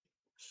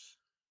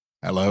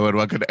Hello and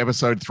welcome to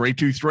episode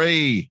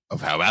 323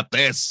 of How About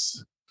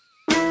This?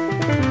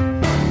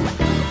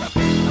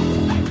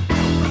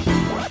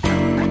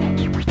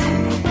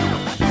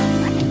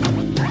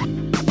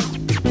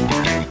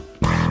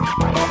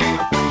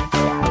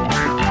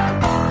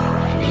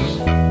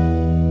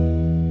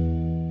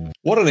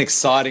 What an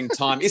exciting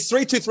time. Is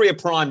 323 a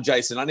prime,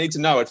 Jason? I need to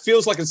know. It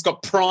feels like it's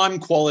got prime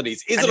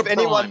qualities. Is it a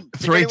prime?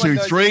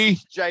 323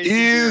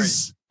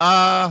 is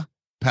a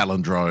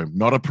palindrome,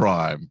 not a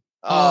prime.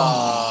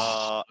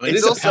 It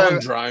is also a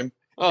palindrome. It's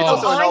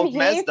also an old I'm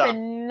Mazda. here for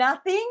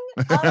nothing.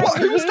 What?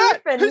 Who's that?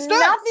 For Who's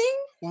that?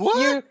 nothing.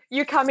 What?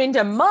 You come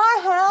into my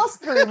house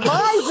through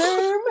my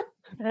Zoom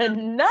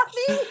and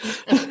nothing.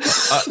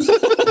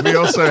 We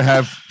also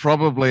have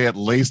probably at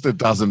least a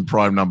dozen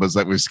prime numbers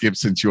that we've skipped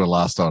since you were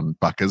last on,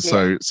 Buckers.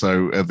 Yeah.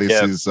 So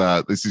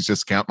this is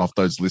just counting off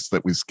those lists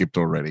that we've skipped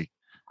already.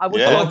 I would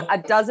Yeah. talk a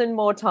dozen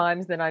more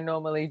times than I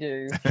normally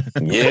do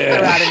Yeah.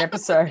 throughout an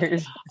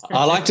episode.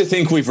 I like to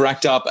think we've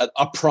racked up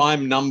a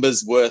prime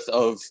number's worth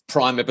of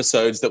prime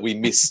episodes that we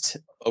missed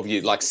of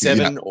you, like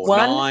 7 or 1,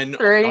 9.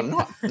 3. Oh,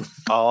 not-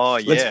 Oh,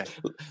 yeah.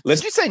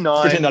 Let's Did you say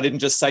 9? pretend I didn't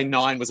just say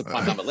 9 was a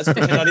prime number. Let's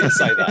pretend I didn't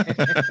say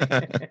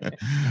that.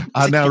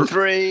 Now,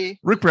 3.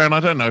 Rick Brown, I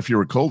don't know if you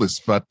recall this,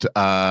 but the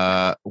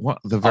I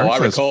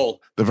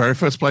recall. very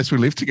first place we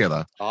lived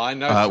together, I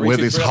know. where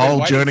this 323, I've been whole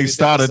waiting for journey this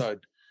started.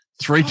 episode.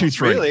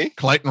 323 Really?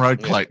 Clayton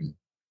Road, Yeah. Clayton.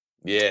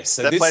 Yeah.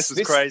 So That this, place was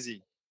this,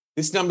 crazy.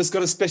 This number's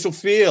got a special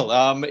feel.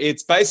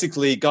 It's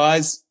basically,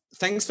 guys,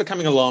 thanks for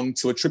coming along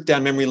to a trip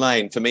down memory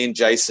lane for me and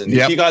Jason.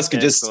 Yep. If you guys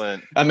could just,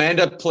 Excellent.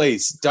 Amanda,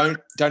 please don't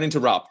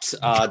interrupt.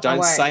 Don't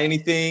won't. say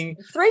anything.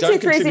 323 is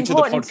contribute to the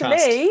important to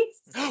podcast.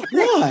 me.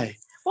 Why?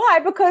 Why?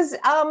 Because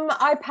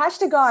I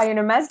patched a guy in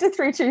a Mazda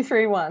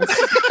 323 once.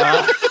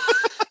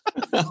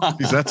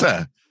 That's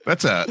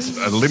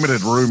a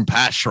limited room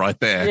pash right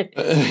there.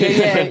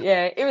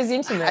 Yeah. It was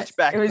intimate.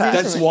 Hatchback It was patch.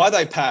 That's intimate. why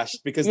they pashed,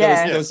 because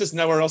Yeah. there was just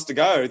nowhere else to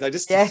go. They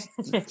just Yeah.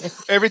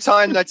 Every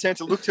time they turned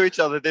to look to each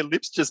other, their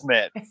lips just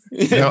met.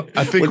 Now,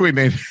 I think we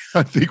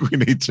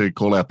need to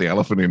call out the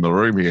elephant in the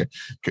room here.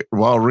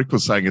 While Rick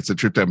was saying it's a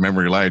trip down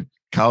memory lane,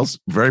 Carl's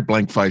very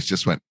blank face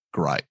just went,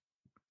 great.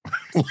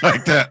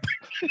 Like that.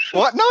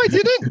 What? No, I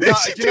didn't. No,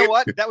 Yes, you do you know did.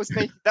 what? That was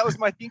me. That was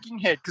my thinking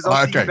head because I was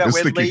Okay, thinking about the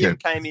where thinking Liam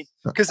head. came in.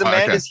 Because Oh, okay.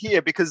 Amanda's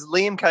here because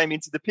Liam came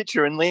into the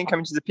picture, and Liam came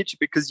into the picture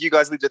because you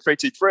guys lived at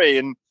 323,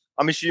 and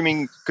I'm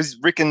assuming because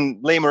Rick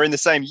and Liam are in the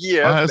same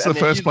year. That's the and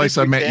then first you place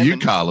I lived with met them you,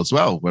 and- Carl, as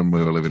well, when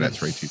we were living at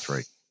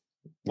 323.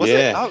 Was Yeah.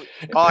 it?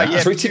 Oh, Yeah.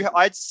 yeah. 323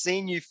 I'd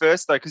seen you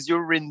first though, because you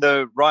were in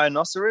the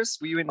Rhinoceros.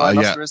 Were you in Oh, yeah.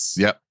 Rhinoceros?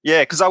 Yep.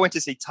 Yeah, because I went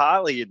to see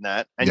Tarly in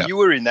that, and Yep. you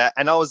were in that,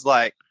 and I was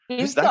like,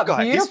 He's that got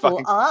guy? He's beautiful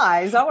fucking-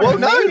 eyes. I want well, to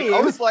no, meet him.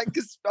 I was like,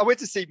 because I went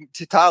to see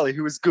Tarly,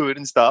 who was good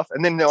and stuff,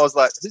 and then I was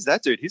like, who's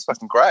that dude? He's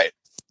fucking great.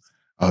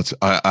 Oh,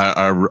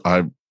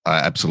 I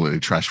absolutely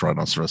trashed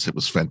Rhinoceros. It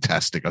was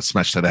fantastic. I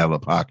smashed it out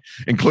of the park,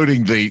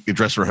 including the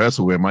dress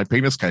rehearsal where my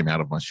penis came out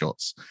of my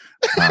shorts.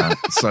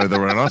 So the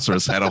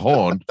Rhinoceros had a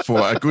horn for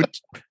a good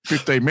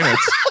 15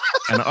 minutes,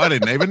 and I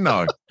didn't even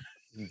know.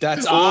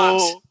 That's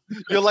art. Oh,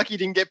 you're lucky you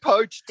didn't get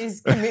poached.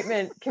 His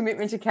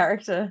commitment to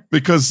character.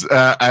 Because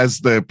as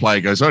the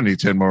play goes on, you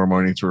turn more and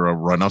more into a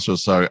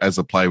rhinoceros. So as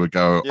the play would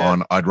go Yeah.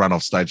 on, I'd run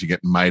off stage and get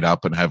made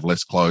up and have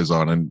less clothes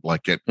on and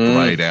like get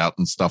grayed out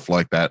and stuff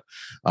like that.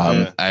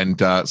 Yeah. And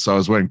so I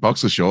was wearing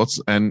boxer shorts,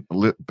 and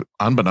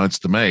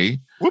unbeknownst to me,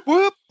 Whoop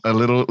whoop. a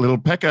little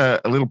pecker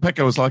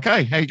was like,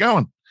 "Hey, how you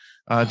going?"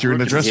 During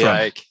the dress run.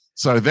 Yike.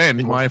 So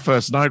then my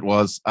first note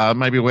was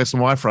maybe wear some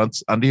Y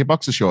fronts under your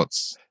boxer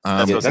shorts.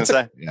 That's what I was that's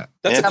gonna say. yeah.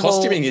 That's a Double-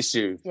 costuming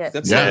issue. Yeah.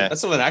 That's Yeah.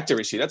 that's not an actor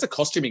issue. That's a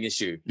costuming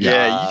issue.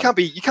 Yeah,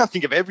 you can't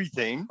think of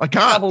everything. I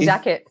can't. Double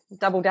dack it.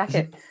 Double dack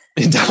it.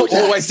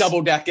 Always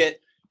double dack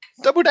it.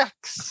 Double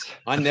dacks.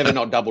 I never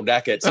not double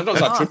dack it.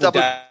 Sometimes I Oh. triple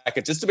dack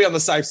it just to be on the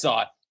safe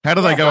side. How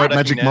do they Yeah, go at double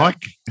Magic decking now.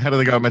 Mike? How do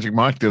they go at Magic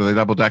Mike? Do they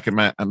double dack at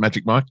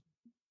Magic Mike?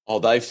 Oh,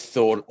 they've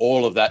thought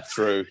all of that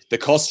through. The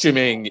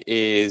costuming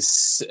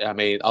is, I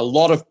mean, a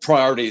lot of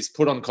priorities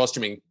put on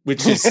costuming,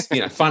 which is,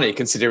 funny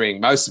considering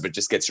most of it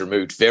just gets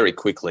removed very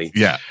quickly.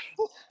 Yeah.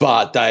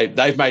 But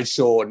they've made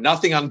sure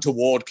nothing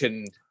untoward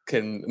can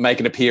make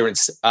an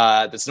appearance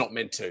that's not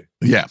meant to.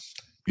 Yeah.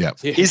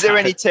 Is there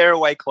any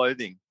tearaway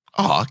clothing?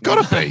 Oh,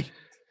 gotta be.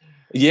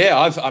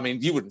 Yeah,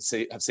 you wouldn't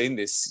have seen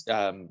this,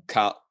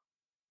 Carl.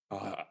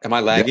 Am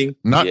I lagging?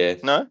 No. Yeah.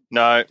 No.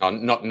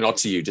 Not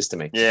to you, just to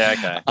me.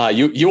 Yeah. Okay.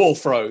 You all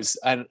froze,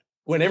 and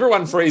when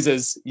everyone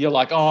freezes, you're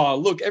like, oh,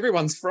 look,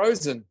 everyone's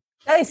frozen.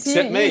 Hey,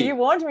 Except me. you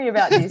warned me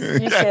about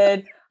this. You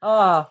said,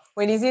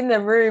 when he's in the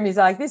room, he's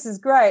like, this is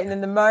great. And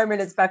then the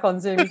moment it's back on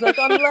Zoom, he's like,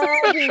 I'm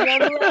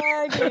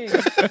lagging.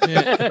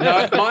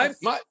 No,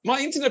 my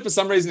internet for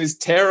some reason is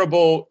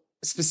terrible,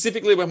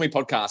 specifically when we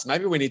podcast.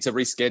 Maybe we need to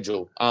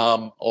reschedule.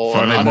 Or I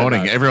Friday don't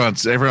morning, know.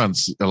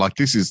 everyone's like,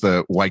 this is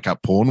the wake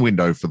up porn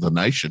window for the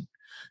nation.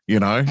 It's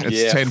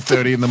Yeah.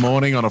 10:30 in the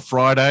morning on a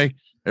Friday.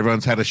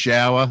 Everyone's had a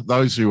shower.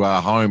 Those who are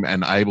home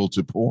and able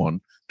to porn,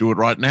 do it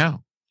right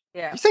now.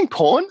 Yeah. You think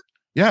porn?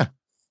 Yeah.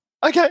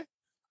 Okay.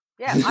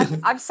 Yeah.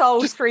 I've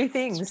sold 3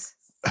 things.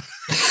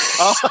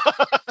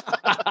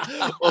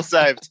 Well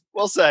saved.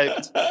 Well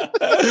saved. But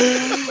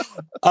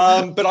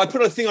I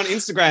put a thing on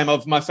Instagram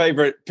of my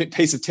favorite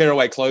piece of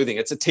tearaway clothing.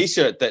 It's a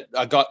T-shirt that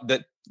I got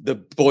that the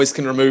boys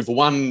can remove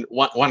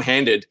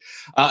one-handed.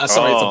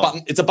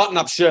 It's a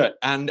button-up shirt,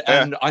 and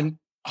I'm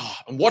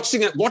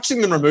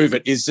watching them remove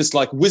it is just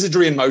like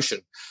wizardry in motion.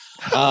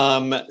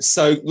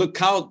 So look,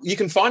 Carl, you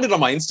can find it on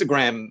my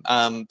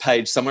Instagram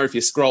page somewhere. If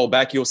you scroll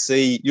back, you'll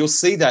see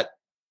that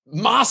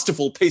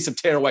masterful piece of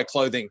tearaway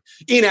clothing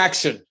in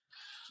action.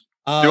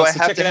 Do I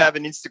have to have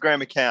an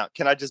Instagram account?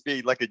 Can I just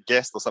be like a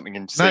guest or something?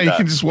 And no, you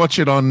can just watch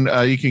it on.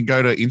 You can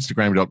go to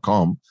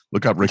Instagram.com,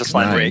 look up Rick's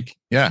name. Rick.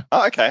 Yeah.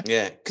 Oh, okay.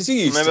 Yeah, because you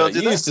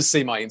used to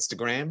see my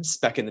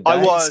Instagrams back in the day. I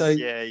was.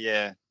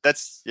 Yeah.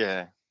 That's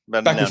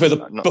But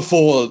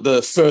before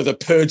the further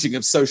purging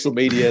of social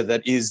media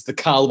that is the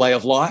Carl way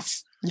of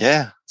life.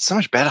 Yeah, so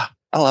much better.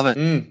 I love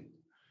it.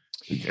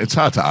 It's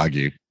hard to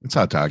argue. No,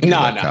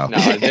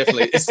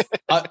 definitely.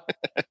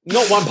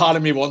 Not one part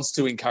of me wants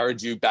to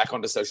encourage you back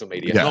onto social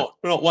media. Yeah.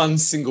 Not one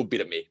single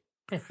bit of me.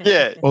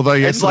 Yeah. Although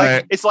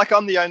yesterday, it's like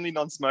I'm the only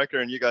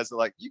non-smoker, and you guys are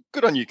like,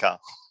 good on you, Carl.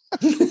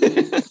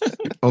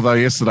 Although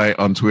yesterday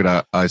on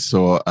Twitter, I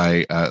saw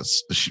a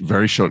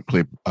very short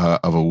clip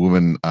of a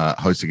woman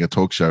hosting a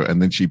talk show,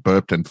 and then she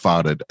burped and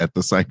farted at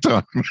the same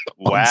time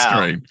on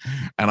screen.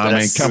 And I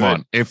mean, come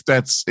on, if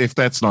that's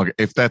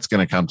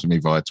going to come to me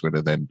via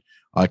Twitter, then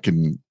I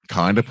can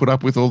kind of put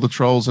up with all the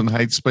trolls and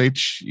hate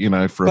speech,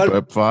 for a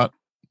burp fart.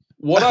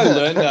 What I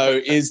learned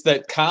though is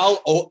that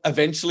Carl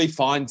eventually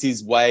finds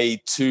his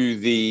way to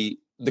the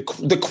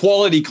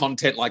quality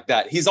content like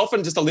that. He's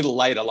often just a little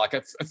later, like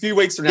a few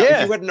weeks from now.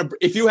 Yeah.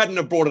 If you hadn't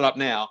have brought it up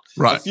now,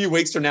 right, a few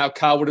weeks from now,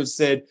 Carl would have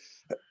said,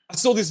 I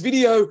saw this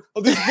video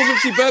of this woman,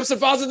 she burps and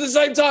farts at the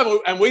same time.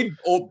 And we'd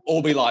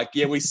all be like,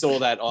 yeah, we saw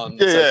that on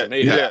social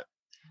media. Yeah.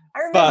 I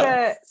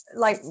remember,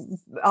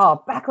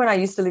 back when I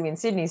used to live in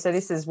Sydney, so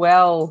this is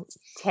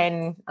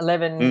 10,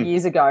 11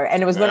 years ago,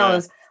 and it was when I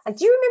was like,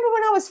 do you remember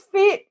when I was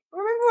fit?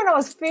 Remember when I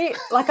was fit?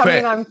 Like, I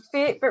mean, I'm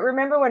fit, but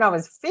remember when I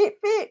was fit?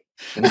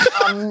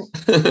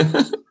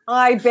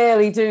 I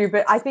barely do,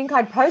 but I think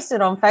I'd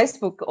posted on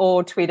Facebook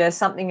or Twitter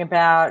something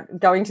about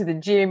going to the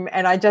gym,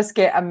 and I just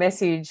get a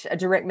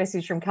direct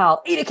message from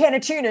Carl, eat a can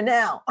of tuna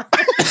now.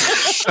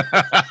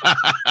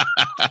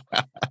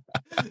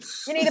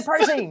 You need a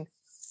protein.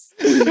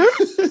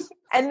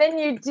 And then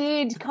you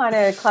did kind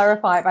of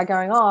clarify it by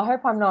going, I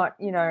hope I'm not,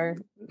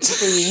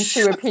 being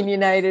too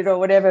opinionated or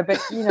whatever.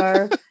 But,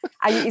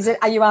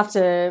 are you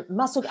after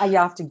muscle? Are you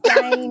after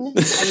gain?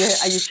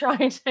 Are you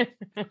trying to?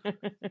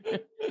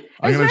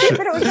 But it was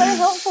very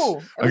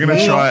helpful. I'm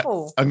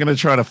going to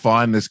try to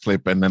find this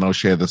clip, and then I'll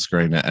share the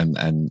screen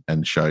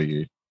and show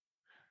you.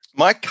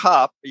 My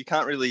cup, you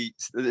can't really,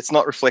 it's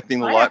not reflecting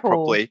the light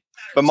properly,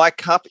 but my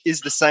cup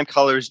is the same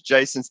color as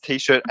Jason's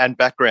T-shirt and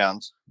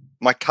background.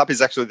 My cup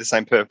is actually the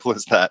same purple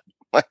as that.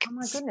 Oh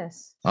my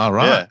goodness! All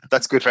right, yeah,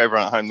 that's good for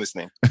everyone at home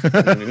listening.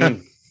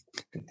 Mm-hmm.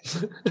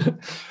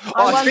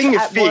 Speaking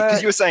of fit,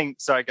 because you were saying,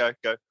 sorry, go,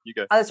 you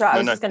go. Oh, that's right. I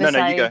was just going to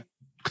say. No, you go.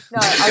 No,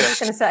 I was just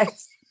going to say.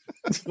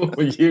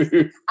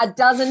 You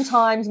 12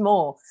 times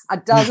more.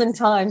 12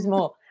 times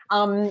more.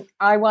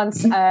 I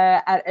once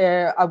at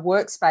a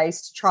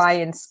workspace to try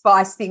and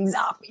spice things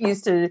up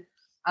used to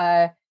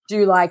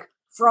do like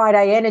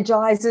Friday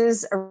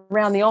energizers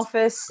around the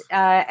office,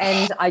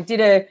 and I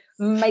did a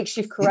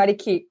makeshift karate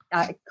kick.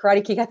 I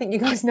think you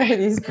guys know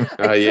this.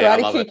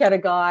 Karate kick at a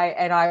guy,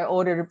 and I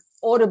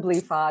audibly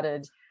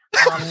farted.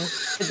 But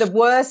the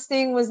worst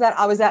thing was that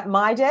I was at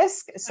my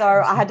desk, so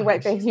I had to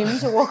wait for him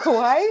to walk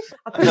away.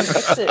 I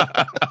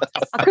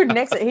couldn't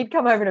exit. He'd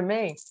come over to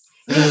me.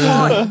 Nick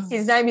Swan.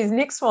 His name is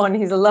Nick Swan.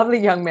 He's a lovely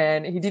young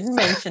man. He didn't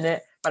mention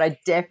it, but I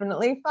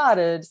definitely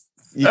farted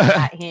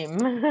at him.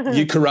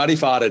 You karate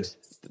farted.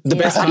 The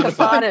best kind of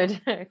farted.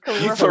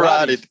 You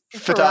farted.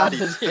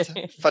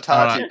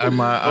 Farted.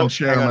 I'm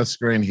sharing my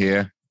screen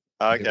here.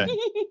 Okay.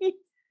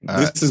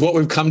 This is what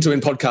we've come to in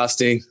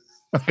podcasting.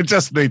 I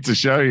just need to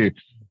show you.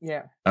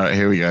 Yeah. All right,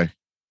 here we go.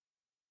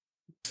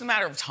 It's a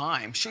matter of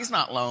time. She's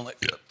not lonely.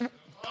 I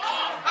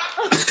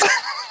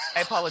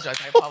apologize.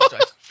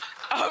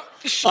 Oh,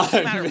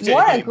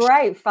 what a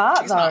great fart,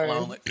 she's though. Not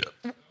lonely.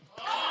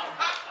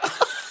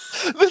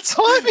 The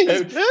timing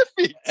is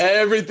perfect.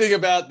 Everything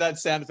about that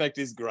sound effect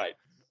is great.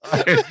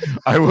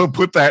 I will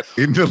put that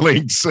into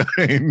links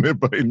in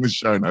the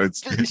show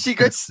notes. She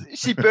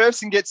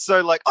burps and gets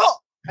so like,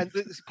 and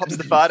pops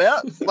the fart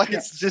out. Like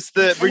it's just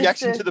the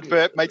reaction to the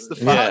burp makes the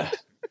fart. Yeah.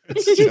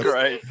 It's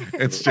great.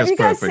 It's just Have you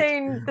guys perfect.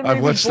 seen the movie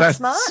I've watched that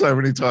Booksmart? so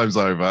many times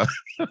over.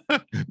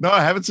 No,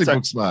 I haven't seen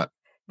Booksmart.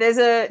 There's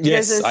a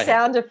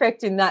sound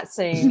effect in that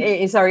scene.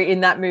 In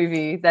that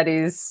movie that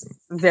is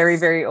very,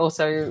 very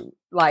also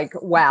like,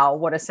 wow,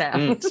 what a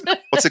sound.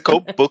 What's it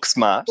called?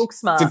 Booksmart.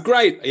 Booksmart. It's a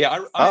great,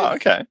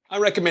 okay. I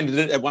recommended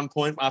it at one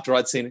point after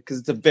I'd seen it because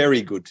it's a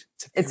very good.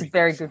 It's a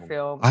very good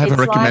film. I have a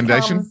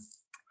recommendation. Like,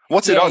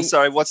 what's it on?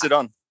 Sorry, what's it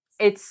on?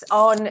 It's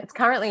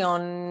currently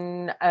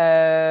on. One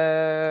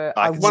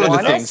of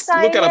the things.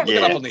 Look it up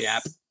on the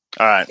app.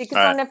 All right. I think it's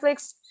on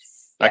Netflix.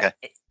 Okay.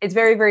 It's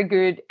very, very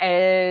good.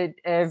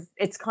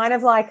 It's kind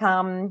of like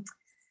that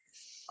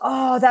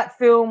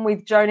film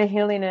with Jonah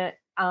Hill in it,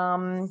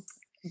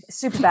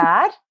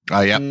 Superbad.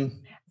 Oh, yeah.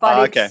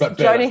 But okay.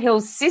 it's Jonah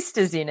Hill's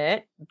sister's in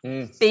it,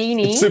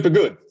 Beanie. It's super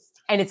good.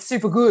 And it's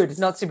super good,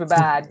 not super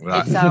bad.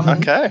 Right. It's,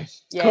 Okay.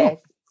 Yeah.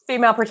 Cool.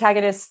 Female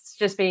protagonists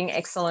just being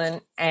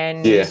excellent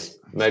and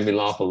made me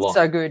laugh a lot.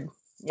 so good.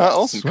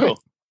 Oh, awesome. Sweet.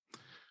 Cool.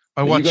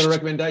 I You watched. got a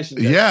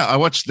recommendation? Jeff? Yeah, I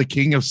watched The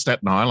King of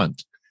Staten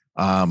Island.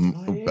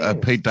 yes.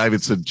 Pete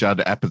Davidson, Judd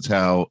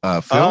Apatow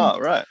film. Oh,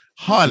 right.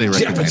 Highly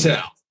recommend it.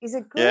 Jeff Is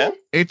it good? Yeah.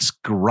 It's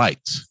great.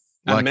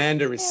 Like,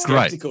 Amanda is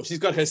Great. skeptical. She's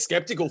got her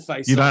skeptical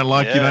face. you on.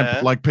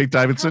 don't like Pete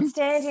Davidson? Can't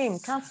stand him.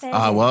 Can't stand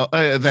him. Well,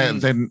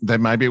 then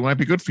maybe it won't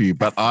be good for you.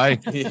 But I on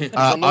the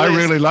I list.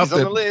 really loved He's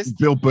on the it. list.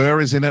 Bill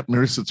Burr is in it.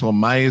 Marissa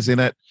Tomei is in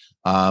it.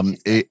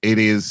 It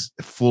is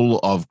full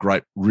of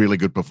great, really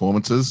good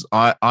performances.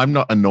 I'm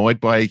not annoyed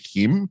by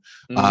him.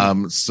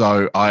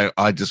 So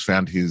I just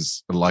found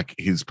his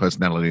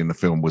personality in the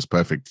film was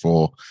perfect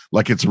for,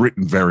 like, it's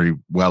written very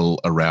well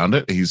around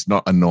it. He's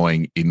not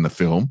annoying in the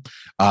film.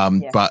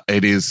 But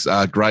it is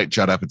a great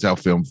Judd Apatow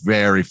film.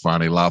 Very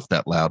funny. Laughed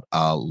out loud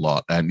a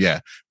lot. And yeah,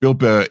 Bill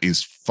Burr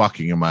is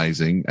fucking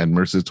amazing. And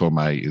Marissa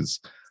Tomei is,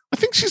 I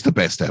think she's the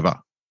best ever.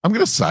 I'm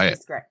going to say it.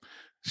 It's great.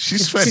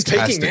 She's She's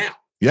fantastic. peaking now.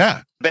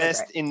 Yeah.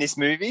 Best in this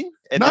movie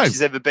No. that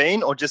she's ever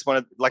been, or just one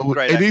of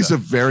great It actor? is a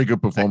very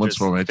good performance Actress,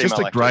 from her. Just a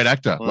female great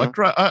actress.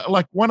 actor.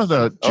 Like one of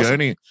the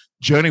Awesome.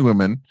 journey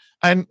women,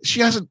 and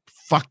she hasn't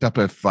fucked up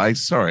her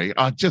face. Sorry,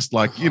 I just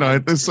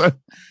there's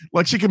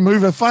like she can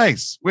move her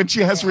face when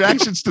she has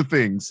reactions to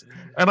things,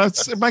 and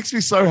it makes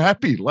me so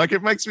happy. Like,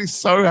 it makes me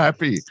so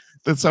happy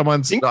that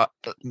someone's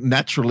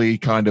naturally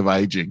kind of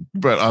aging.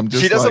 But I'm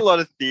just She does like, a lot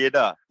of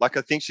theater. Like,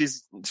 I think she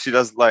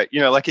does, like,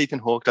 like Ethan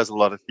Hawke does a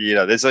lot of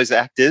theater. There's those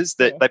actors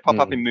that they pop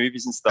up in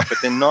movies and stuff, but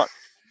they're not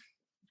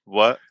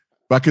what?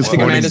 Bucker's I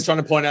think point Amanda's is, trying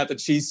to point out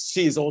that she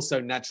is also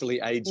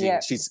naturally aging. Yeah.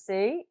 She's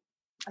See?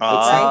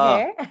 Ah.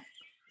 Grey hair.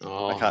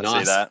 oh, I can't nice.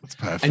 see that. it's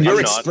perfect. And your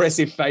I'm not.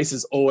 expressive face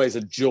is always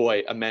a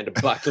joy, Amanda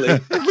Buckley.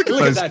 Look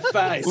those- at that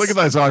face. Look at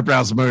those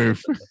eyebrows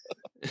move.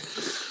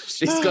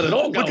 She's got it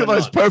all going Look at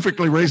those on.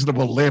 perfectly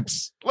reasonable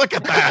lips. Look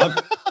at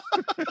that.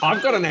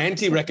 I've got an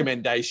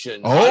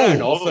anti-recommendation.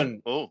 Oh.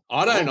 Oh,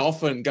 I don't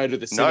often go to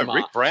the No, cinema.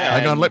 Rick Brown.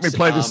 Hang on, let me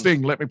play this um,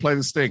 thing. Let me play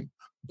this thing.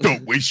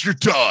 Don't waste your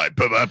time.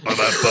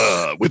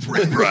 With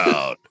Rick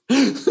Brown.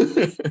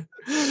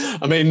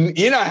 I mean,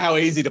 you know how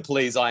easy to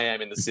please I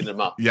am in the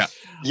cinema. Yeah.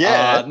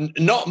 Yeah.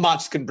 Not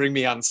much can bring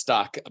me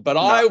unstuck, but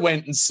I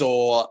went and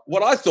saw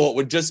what I thought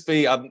would just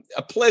be a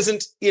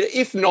pleasant,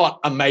 if not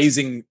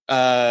amazing,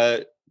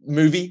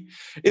 movie.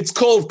 It's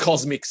called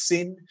Cosmic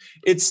Sin.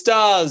 It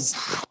stars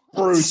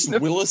Bruce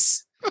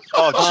Willis.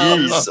 Oh,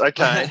 jeez.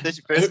 Okay. That's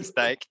your first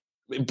mistake.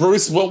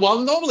 Bruce, well,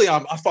 normally I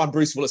find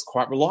Bruce Willis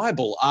quite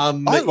reliable. I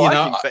like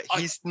him, but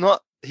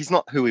he's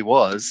not who he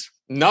was.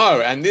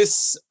 No, and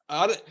this,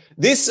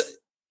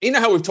 you know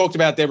how we've talked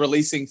about they're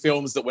releasing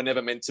films that were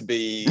never meant to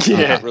be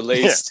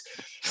released.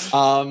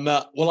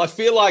 Well, I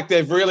feel like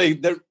they've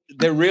moved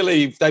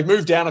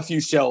down a few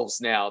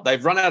shelves now.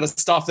 They've run out of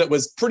stuff that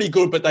was pretty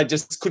good, but they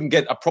just couldn't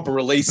get a proper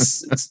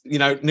release,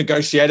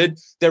 negotiated.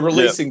 They're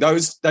releasing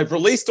those. They've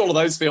released all of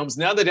those films.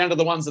 Now they're down to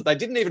the ones that they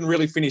didn't even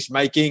really finish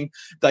making.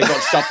 They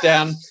got shut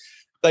down.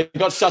 They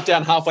got shut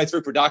down halfway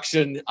through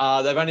production. They've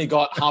only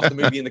got half the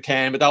movie in the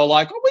can, but they were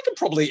like, "Oh, we could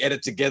probably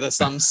edit together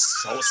some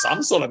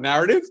sort of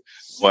narrative."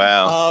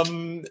 Wow.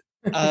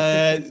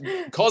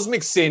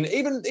 Cosmic Sin,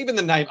 even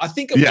the name, I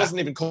think it wasn't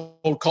even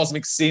called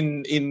Cosmic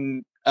Sin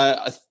in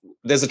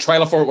there's a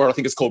trailer for it where I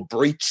think it's called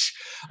Breach.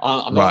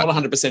 I'm not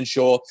 100%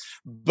 sure,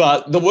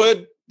 but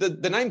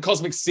the name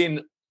Cosmic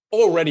Sin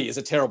already is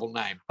a terrible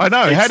name. I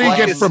know. How do you like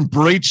get it's- from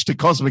Breach to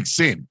Cosmic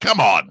Sin? Come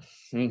on.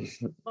 Well,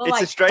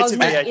 It's a straight to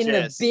Cosmic in the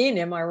VHS. bin,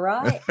 am I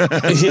right?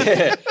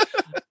 Yeah.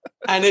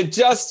 And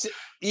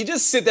you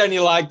just sit there and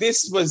you're like,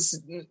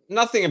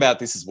 nothing about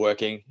this is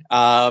working.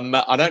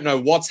 I don't know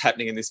what's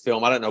happening in this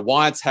film. I don't know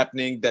why it's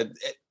happening.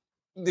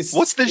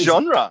 What's the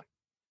genre?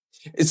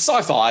 It's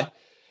sci-fi.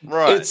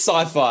 Right. It's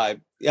sci-fi.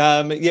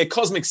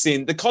 Cosmic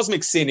Sin. The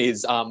Cosmic Sin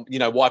is,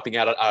 wiping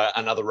out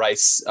another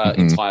race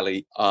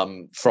entirely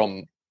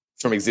from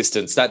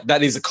existence.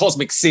 That is a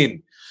cosmic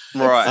sin.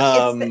 Right.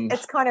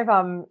 It's kind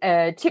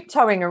of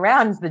tiptoeing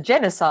around the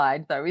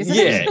genocide, though, isn't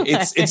it?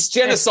 Yeah, it's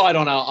genocide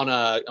on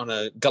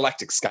a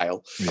galactic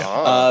scale.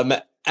 Oh.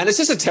 And it's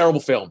just a terrible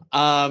film.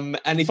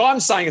 And if I'm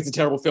saying it's a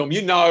terrible film,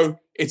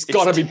 it's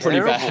got to be pretty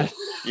bad.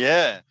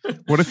 Yeah.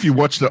 What if you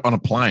watched it on a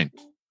plane?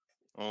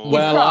 Oh.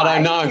 Well, I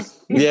don't know.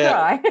 You Yeah.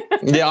 try.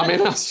 Yeah, I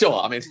mean,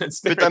 sure. I mean,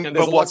 it's But, there's a but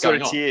lot what sort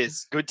going of on.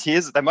 tears? Good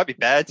tears? They might be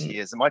bad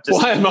tears. It might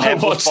just Why am I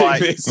amplify,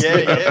 watching this?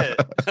 Yeah.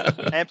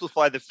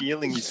 Amplify the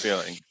feeling he's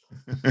feeling.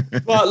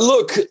 But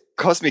look,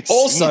 Cosmic Sin.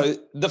 also,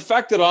 the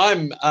fact that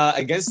I'm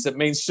against it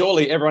means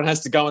surely everyone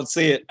has to go and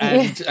see it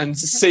and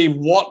see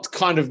what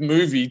kind of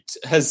movie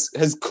has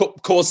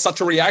caused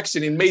such a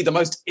reaction in me, the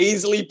most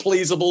easily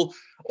pleasable,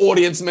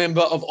 audience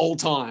member of all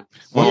time.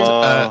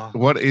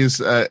 What is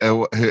her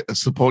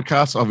support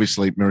cast?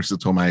 Obviously, Marissa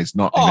Tomei is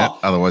not in it.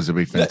 Otherwise, it'd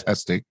be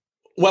fantastic.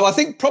 Well, I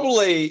think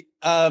probably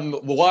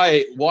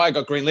why I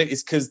got greenlit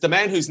is because the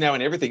man who's now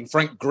in everything,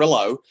 Frank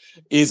Grillo,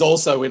 is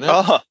also in it.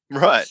 Oh,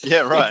 right.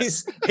 Yeah, right.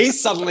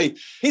 He's suddenly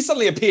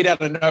appeared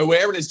out of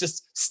nowhere and is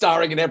just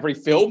starring in every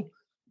film.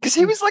 Because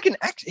he was like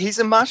he's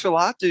a martial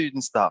art dude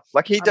and stuff.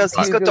 Like he's got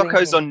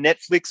docos on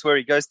Netflix where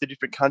he goes to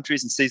different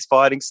countries and sees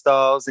fighting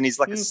styles, and he's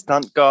like a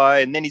stunt guy.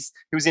 And then he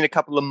was in a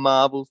couple of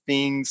Marvel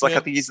things. Like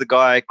I think he's the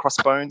guy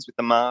Crossbones with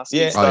the mask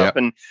and stuff.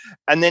 And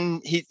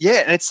then and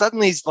it's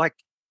suddenly he's like,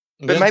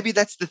 but maybe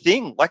that's the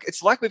thing. Like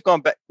it's like we've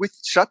gone back with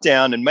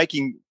shutdown and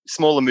making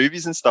smaller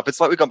movies and stuff.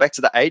 It's like we've gone back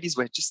to the 80s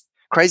where just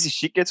crazy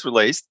shit gets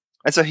released.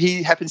 And so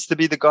he happens to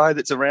be the guy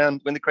that's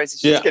around when the crazy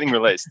shit's getting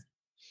released.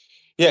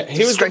 Yeah,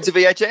 he was straight to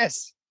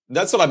VHS.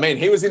 That's what I mean.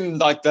 He was in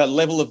like the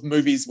level of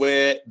movies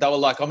where they were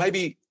like, oh,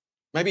 maybe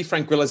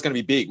Frank Grillo's going to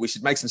be big. We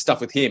should make some stuff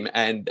with him,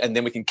 and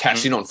then we can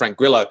cash in on Frank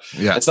Grillo.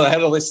 Yeah. And so they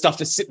had all this stuff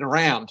just sitting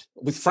around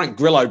with Frank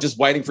Grillo, just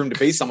waiting for him to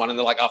be someone. And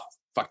they're like, oh,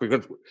 fuck, we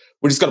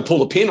just got to pull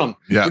the pin on.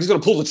 Yeah. We just got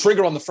to pull the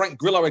trigger on the Frank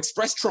Grillo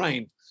Express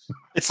train.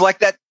 It's like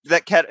that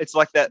cat. It's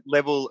like that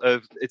level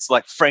of. It's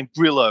like Frank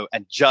Grillo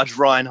and Judge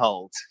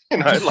Reinhold. You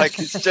know, like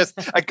it's just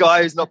a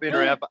guy who's not been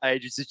around for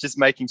ages. It's just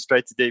making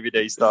straight to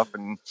DVD stuff,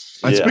 and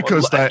it's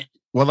because they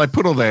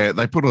put all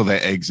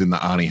their eggs in the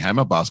Arnie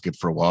Hammer basket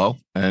for a while,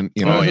 and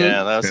you know, you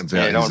don't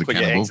want to put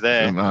your eggs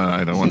there. No,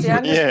 I don't want.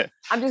 I'm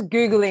just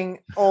googling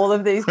all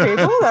of these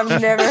people.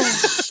 I've never.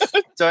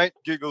 Don't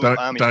Google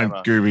Arnie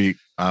Hammer. Gooby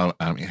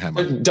Arnie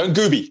Hammer. Don't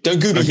Gooby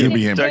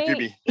him. Don't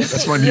Gooby.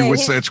 That's my new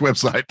research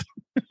website.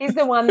 He's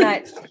the one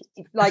that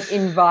like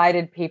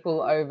invited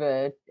people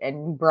over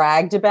and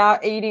bragged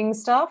about eating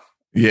stuff.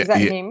 Yeah, is that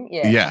him?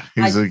 Yeah.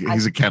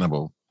 He's a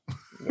cannibal.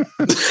 Yeah.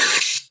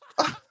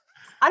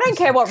 I don't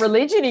care what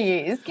religion he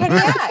is. Can he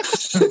act?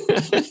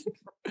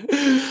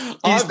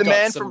 He's the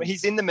man from.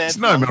 He's in the man. He's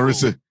no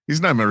Marissa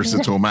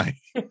Tomei.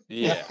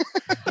 Yeah.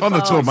 On the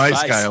Tomei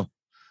scale,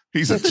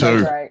 he's a 2.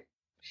 So great.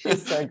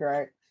 She's so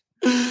great.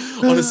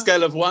 On a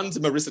scale of 1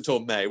 to Marissa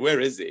Tomei, where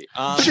is he?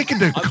 She can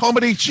do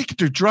comedy. She can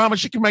do drama.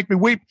 She can make me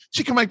weep.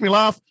 She can make me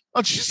laugh.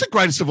 Oh, she's the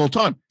greatest of all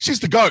time. She's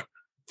the GOAT.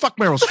 Fuck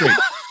Meryl Streep.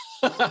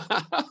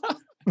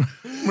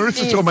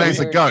 Marissa Tomei is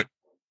a GOAT.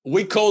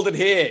 We called it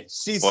here.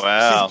 She's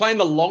playing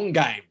the long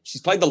game.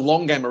 She's played the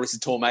long game, Marissa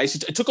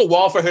Tomei. It took a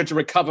while for her to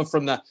recover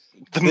from the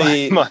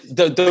rumor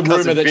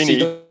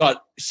that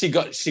she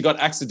got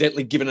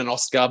accidentally given an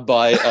Oscar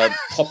by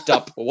popped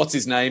up. What's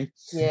his name?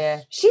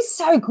 Yeah, she's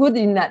so good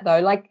in that though.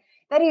 Like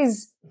that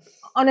is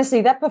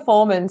honestly that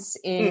performance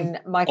in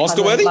my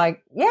Oscar worthy.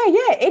 Like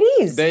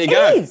it is. There you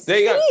go.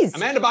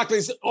 Amanda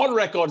Buckley's on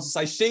record to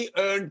say she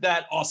earned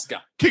that Oscar.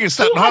 King of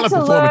Staten Island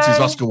performance is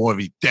Oscar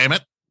worthy. Damn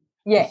it.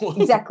 Yeah,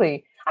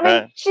 exactly.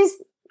 I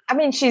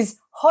mean, she's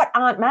hot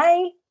Aunt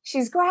May.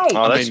 She's great.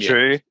 Oh, that's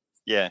true.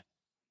 Yeah,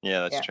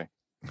 that's true.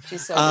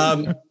 She's so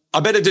I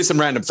better do some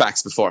random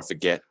facts before I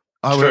forget.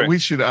 Oh, we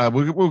should.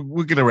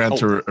 We'll get around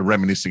to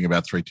reminiscing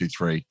about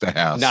 323, the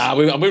house. Nah,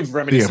 we've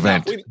reminisced.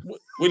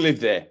 We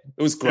lived there.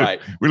 It was great.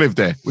 We lived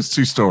there. It was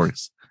 2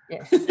 stories.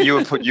 Yeah. You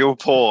were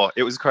poor.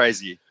 It was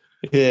crazy.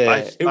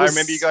 Yeah, I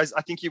remember you guys.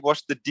 I think you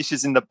washed the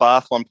dishes in the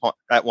bath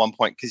at one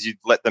point because you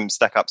let them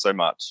stack up so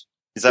much.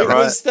 Is that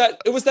right?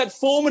 It was that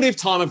formative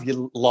time of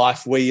your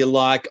life where you're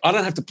like, I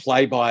don't have to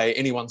play by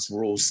anyone's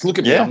rules. Look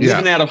at me. I'm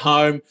living out of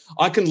home.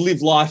 I can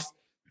live life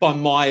by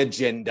my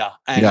agenda,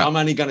 and I'm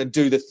only going to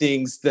do the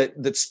things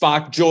that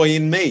spark joy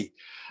in me.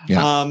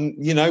 Yeah.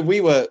 We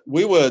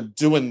were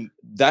doing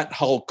that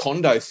whole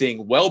condo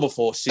thing well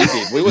before she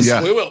did.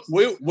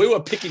 We were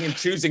picking and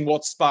choosing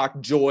what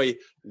sparked joy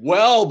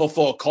well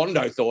before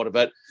condo thought of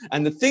it,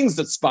 and the things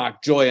that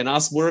sparked joy in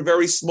us were a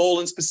very small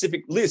and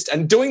specific list.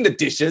 And doing the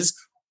dishes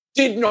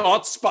did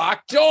not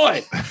spark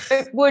joy.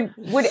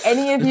 Would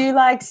any of you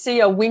like see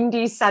a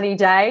windy, sunny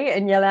day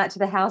and yell out to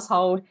the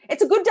household,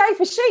 "It's a good day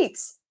for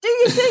sheets. Do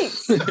your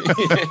sheets." We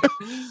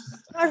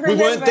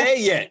weren't there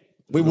yet.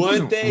 We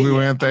weren't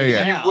there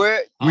yet.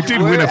 We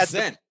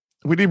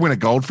did win a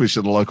goldfish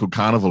at the local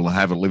carnival and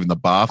have it live in the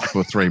bath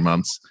for 3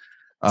 months.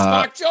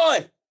 Spark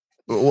joy.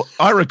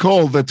 I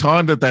recall the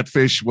time that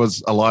fish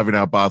was alive in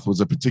our bath was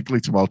a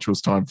particularly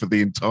tumultuous time for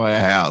the entire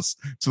house,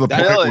 to the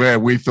point where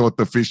we thought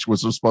the fish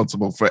was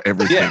responsible for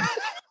everything. Yeah.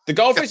 The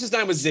goldfish's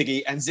name was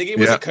Ziggy, and Ziggy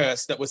was a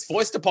curse that was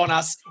foisted upon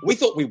us. We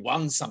thought we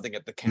won something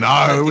at the camp.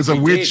 No, it was a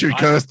witch who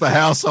cursed the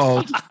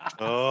household.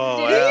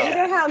 Oh, wow. You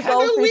know how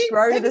goldfish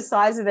grow to the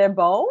size of their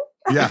bowl?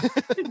 Yeah.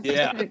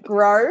 Yeah.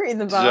 Grow in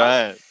the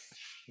bath.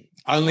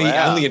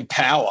 Only in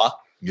power.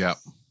 Yeah.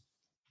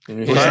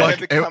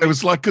 It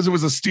was like because it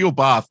was a steel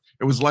bath.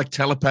 It was like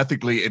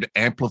telepathically it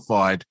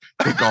amplified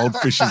the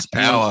goldfish's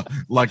power,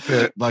 like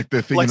the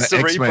thing in the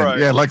X-Men.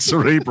 Yeah, like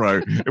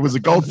Cerebro. It was a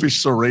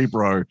goldfish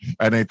Cerebro,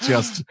 and it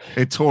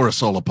tore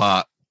us all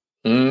apart.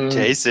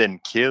 Jason,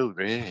 kill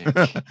Rick.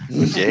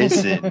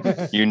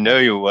 Jason, you know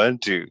you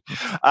want to.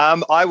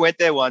 I went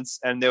there once,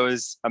 and there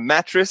was a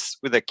mattress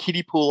with a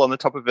kiddie pool on the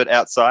top of it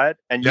outside,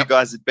 and you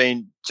guys had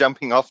been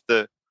jumping off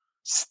the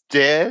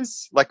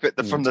stairs, like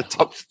from the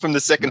top, from the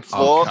second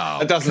floor. Carl,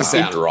 That doesn't Carl.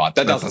 sound right.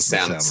 That doesn't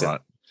sound sound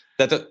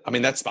right. I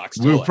mean, that sparks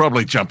joy. We were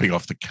probably jumping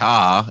off the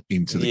car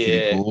into the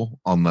kiddie Yeah. pool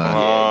on the. Yeah,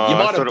 Oh, you I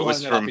might thought have it blown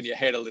was it from- up in your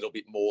head a little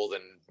bit more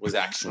than was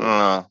actual.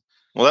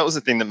 Well, that was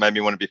the thing that made me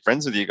want to be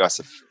friends with you guys.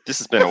 This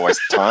has been a waste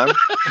of time.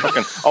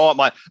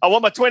 I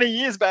want my 20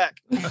 years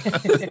back.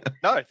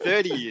 No,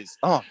 30 years.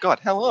 Oh God,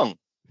 how long?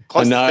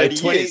 Close to 30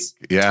 years.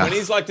 Yeah. 20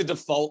 is like the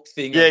default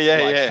thing. Yeah, of yeah,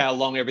 like yeah. How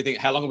long have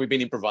we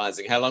been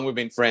improvising? How long have we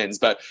been friends?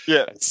 But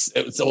Yeah.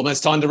 it's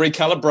almost time to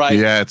recalibrate.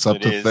 Yeah, it's up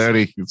It to is.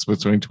 30. It's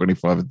between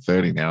 25 and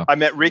 30 now. I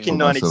met Rick in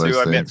For most of 92.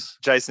 those I met things.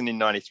 Jason in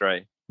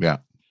 93. I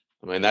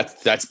mean,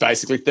 that's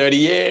basically 30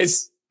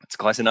 years. It's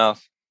close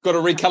enough. Got to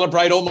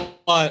recalibrate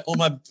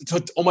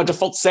all my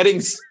default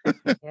settings. I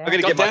got to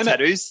get my damn it.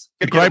 tattoos.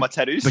 Got to The get all great- my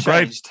tattoos The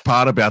changed. great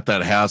part about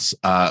that house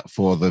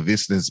for the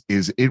listeners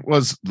is it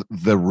was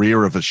the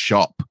rear of a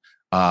shop.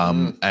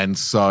 And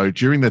so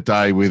during the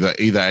day, we were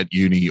either at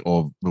uni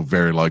or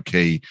very low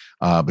key,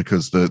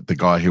 because the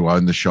guy who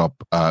owned the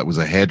shop was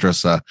a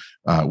hairdresser,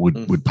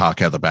 would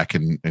park out the back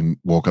and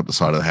walk up the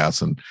side of the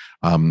house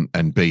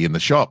and be in the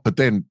shop. But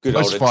then Good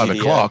post old 5 GDA.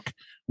 o'clock,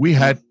 we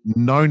had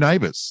no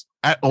neighbors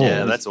at all.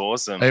 Yeah, that's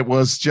awesome. It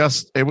was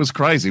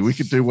crazy. We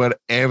could do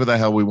whatever the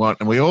hell we want.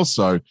 And we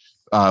also,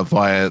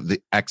 via the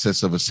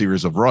access of a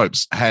series of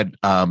ropes, had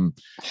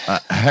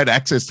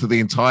access to the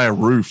entire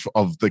roof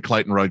of the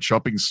Clayton Road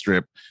shopping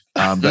strip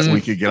that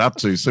we could get up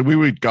to. So we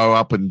would go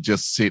up and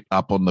just sit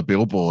up on the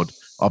billboard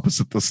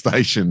opposite the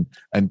station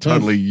and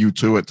totally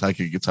U2 it, take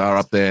a guitar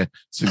up there,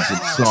 sing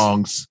some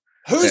songs.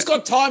 Who's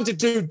got time to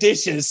do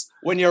dishes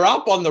when you're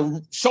up on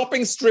the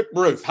shopping strip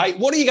roof? Hey,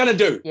 what are you going to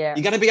do? Yeah.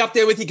 You're going to be up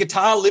there with your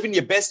guitar, living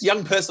your best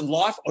young person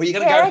life, or you're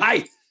going to Yeah. go,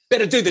 hey,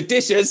 better do the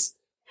dishes.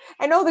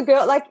 And all the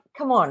girls, like,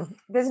 come on,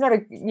 there's not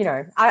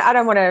I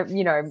don't want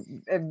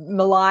to,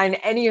 malign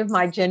any of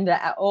my gender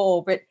at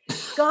all, but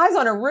guys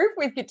on a roof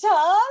with guitars.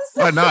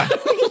 I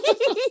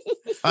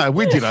know.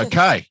 We did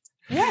okay.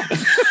 Yeah.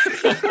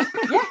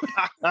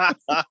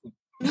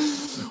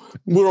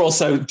 We're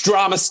also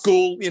drama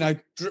school,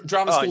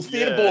 drama Oh, school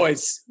theatre yeah.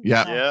 boys.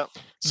 Yeah. Yeah.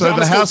 So drama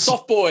the school house,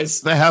 soft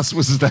boys. the house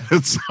was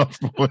that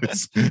soft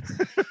boys.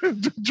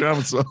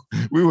 Drama soft.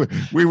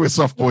 We were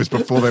soft boys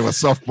before they were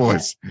soft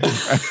boys.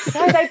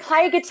 No, they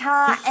play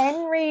guitar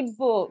and read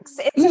books.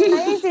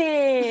 It's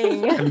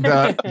amazing.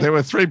 And there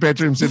were 3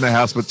 bedrooms in the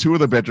house, but 2 of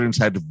the bedrooms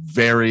had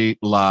very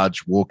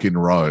large walk-in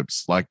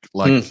robes, like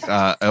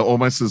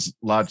almost as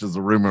large as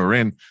the room we were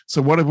in.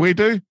 So what did we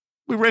do?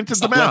 We rented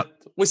them out.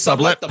 We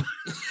sublet them.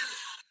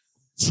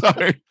 So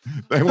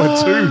there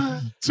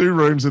were two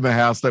rooms in the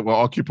house that were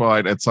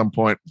occupied at some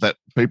point that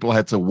people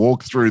had to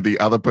walk through the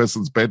other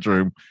person's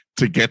bedroom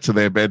to get to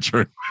their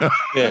bedroom.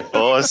 Yeah.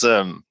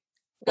 Awesome.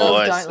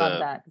 Girls Awesome. don't love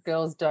that.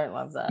 Girls don't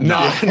love that. No,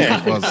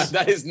 Yeah, it no, was.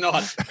 that is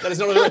not. Come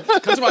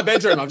to my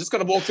bedroom. I'm just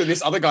going to walk through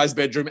this other guy's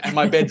bedroom, and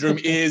my bedroom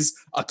is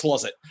a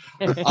closet.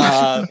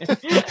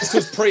 This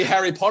was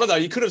pre-Harry Potter, though.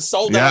 You could have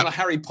sold that Yeah. on a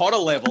Harry Potter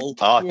level,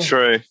 Oh, Yeah.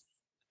 true.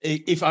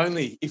 if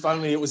only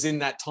it was in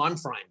that time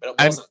frame, but it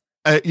And- wasn't.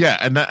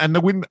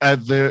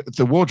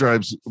 The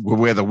wardrobes were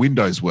where the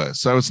windows were,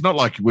 so it's not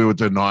like we were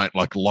denied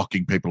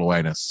locking people away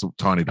in a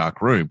tiny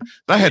dark room.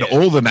 They had Yeah.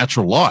 all the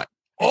natural light,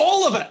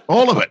 All of it.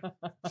 all of it.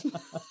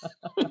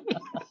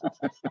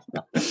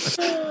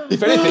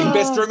 If anything,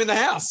 best room in the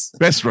house.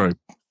 Best room.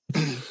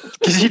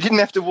 Because you didn't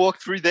have to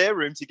walk through their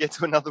room to get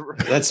to another room.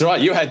 That's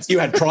right. You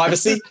had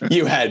privacy.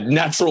 You had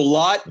natural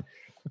light.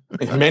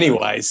 In many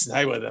ways,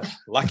 they were the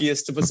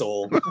luckiest of us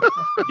all.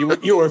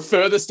 You were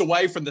furthest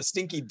away from the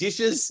stinky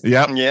dishes.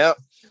 Yep, Yeah.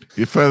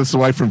 you're furthest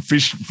away from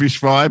fish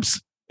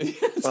vibes.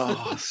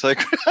 Oh, so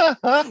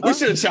good. We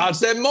should have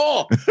charged them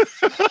more.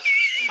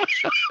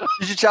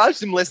 Did you charge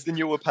them less than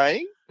you were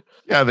paying?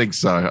 Yeah, I think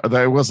so.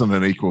 There wasn't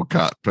an equal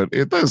cut, but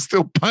they're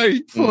still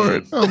paying for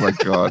it. Oh my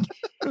god!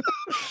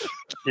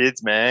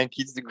 Kids, man.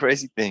 Kids do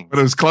crazy things. But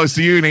it was close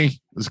to uni. It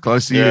was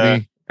close to Yeah.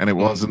 uni, and it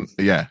wasn't.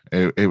 Yeah,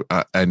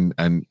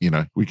 and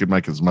we could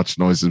make as much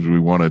noise as we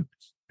wanted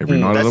every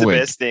night That's of the the week.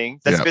 best thing.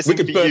 That's Yeah. the best We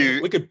thing could for burp.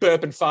 you. We could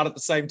burp and fart at the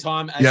same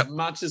time as Yep.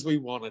 much as we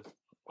wanted.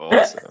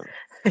 Awesome.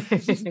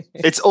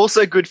 It's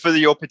also good for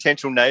your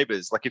potential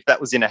neighbors. Like if that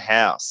was in a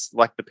house,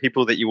 like the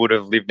people that you would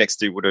have lived next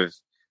to would have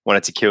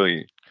wanted to kill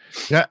you.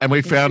 Yeah, and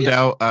we found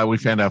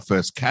our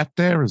first cat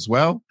there as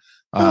well.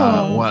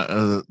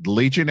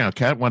 Legion, our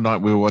cat. One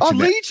night we were watching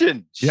that.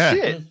 Legion. Yeah.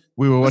 Shit.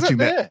 We were Was watching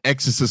that that there?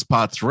 Exorcist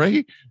Part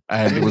 3,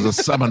 and it was a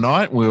summer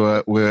night. We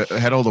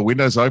had all the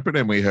windows open,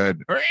 and we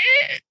heard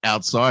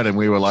outside, and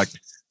we were like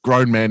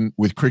grown men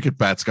with cricket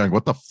bats going,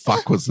 "What the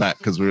fuck was that?"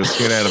 Because we were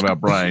scared out of our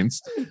brains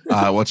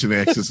watching the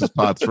Exorcist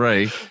Part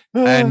 3,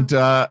 and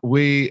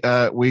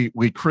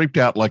we creeped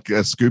out like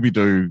a Scooby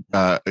Doo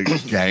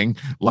gang,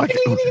 like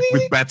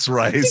with bats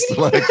raised,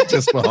 like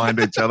just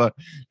behind each other,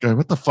 going,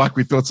 "What the fuck?"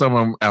 We thought some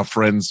of our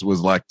friends was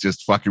like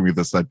just fucking with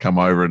us. They'd come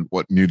over and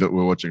knew that we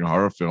were watching a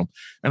horror film,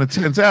 and it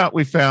turns out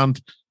we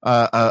found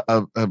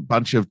a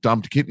bunch of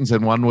dumped kittens,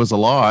 and one was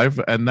alive,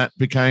 and that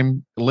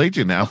became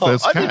Legion, our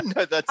first I cat. didn't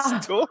know that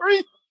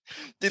story.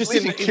 Did Just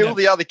Legion in the- kill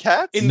the other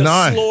cats? in the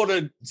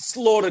No.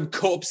 slaughtered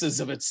corpses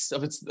of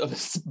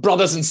its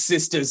brothers and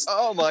sisters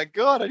Oh my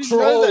god! I didn't know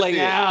that crawling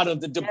bit. out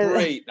of the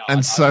debris. No, And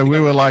I so think we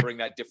I'm were like- remembering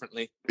that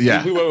differently.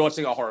 Yeah. we were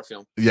watching a horror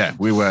film. Yeah,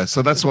 we were.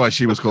 So that's why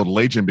she was called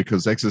Legion,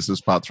 because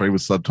Exorcist Part 3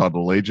 was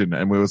subtitled Legion,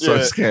 and we were so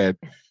Yeah. scared.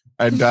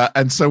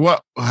 And so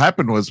what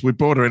happened was we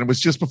brought her in. It was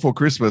just before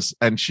Christmas,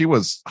 and she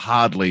was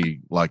hardly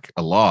like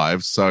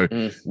alive. So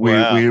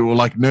Wow. we were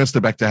like nursed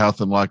her back to health,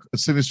 and like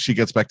as soon as she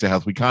gets back to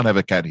health, we can't have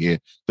a cat here.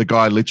 The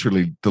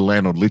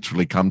landlord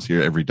literally comes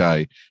here every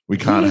day. We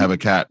can't have a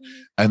cat.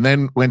 And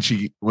then when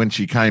she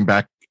came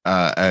back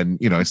and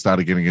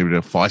started getting a bit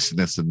of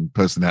feistiness and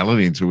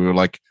personality into, we were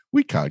like,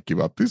 we can't give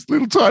up this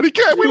little tiny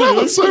cat. We love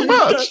it so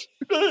much.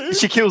 Did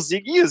she kill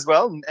Ziggy as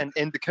well and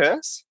end the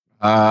curse?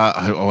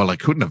 It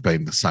couldn't have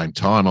been the same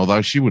time,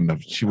 although she wouldn't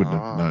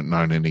have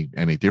known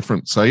any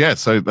different. So yeah,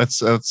 so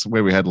that's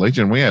where we had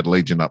Legion. We had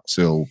Legion up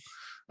till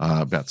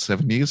about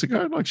 7 years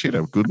ago. Like, she had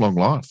a good long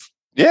life.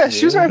 Yeah,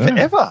 she was around Yeah.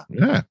 forever.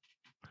 Yeah,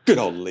 Good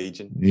old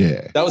Legion.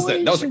 yeah, That was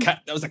a cat.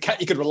 That was a cat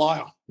you could rely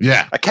on.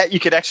 yeah, A cat you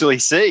could actually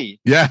see.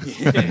 yeah,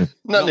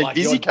 Not a like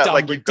dizzy your cat dumb,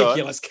 like you've got.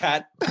 ridiculous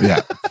cat.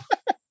 yeah.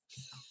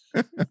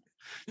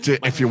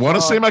 If you want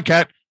to see my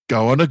cat,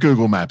 go on to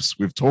Google Maps.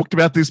 We've talked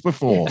about this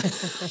before.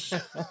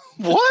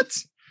 What?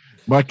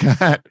 My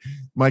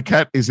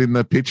cat is in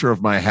the picture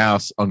of my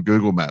house on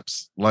Google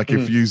Maps. Like,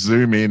 if you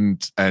zoom in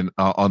and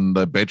on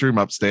the bedroom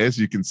upstairs,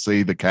 you can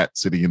see the cat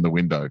sitting in the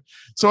window.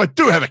 So I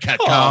do have a cat,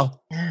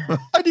 Carl.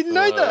 I didn't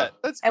know that.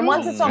 That's And cool.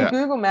 once it's on Yeah.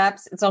 Google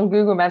Maps, it's on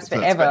Google Maps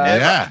That's forever. forever.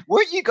 Yeah.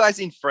 Weren't you guys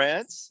in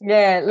France?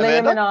 Yeah, Liam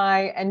Amanda? and I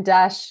and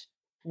Dash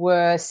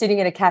were sitting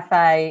at a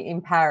cafe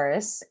in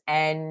Paris,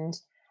 and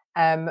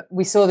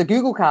we saw the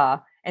Google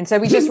car. And so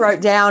we just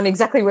wrote down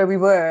exactly where we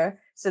were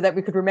so that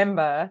we could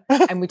remember.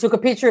 And we took a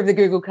picture of the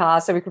Google car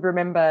so we could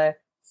remember,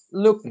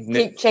 look,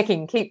 keep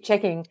checking.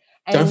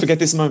 And Don't forget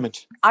this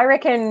moment. I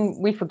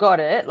reckon we forgot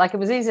it. Like, it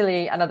was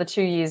easily another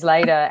 2 years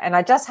later. And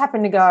I just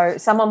happened to go,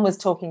 someone was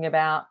talking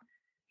about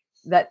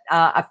that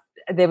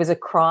there was a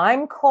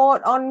crime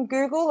caught on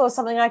Google or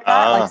something like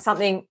that. Like,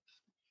 something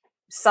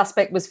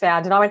suspect was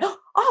found. And I went,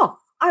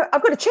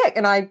 I've got to check.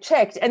 And I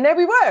checked. And there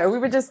we were. We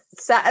were just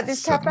sat at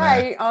this Sitting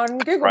cafe on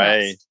Google Right.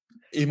 Maps.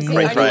 It's the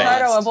only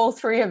photo of all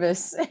three of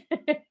us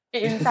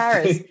in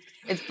Paris.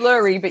 It's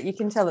blurry, but you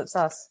can tell it's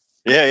us.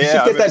 Yeah, You yeah. I should get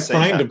remember that seeing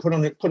framed that. and put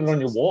it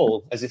on your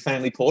wall as your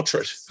family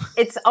portrait.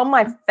 It's on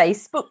my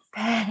Facebook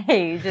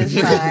page as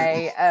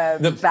my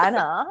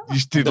banner.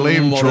 Did The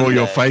Liam draw modern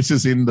your day.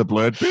 faces in the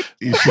blurred bit?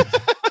 You should-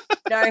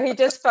 No, he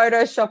just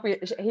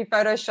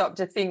photoshopped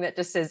a thing that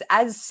just says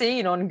 "as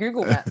seen on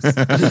Google Maps."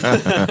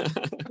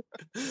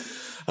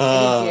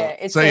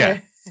 It's So, yeah.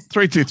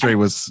 323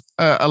 was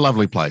a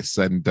lovely place,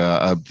 and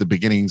the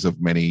beginnings of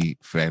many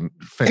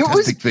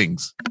fantastic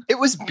things. It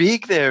was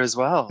big there as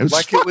well. It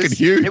was fucking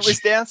huge. It was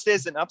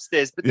downstairs and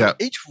upstairs, but Yeah.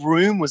 each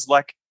room was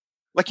like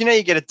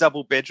you get a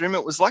double bedroom.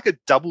 It was like a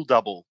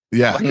double.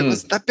 Yeah, Like it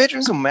was. That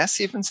bedrooms were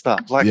massive and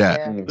stuff. Like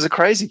yeah, it was a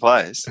crazy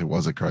place. it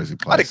was a crazy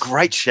I had a place.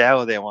 great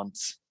shower there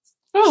once.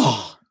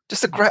 Oh,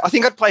 Just a great. I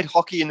think I'd played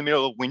hockey in the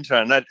middle of winter,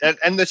 and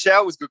the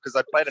shower was good because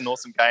I played an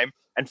awesome game,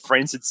 and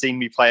friends had seen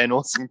me play an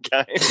awesome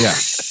game. Yeah.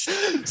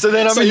 So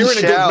then I'm so in you're the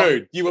in a shower. good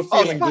mood. You were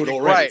Oh, feeling good fucking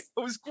already. great.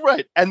 It was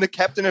great. And the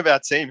captain of our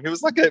team, he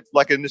was like a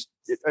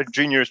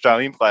junior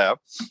Australian player.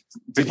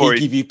 Did Before he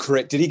give you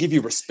correct? Did he give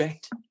you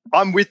respect?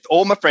 I'm with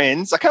all my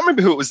friends. I can't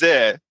remember who it was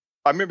there.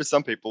 I remember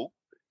some people.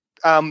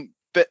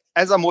 But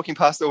as I'm walking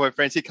past all my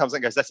friends, he comes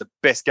and goes, "That's the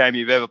best game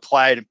you've ever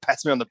played," and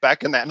pats me on the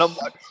back and that. And I'm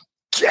like,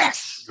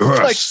 yes.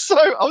 Yes.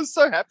 Like, I was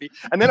so happy.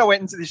 And then I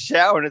went into the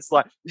shower and it's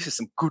like, this is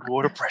some good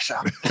water pressure.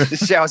 The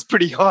shower's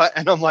pretty hot.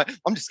 And I'm like,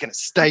 I'm just going to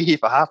stay here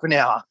for half an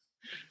hour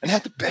and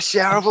have the best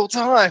shower of all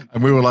time.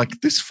 And we were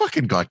like, this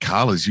fucking guy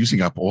Carl is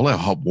using up all our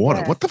hot water.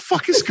 Yeah. What the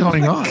fuck is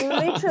going on? We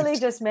literally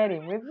just met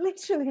him. We've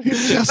literally You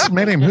just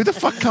met him. Who the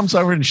fuck comes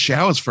over and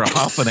showers for a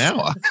half an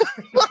hour?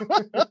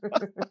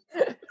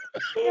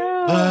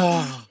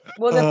 Oh,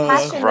 Well, the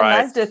patch in the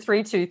right. Mazda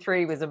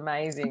 323 was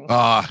amazing.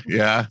 Ah,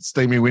 yeah,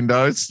 steamy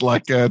windows,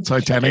 like a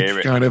Titanic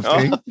Scary. kind of Oh.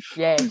 thing.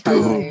 Yeah,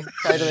 totally.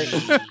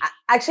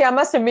 Actually, I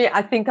must admit,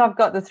 I think I've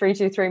got the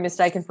 323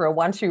 mistaken for a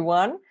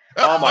 121.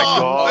 Oh, my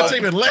God. That's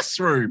even less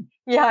room.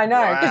 Yeah, I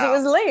know, because Wow.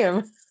 it was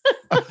Liam.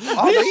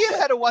 Oh, Liam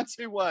had a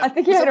 121. I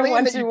think he Was had it a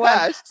Liam that you 121.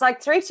 patched? It's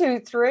like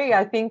 323.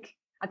 I think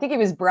he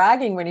was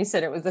bragging when he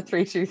said it was a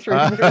 323.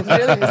 But it was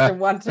really just a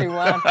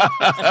 121.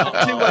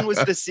 121 was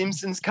the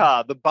Simpsons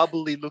car, the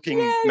bubbly looking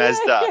Yeah,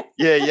 Mazda.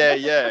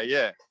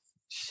 Yeah.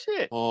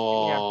 Shit.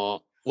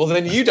 oh. Well,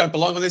 then you don't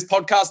belong on this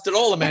podcast at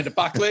all, Amanda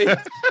Buckley. I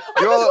just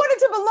wanted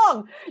to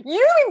belong.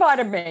 You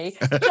invited me.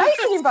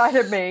 Jason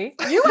invited me.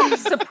 You were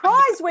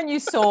surprised when you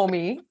saw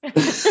me.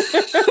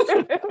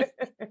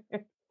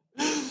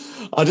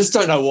 I just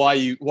don't know why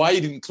you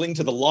didn't cling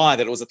to the lie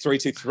that it was a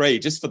 323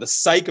 just for the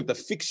sake of the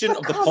fiction of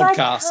the Because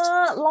podcast.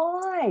 I can't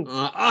lie.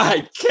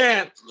 I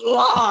can't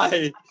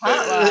lie.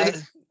 Can't lie.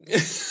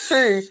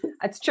 True.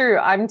 It's true.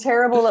 I'm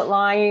terrible at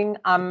lying.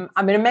 I'm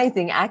an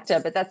amazing actor,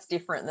 but that's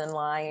different than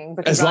lying.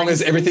 Because As long I'm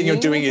as everything you're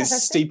being- doing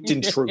is steeped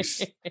in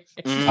truth.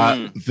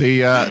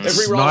 The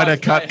Every role I Snyder play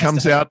Cut has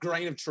comes to have out. a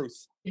grain of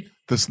truth.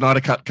 The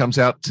Snyder Cut comes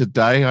out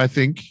today, I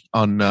think,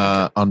 on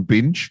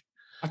Binge.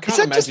 I Is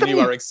can't that just imagine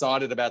you the- are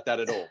excited about that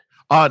at all.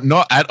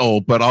 Not at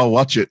all, but I'll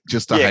watch it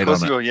just to Yeah, of hate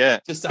course on you it. will, yeah.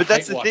 Just a But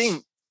that's hate the watch.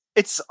 thing.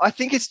 I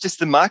think it's just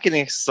the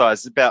marketing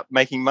exercise about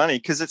making money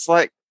because it's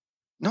like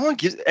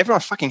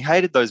everyone fucking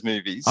hated those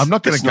movies. I'm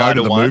not going to go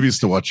to the movies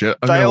to watch it.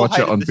 I'm going to watch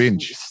it on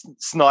Binge.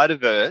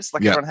 Snyderverse,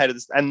 like Yeah. everyone hated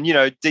this, and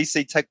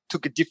DC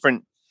took a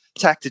different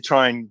tack to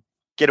try and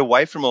get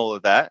away from all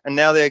of that, and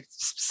now they're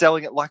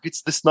selling it like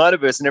it's the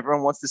Snyderverse, and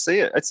everyone wants to see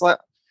it. It's like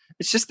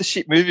it's just a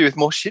shit movie with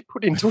more shit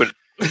put into it.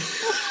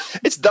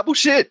 It's double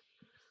shit.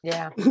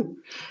 Yeah.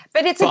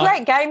 But it's a But-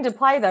 great game to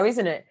play, though,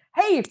 isn't it?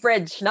 Hey,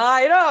 Fred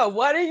Schneider,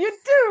 what are you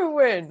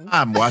doing?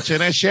 I'm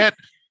watching a shit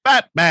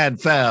Batman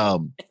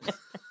film.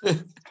 Is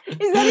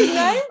that his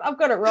name? I've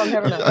got it wrong,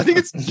 haven't I? I think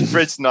it's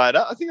Fred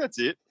Snyder. I think that's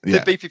it. Yeah.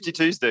 The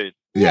B-52s dude.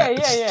 Yeah.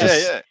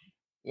 it's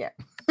Yeah.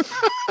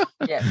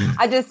 Yeah.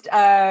 I just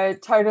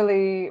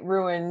totally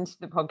ruined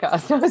the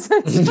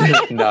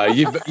podcast. No,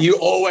 you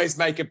always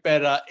make it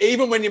better.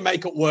 Even when you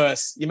make it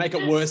worse, you make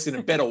it worse in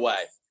a better way.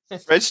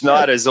 Fred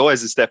Schneider is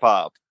always a step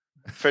up.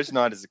 Fred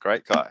Schneider's a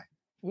great guy.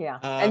 Yeah.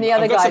 And the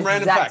other I've got guy's some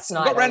random Zack facts.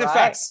 Snyder, I've got random right?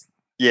 facts.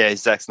 Yeah,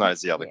 Zack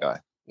Snyder's the other Yeah. guy.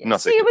 Yeah.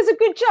 Not See, it was a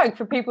good joke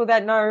for people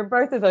that know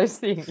both of those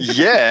things.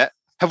 Yeah.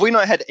 Have we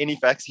not had any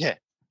facts yet?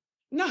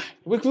 No,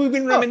 we've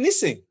been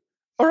reminiscing.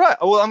 All right.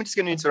 Well, I'm just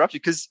going to interrupt you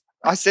because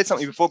I said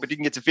something before but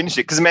didn't get to finish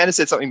it because Amanda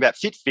said something about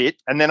Fitbit.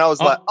 And then I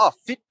was like,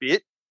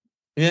 Fitbit?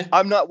 Yeah.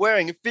 I'm not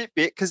wearing a Fitbit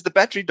because the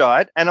battery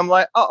died. And I'm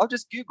like, I'll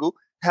just Google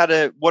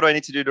what do I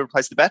need to do to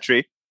replace the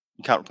battery?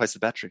 You can't replace the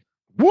battery.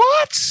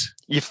 What?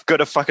 You've got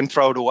to fucking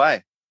throw it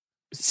away.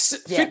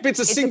 Yeah, Fitbit's a it's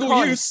a single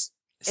con. use.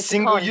 It's a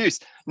Single con. use.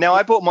 Now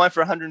I bought mine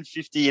for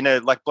 150 in a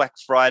like Black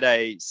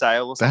Friday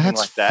sale or something That's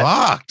like that.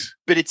 fucked.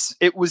 But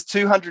it was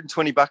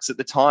 $220 at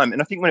the time,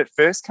 and I think when it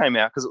first came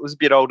out, because it was a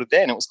bit older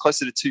then, it was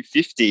closer to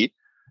 $250.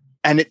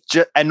 And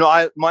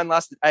mine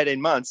lasted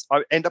 18 months.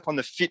 I end up on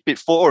the Fitbit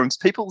forums.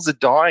 People are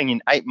dying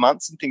in 8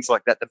 months and things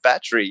like that. The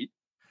battery,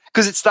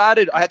 because it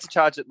started, I had to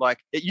charge it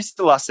it used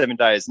to last 7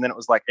 days, and then it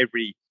was like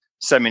every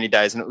so many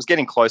days, and it was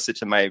getting closer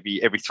to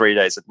maybe every 3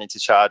 days I'd need to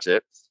charge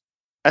it.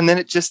 And then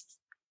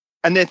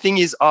the thing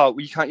is,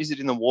 you can't use it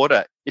in the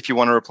water if you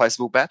want a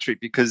replaceable battery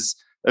because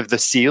of the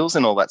seals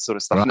and all that sort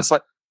of stuff. Right. And it's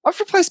like, I've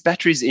replaced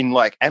batteries in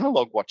like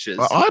analog watches.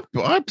 I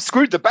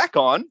Screwed the back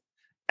on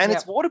and Yep.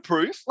 it's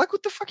waterproof. Like,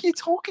 what the fuck are you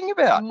talking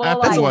about? More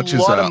Apple like, Watch is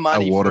lot of a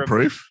money for a-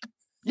 waterproof.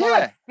 more Yeah.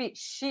 like fit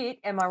shit,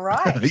 am I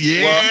right?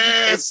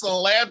 Yes,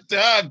 slam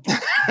dunk.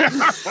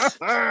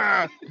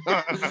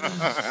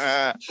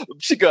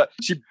 she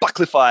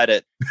bucklified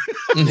it.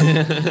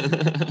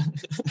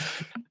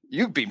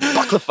 You've been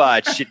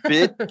bucklified,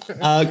 shitbit.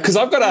 Because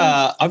I've got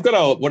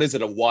a what is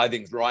it? A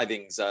Withings.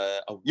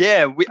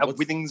 Yeah, What's-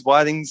 Withings,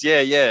 Withings.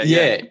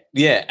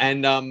 Yeah.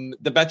 And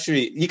the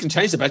battery, you can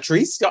change the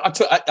batteries.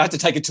 I had to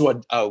take it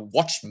to a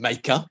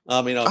watchmaker.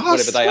 I mean,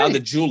 whatever they are, sweet. the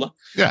jeweler.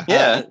 Yeah.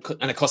 Yeah.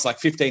 And it costs like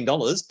 $15.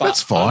 But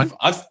That's fine.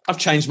 I've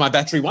changed my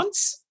battery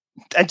once.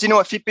 And do you know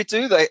what Fitbit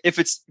do? If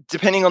it's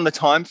depending on the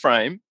time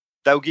frame,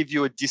 they'll give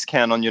you a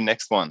discount on your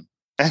next one.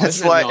 And it's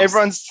Isn't it like nice?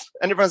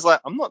 everyone's like,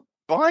 I'm not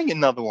buying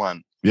another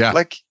one. Yeah.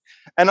 Like,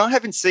 and I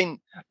haven't seen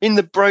in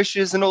the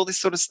brochures and all this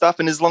sort of stuff.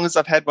 And as long as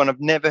I've had one, I've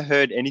never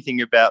heard anything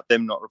about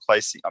them not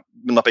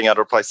being able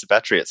to replace the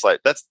battery. It's like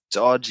that's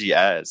dodgy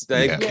as.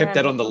 They Yeah. kept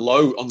that on the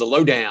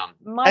low down.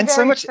 My And so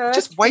very much- first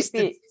just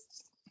wasted- Fitbit-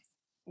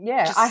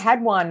 Yeah, Just- I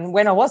had one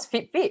when I was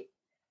Fitbit,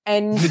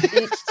 and A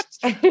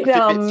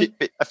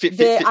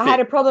Fitbit. I had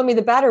a problem with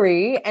the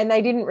battery, and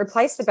they didn't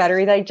replace the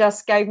battery. They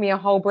just gave me a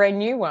whole brand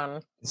new one.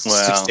 Wow.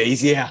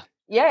 60s, yeah.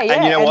 Yeah, you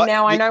yeah, know and what?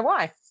 now I know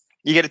why.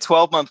 You get a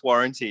 12-month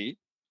warranty,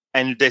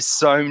 and there's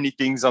so many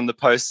things on the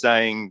post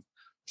saying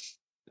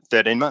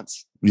 13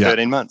 months. Yeah.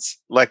 13 months.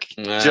 Like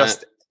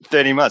just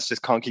 13 months,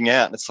 just conking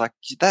out. And it's like,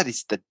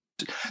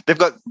 they've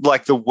got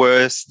like the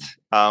worst,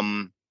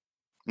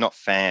 not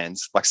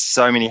fans, like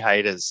so many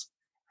haters.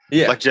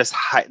 Yeah. Like just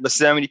hate. There's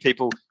so many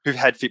people who've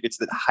had Fitbits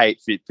that hate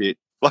Fitbit.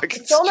 Like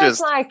It's almost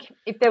just, like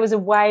if there was a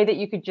way that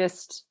you could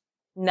just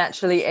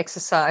naturally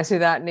exercise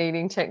without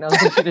needing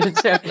technology to do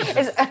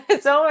it.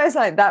 It's almost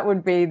like that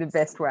would be the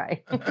best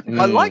way.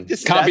 I like the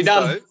stats, Can't be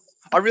done. though.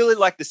 I really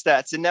like the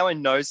stats, and now I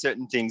know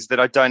certain things that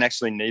I don't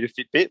actually need a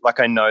Fitbit. Like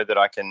I know that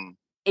I can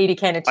Eat a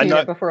can of I know-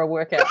 tuna before a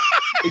workout.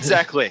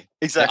 exactly.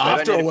 I don't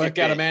After need a workout,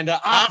 Fitbit.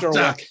 Amanda. After a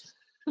work.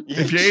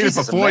 If you eat it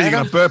Jesus, before, you're Amanda.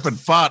 going to burp and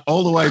fart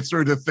all the way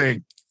through the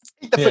thing.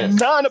 Eat the Yeah.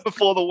 banana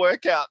before the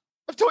workout.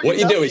 I've taught What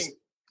you do is nothing.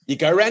 you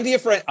go around to your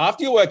friend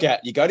after your workout,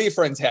 you go to your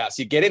friend's house,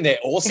 you get in there,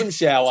 awesome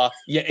shower,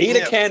 you eat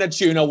Yeah. a can of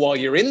tuna while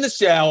you're in the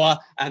shower,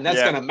 and that's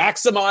Yeah. going to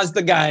maximize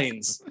the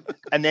gains.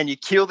 and then you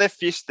kill their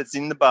fish that's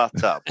in the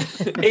bathtub.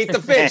 Eat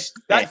the fish.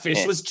 That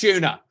fish was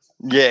tuna.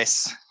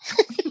 Yes.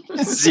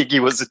 Ziggy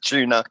was a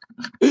tuna.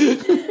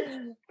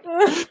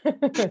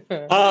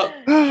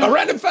 A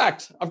random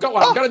fact. I've got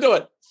one. I'm going to do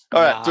it.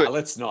 All right, do it.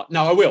 Let's not.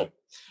 No, I will.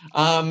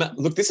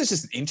 Look, this is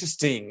just an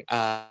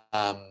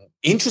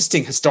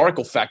interesting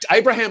historical fact.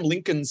 Abraham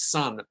Lincoln's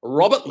son,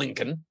 Robert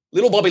Lincoln,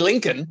 little Bobby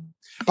Lincoln,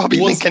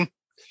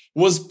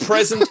 was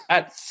present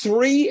at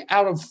 3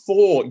 out of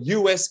 4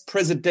 U.S.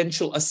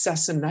 presidential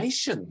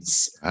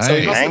assassinations. So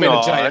he must have been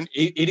a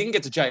he didn't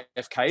get to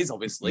JFK's,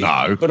 obviously.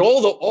 No. But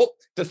all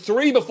the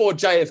 3 before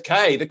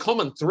JFK, the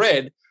common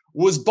thread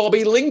was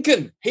Bobby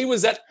Lincoln. He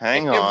was at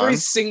every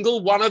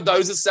single one of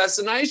those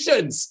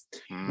assassinations.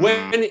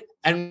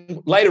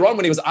 And later on,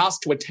 when he was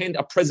asked to attend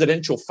a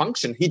presidential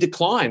function, he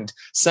declined,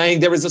 saying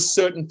there is a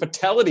certain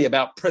fatality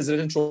about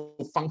presidential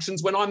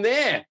functions when I'm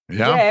there.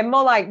 Yeah,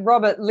 more like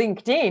Robert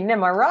LinkedIn.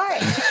 Am I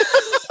right?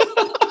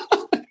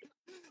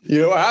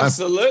 You're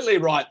absolutely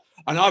right.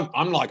 And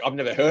I'm like, I've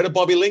never heard of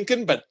Bobby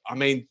Lincoln, but I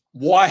mean,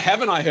 why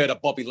haven't I heard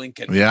of Bobby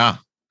Lincoln? Yeah.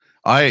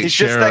 He's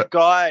just that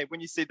guy,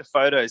 when you see the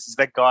photos, he's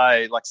that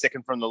guy like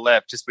second from the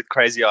left, just with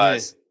crazy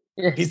eyes.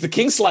 Yeah. He's the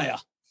Kingslayer.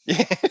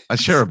 Yeah. I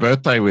share a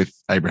birthday with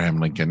Abraham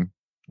Lincoln.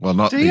 Well,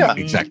 not the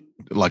exact,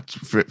 like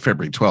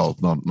February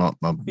 12th, not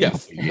yeah,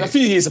 a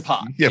few years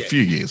apart. Yeah, a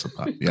few years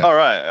apart. Yeah. All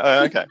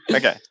right.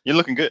 Okay. You're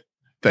looking good.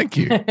 Thank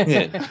you.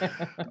 Yeah.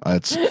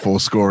 It's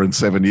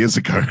 7 years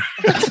ago.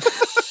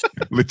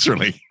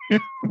 Literally,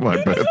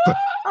 my birthday.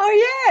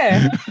 Oh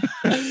yeah.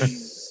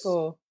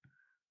 Cool.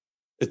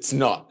 It's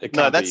not. It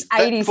No, can't that's be.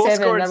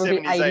 87. That would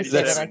be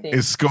 87, I think.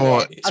 His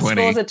score Our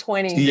 20. scores are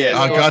 20. Yeah.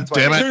 Oh, God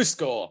damn it. 2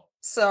 score.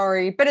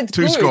 Sorry, but it's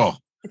 2 good. score.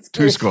 It's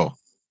 2 good. score.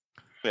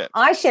 Yeah.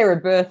 I share a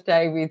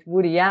birthday with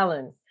Woody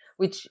Allen,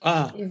 which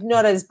Ah. is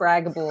not as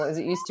braggable as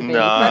it used to be, No.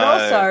 but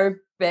also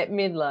Bette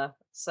Midler.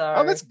 So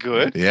Oh, that's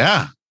good.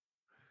 Yeah.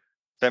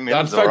 That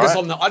means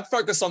I'd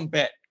focus on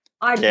Bet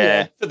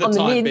yeah, for the on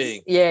time mids.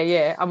 being.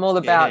 Yeah. I'm all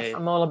about Yeah.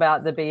 I'm all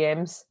about the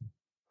BMs.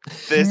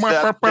 There's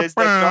that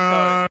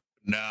doco.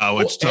 Now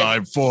it's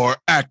time for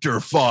actor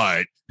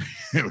fight.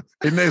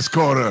 In this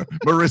corner,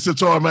 Marissa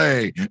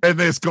Tomei. In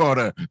this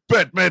corner,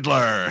 Bette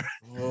Midler.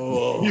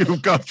 Oh.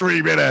 You've got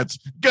 3 minutes.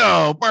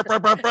 Go.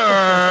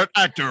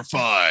 Actor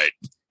fight.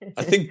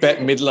 I think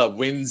Bette Midler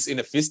wins in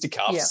a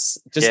fisticuffs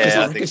just Yeah, I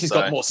because think she's so.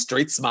 got more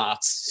street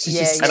smarts. She's Yeah,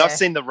 just- yeah. And I've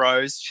seen the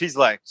Rose. She's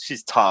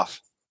tough.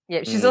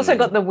 Yeah, she's also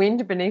got the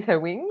wind beneath her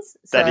wings.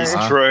 That is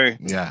Uh-huh. true.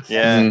 Yeah.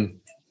 Yeah. Mm.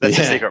 That's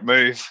a Yeah. secret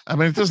move. I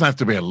mean, it doesn't have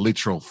to be a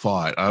literal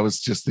fight. I was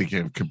just thinking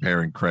of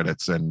comparing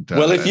credits and.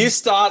 Well, if you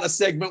start a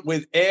segment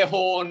with air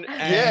horn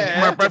and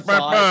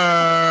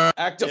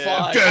actor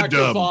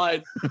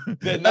fight,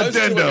 then those two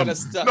are going to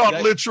start.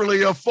 Not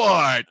literally a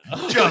fight,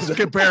 just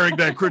comparing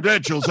their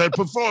credentials and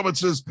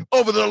performances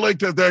over the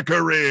length of their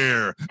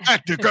career.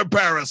 Actor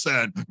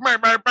comparison.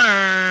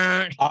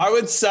 I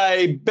would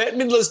say Bette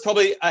Midler's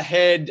probably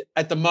ahead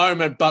at the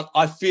moment, but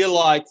I feel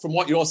like from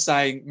what you're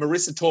saying,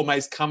 Marissa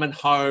Tomei's coming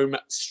home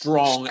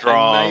strong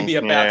and maybe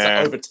about to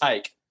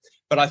overtake.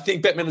 But I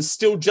think Bette Midler's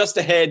still just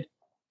ahead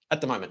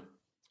at the moment.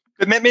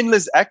 But Bette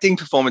Midler's acting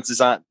performances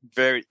aren't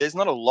there's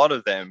not a lot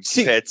of them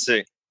compared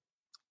to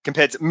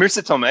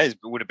Marissa Tomei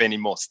would have been in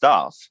more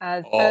stuff.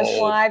 First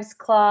Wives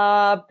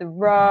Club, The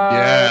Road.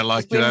 Yeah,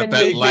 like that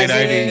late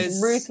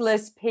 80s.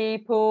 Ruthless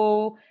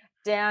People,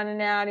 Down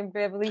and Out in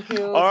Beverly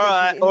Hills. All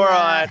right.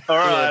 Yeah,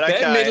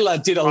 Okay. Bette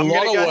Midler did a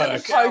lot of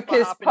work.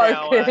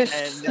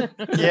 Pocus.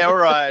 Yeah, all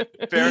right.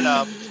 Fair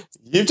enough.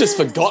 You've just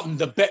forgotten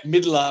the Bette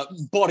Midler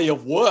body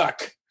of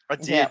work. I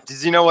did. Yeah.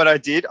 Did you know what I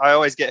did? I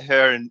always get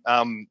her and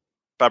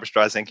Barbara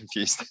Streisand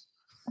confused.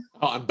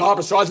 Oh, and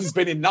Barbara Streisand's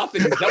been in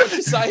nothing. Is that what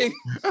you're saying?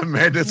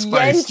 Amanda's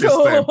face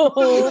just then.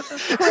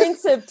 Yentl,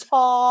 Prince of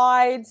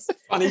Tides.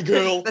 Funny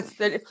girl. That's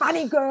the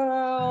funny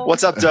girl.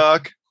 What's up,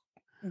 Doug?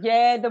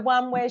 Yeah, the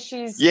one where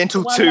she's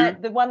Yentl the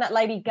 2. The one that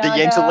Lady The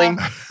Gaga. Yentling.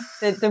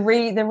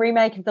 The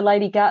remake of the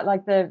Lady Gaga,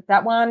 like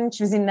that one.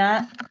 She was in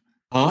that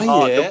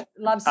Oh, yeah.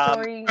 love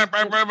story.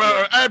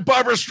 And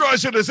Barbara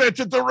Streisand has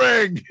entered the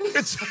ring.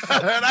 It's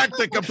an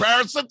acting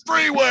comparison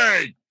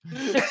 3-way.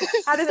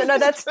 How does it know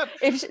that's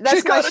She's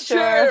my got a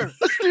chair. shirt?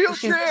 A steel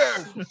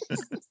chair.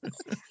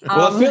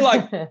 Well, I feel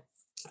like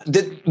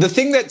the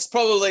thing that's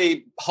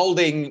probably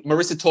holding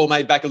Marissa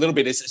Tomei back a little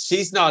bit is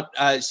she's not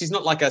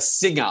like a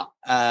singer.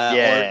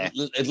 Yeah.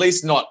 Or at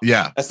least not.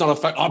 Yeah. That's not a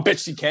fact. I bet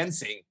she can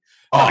sing.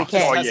 Oh,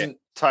 can. Oh, yeah. Hasn't-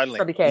 Totally.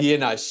 Probably can. You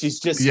know, she's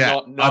just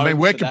yeah. not. I mean,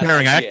 we're known for that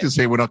comparing as yet. actors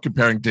here. We're not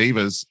comparing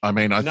divas. I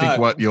mean, I No. think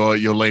what you're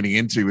leaning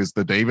into is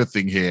the diva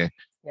thing here.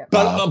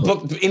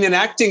 But in an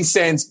acting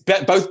sense,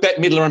 both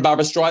Bette Midler and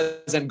Barbara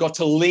Streisand got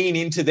to lean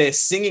into their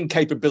singing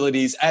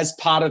capabilities as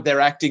part of their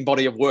acting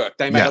body of work.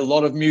 They made a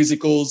lot of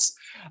musicals.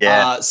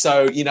 Yeah.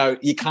 So, you know,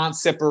 you can't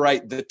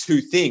separate the two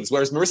things.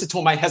 Whereas Marissa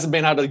Tomei hasn't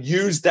been able to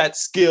use that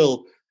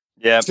skill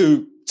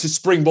to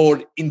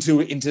springboard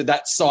into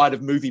that side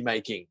of movie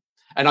making.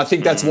 And I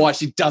think that's why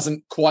she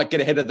doesn't quite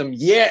get ahead of them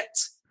yet.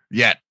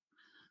 Yet.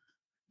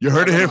 You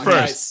heard it here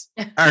Nice.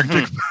 first.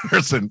 Acting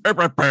comparison.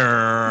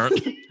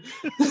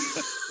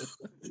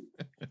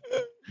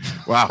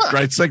 Wow,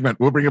 great segment.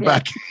 We'll bring it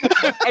back.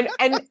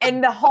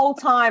 and the whole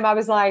time I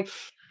was like,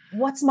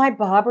 What's my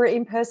Barbara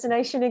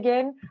impersonation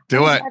again?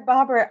 Do What's it. my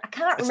Barbara? I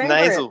can't It's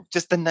remember. nasal.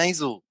 Just the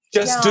nasal.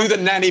 Just Yeah. do the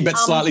nanny, but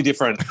slightly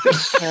different.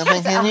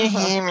 Can you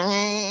hear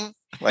me?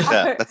 Like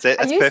that. That's it.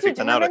 I That's used perfect.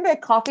 to I nailed it. remember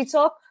Coffee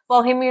Talk.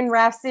 Bohemian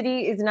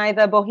Rhapsody is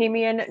neither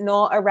Bohemian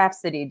nor a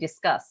Rhapsody.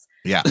 Discuss.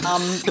 Yeah.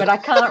 But I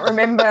can't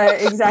remember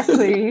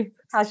exactly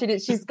how she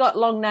did. She's got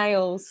long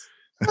nails.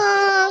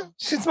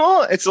 She's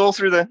more. It's all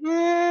through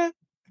the.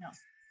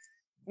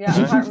 Yeah, I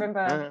can't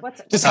remember.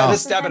 What's Just have a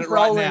what's stab her at name? it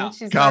right Roland. now.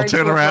 She's Carl, married to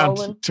turn a around,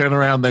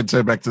 Roland. then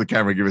turn back to the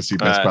camera. Give us your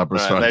best Barbara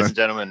Ladies Streisand. and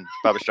gentlemen,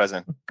 Barbara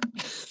Streisand.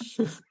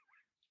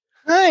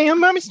 Hi, I'm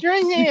Barbara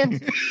Streisand.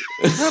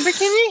 Barbara,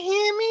 can you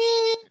hear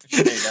me?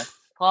 There you go.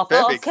 Papa,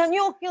 Perfect. can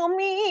you hear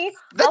me?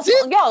 That's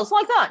it. Yeah, it's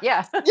like that.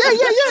 Yeah. Yeah.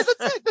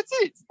 That's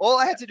it. All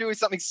I had to do is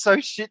something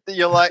so shit that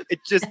you're like, it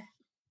just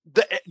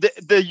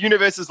the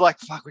universe is like,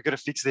 fuck, we got to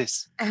fix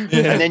this, and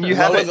then you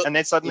have it, and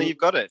then suddenly you've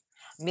got it.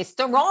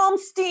 Mr.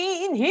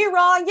 Romstein, here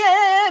I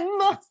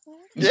am.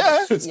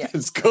 Yeah,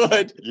 It's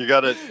good. you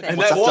got it. And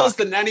What's that up, was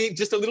Doc? the nanny,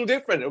 just a little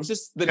different. It was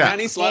just the Yeah.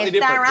 nanny slightly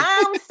Mr. different.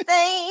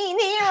 Romstein,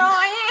 here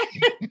I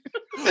am.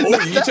 Oh,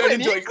 you That turned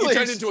in into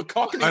English. a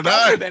Cockney I know.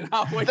 Cockney then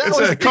halfway That It's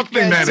through. a was Dick Cockney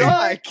Van nanny.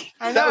 Dyke.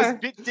 I That was know.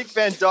 Big Dick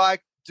Van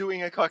Dyke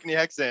doing a Cockney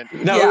accent.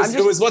 No, Yeah,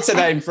 it was what's her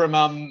name from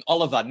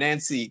Oliver?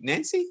 Nancy?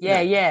 Yeah,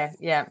 No. yeah.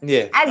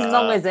 Yeah. As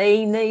long as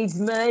he needs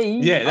me.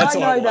 Yeah, that's I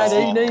what it know that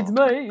was. he needs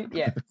me.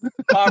 Yeah.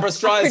 Barbara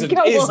Streisand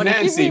Go is on, give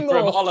Nancy me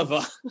from more.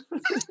 Oliver.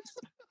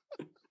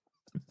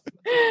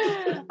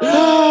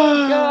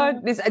 Oh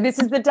God. This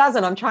is the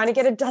dozen. I'm trying to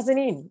get a dozen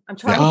in. I'm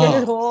trying to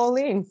get it all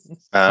in.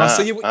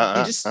 So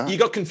you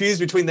got confused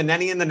between the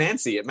nanny and the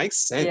Nancy. It makes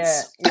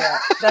sense. Yeah.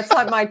 That's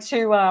like my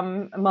two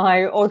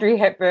my Audrey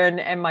Hepburn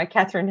and my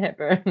Catherine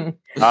Hepburn.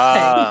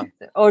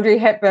 Audrey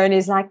Hepburn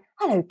is like,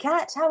 "Hello,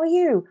 cat. How are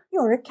you?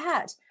 You're a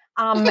cat."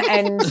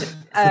 And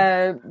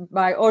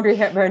my Audrey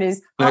Hepburn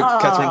is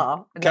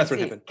Catherine and that's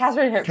Hepburn. it.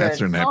 Catherine Hepburn.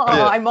 Catherine Hepburn. Oh,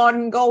 Yeah. I'm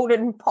on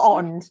Golden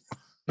Pond.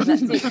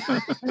 That's it.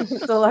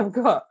 That's all I've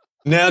got.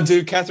 Now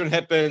do Catherine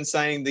Hepburn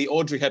saying the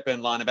Audrey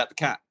Hepburn line about the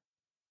cat.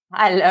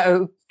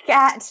 Hello,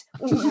 cat.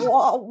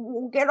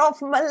 Whoa, get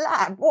off my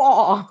lap.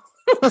 Whoa.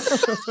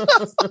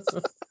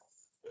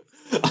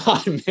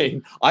 I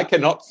mean, I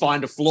cannot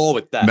find a flaw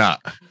with that. No.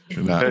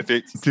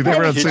 Perfect. Did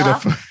everyone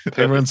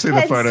see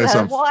the photos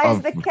of Why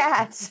is the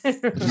cat?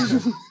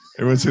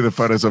 everyone see the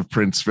photos of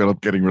Prince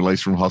Philip getting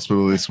released from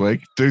hospital this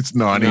week? Dude's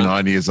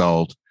 99 years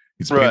old.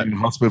 He's been in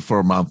hospital for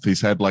a month.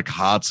 He's had like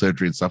heart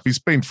surgery and stuff. He's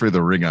been through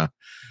the ringer.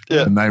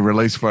 Yeah. And they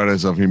released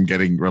photos of him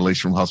getting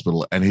released from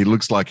hospital, and he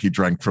looks like he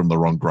drank from the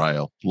wrong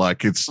grail.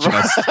 Like it's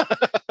just.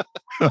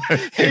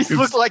 He's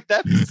looked like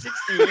that for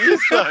 60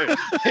 years, though.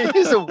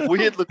 He's a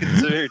weird looking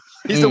dude.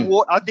 He's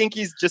I think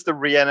he's just a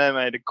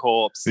reanimated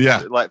corpse.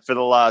 Yeah. Like for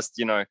the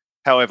last,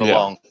 however Yeah.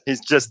 long.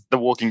 He's just the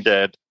Walking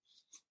Dead.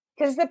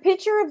 Because the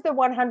picture of the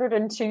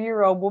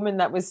 102-year-old woman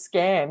that was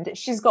scammed,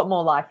 she's got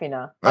more life in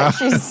her. Like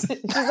she's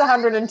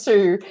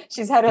 102.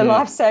 She's had her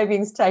life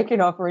savings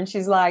taken off her, and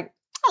she's like,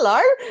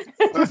 "Hello."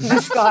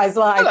 This guy's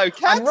like, Hello,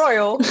 cat. "I'm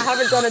royal. I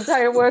haven't done a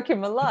day of work in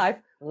my life."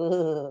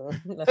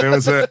 There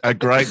was a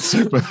great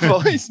super. Well,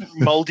 he's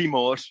Moldy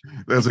Mort.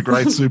 There was a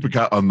great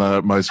supercut on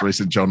the most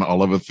recent John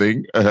Oliver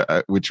thing,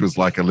 which was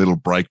like a little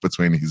break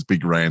between his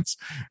big rants,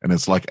 and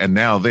it's like, and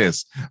now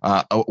this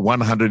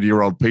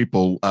 100-year-old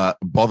people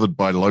bothered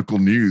by local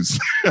news,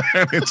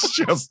 and it's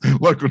just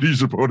local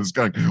news reporters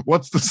going,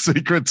 "What's the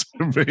secret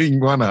to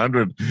being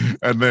 100?"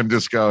 And then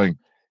just going,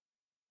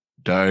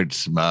 "Don't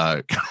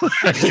smoke."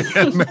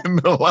 And then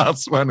the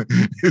last one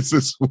is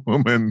this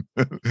woman,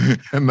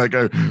 and they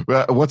go,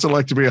 "Well, what's it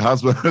like to be a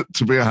husband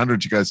to be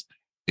 100?" She goes,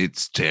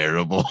 "It's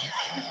terrible."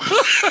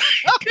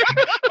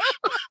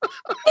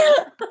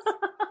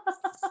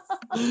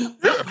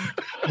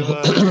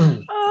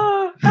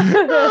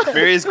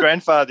 Maria's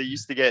grandfather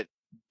used to get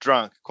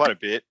drunk quite a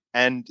bit,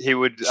 and he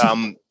would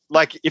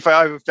like if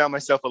I ever found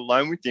myself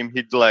alone with him,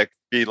 he'd like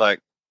be like,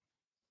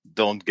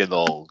 "Don't get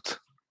old.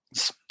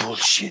 It's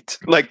bullshit."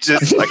 Like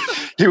just like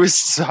he was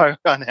so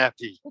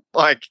unhappy.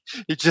 Like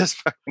he just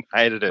fucking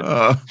hated it.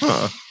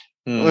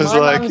 It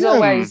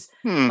was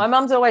My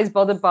mum's always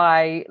bothered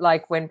by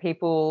like when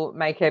people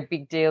make a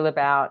big deal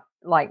about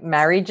like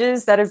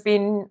marriages that have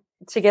been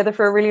together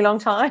for a really long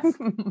time.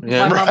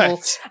 Yeah, My mum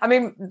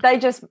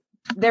will,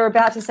 they're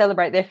about to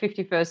celebrate their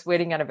 51st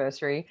wedding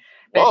anniversary.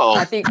 But Whoa.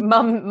 I think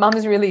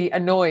mum's really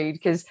annoyed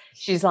because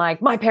she's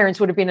like, my parents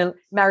would have been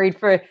married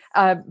for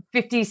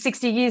 50,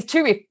 60 years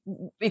too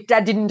if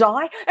dad didn't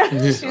die.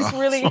 She's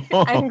really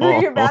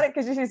angry about it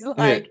because she's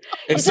like,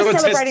 it's "You're not a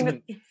just celebrating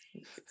testament.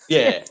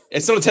 Yeah,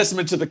 it's not a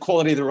testament to the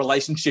quality of the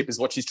relationship is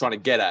what she's trying to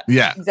get at.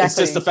 Yeah. Exactly. It's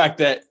just the fact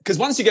that because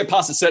once you get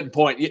past a certain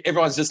point,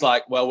 everyone's just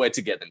like, well, we're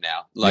together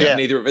now. Like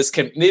neither of us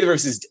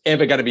is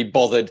ever going to be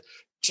bothered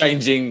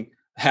changing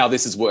how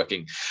this is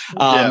working.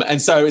 And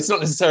so it's not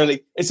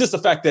necessarily, it's just the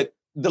fact that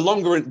the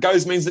longer it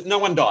goes means that no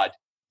one died.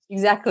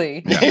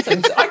 Exactly. Yeah.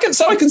 I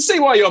can see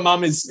why your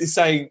mum is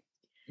saying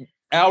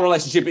our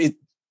relationship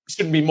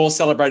shouldn't be more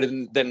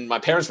celebrated than my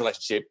parents'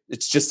 relationship.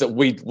 It's just that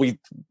we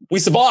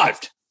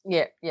survived.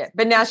 Yeah, yeah.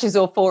 But now she's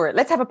all for it.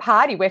 Let's have a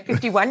party. We're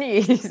 51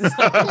 years.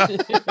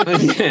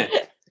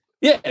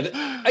 Yeah.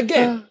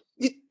 Again,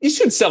 you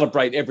should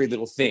celebrate every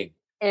little thing.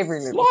 Every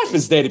little Life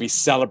is there to be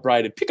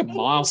celebrated. Pick a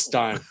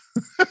milestone.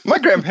 My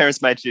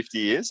grandparents made 50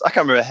 years. I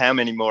can't remember how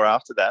many more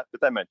after that,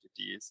 but they made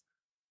 50 years.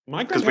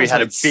 My 'Cause grandparents we had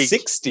had a big-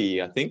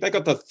 60, I think. They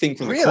got the thing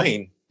from the Really?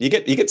 Queen. You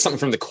get something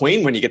from the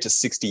Queen when you get to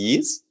 60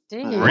 years. Do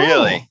you?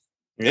 Really?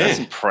 Yeah. That's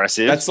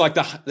impressive. That's like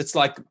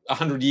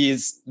 100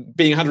 years,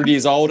 being 100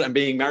 years old and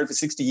being married for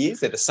 60 years.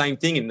 They're the same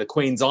thing in the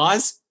Queen's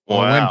eyes. Well,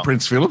 Wow. when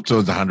Prince Philip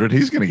turns 100,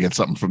 he's going to get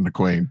something from the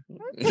Queen.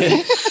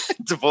 Yeah,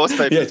 Divorce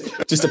papers.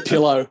 just a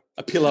pillow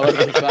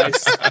over the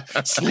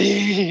face.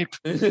 Sleep.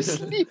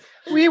 Sleep.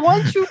 We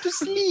want you to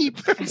sleep.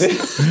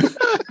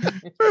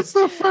 That's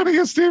the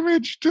funniest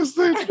image. Just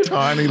the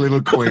tiny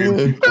little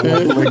Queen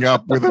waddling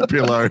up with a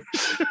pillow.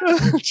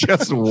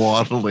 Just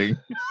waddling.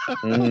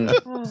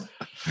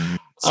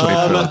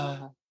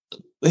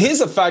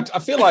 Here's a fact. I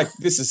feel like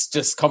this is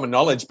just common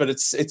knowledge, but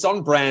it's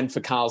on brand for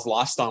Carl's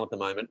lifestyle at the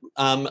moment.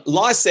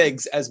 Lice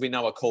eggs, as we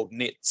know, are called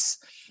nits.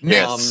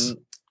 Yes.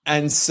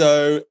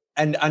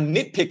 And a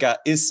nitpicker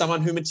is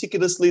someone who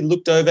meticulously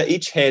looked over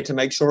each hair to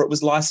make sure it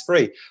was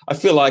lice-free. I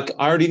feel like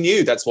I already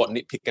knew that's what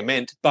nitpicker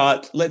meant,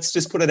 but let's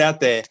just put it out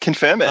there.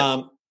 Confirm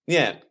it.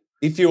 Yeah.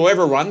 If you were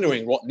ever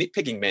wondering what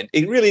nitpicking meant,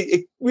 it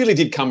really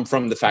did come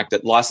from the fact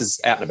that lice is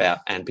out and about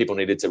and people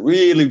needed to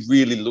really,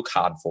 really look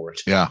hard for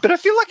it. Yeah. But I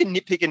feel like a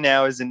nitpicker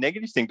now is a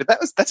negative thing, but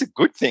that's a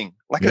good thing.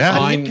 Like Yeah.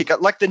 a nitpicker,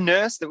 like the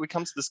nurse that would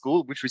come to the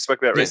school, which we spoke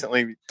about Yeah.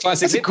 recently.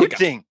 Classic That's a good nitpicker.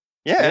 thing.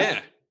 Yeah. Yeah.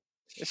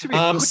 It should be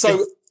a good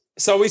thing.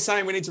 So we're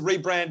saying we need to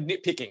rebrand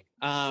nitpicking.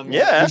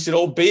 Yeah. We should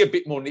all be a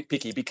bit more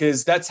nitpicky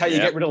because that's how you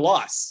Yeah. get rid of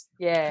lice.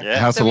 Yeah. Yeah.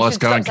 How's So the we lice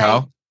should going, stop saying,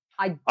 Carl?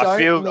 I I don't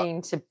feel-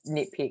 mean to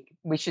nitpick.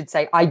 We should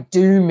say, I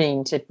do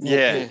mean to nitpick.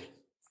 Yeah.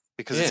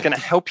 Because it's Yeah. going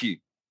to help you.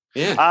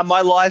 Yeah.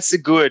 My lives are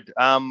good.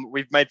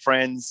 We've made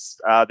friends.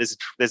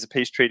 There's a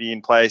peace treaty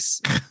in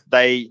place.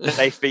 They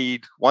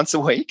feed once a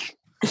week.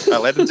 I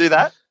let them do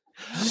that.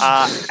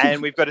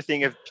 And we've got a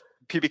thing of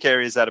pubic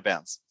areas out of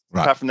bounds.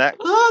 Right. Apart from that,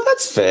 Oh,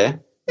 that's fair.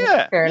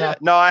 yeah, Fair yeah. enough.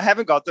 No, I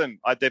haven't got them.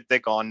 They're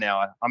gone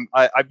now.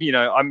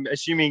 I'm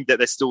assuming that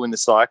they're still in the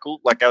cycle.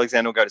 Like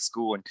Alexander will go to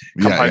school and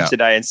come home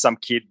today, and some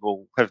kid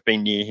will have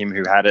been near him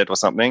who had it or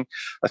something.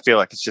 I feel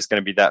like it's just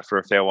going to be that for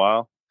a fair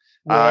while.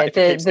 Yeah, If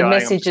it keeps the going, I'm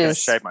just gonna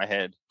messages, shave my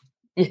head.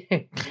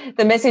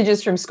 the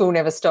messages from school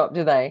never stop,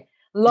 do they?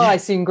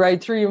 Lice in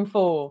grade 3 and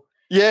 4.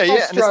 Yeah, yeah. And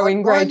it's Gastro in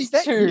why grade is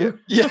that 2. here?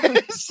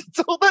 Yes, it's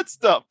all that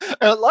stuff.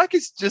 And like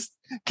it's just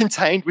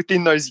contained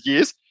within those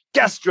years.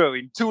 Gastro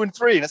in 2 and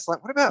 3, and it's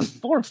like, what about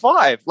 4 and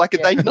 5? Like, are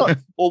they not,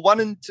 or 1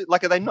 and 2?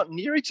 Like, are they not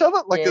near each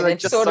other? Like, Yeah, are they they've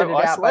just sorted so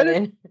it out by isolated?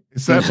 then.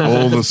 Is that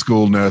all the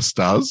school nurse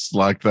does?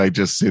 Like they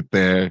just sit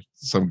there,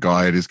 some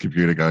guy at his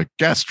computer go,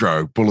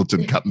 gastro,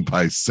 bulletin, cut and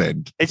paste,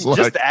 send. It's Like-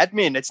 just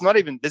admin. It's not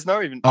even. There's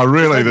no even. Oh,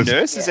 really? There's no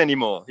There's- nurses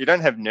anymore. You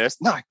don't have nurse.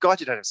 No, God,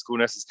 you don't have school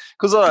nurses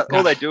because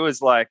all they do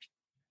is like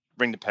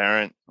bring the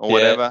parent or Yeah.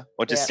 whatever,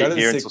 or just Yeah. Go to sit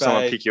the here sick until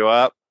someone bay. pick you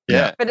up.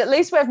 Yeah. But at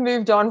least we've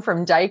moved on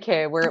from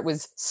daycare where it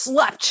was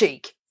slap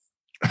cheek,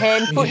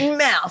 hand, foot, and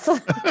mouth.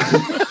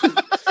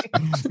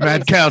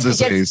 Mad cow It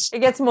disease.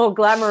 gets more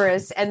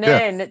glamorous, and Yeah.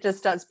 then it just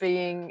starts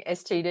being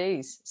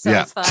STDs. So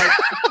Yeah. it's like,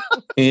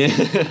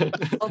 Yeah.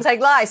 I'll take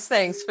lice,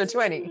 thanks, for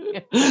 20.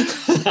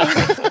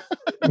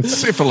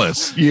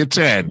 Syphilis, year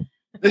 10.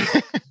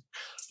 That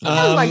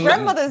was my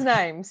grandmother's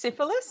name,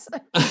 syphilis.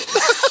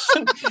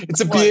 It's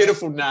a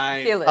beautiful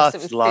name. Phyllis. Oh, It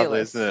it's was lovely,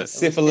 Phyllis. isn't it?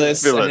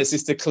 Syphilis and her Phyllis.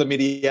 sister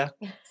chlamydia.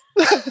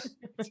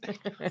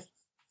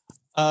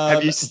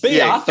 Have you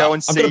B. Arthur? go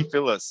and I'm see gonna-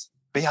 Phyllis?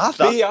 B.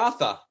 Arthur. B.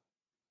 Arthur.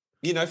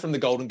 You know, from the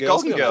Golden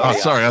Girls. Golden We all know Girls. Oh,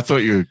 B. sorry. I thought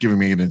you were giving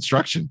me an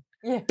instruction.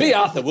 Yeah. B.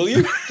 Arthur, will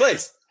you?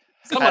 Please.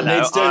 Someone Hello,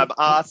 needs to. I'm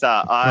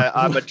Arthur.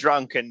 I'm a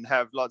drunk and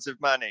have lots of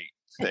money.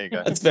 There you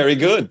go. That's very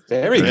good.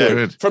 Very Yeah.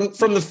 good. From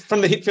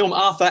the hit film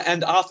Arthur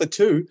and Arthur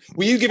 2.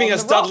 Were you giving On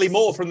us the Dudley rocks.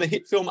 Moore from the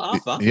hit film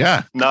Arthur?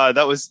 Yeah. No,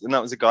 that was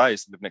a guy I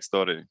used to live next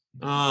door to.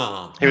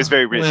 Ah, He was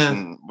very rich Well.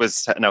 and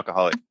was an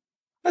alcoholic.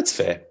 that's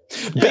fair.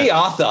 B.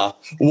 Arthur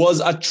was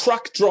a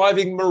truck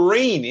driving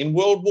Marine in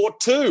World War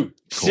II.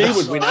 She Cool.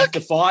 would win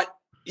actor fight.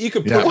 You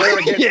could put Yeah. her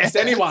against Yes.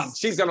 anyone.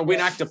 She's going to win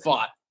actor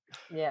fight.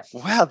 Yeah.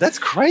 Wow, that's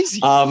crazy.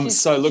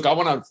 So look, I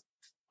want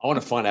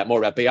to find out more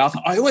about B. Arthur.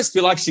 I always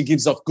feel like she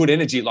gives off good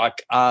energy,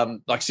 like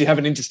she have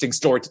an interesting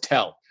story to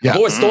tell. Yeah. I've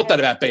always thought that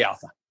about B.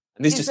 Arthur,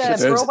 and this She's just a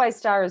confirms. it. Broadway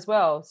star as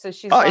well. So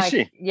she's Oh, is like,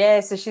 she?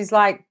 yeah, so she's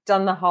like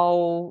done the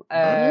whole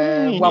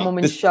Mm. one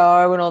woman This-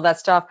 show and all that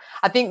stuff.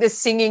 I think the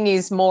singing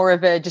is more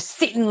of a just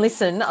sit and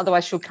listen,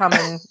 otherwise she'll come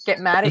and get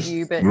mad at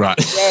you. But Right.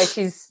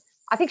 yeah,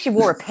 I think she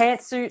wore a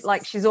pantsuit.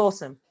 Like, she's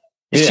awesome.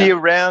 Is Yeah. she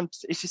around?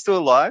 Is she still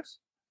alive?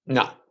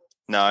 No.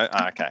 No.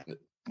 Oh, okay.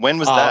 When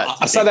was that?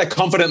 I say that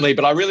confidently,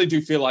 but I really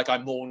do feel like I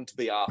mourned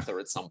B. Arthur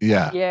at some point.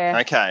 Yeah. Yeah.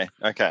 Okay.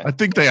 Okay. I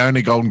think the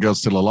only Golden Girl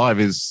still alive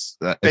is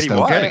Betty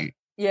Estelle White. Getty.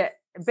 Yeah.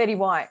 Betty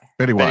White.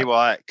 Betty White. Betty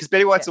White. Because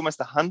Betty White's Yeah. almost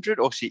 100,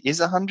 or she is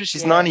 100.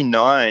 She's Yeah.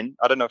 99.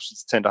 I don't know if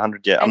she's turned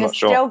 100 yet. I'm And not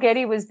Estelle sure.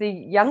 Getty was the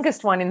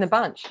youngest one in the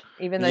bunch,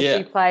 even though Yeah.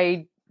 she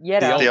played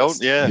Yetta. The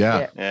old, yeah.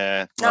 Yeah.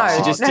 Yeah. No,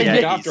 She just no, didn't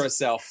look yeah. after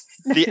herself.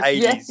 The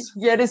 80s.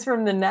 Yetta's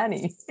from The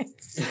Nanny.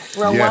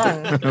 Wrong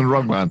Yeah. one.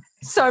 Wrong one.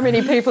 So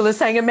many people are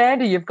saying,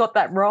 Amanda, you've got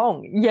that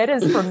wrong.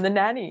 Yetta's from The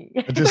Nanny.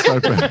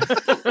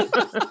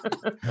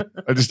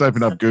 I just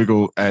opened up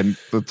Google, and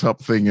the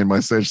top thing in my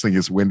search thing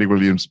is Wendy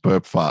Williams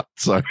burp fart.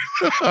 So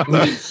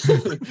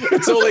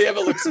It's all he ever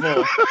looks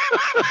for.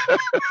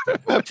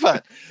 Burp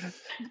fart.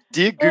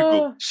 Dear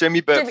Google, Oh. show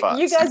me burp farts.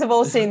 You guys have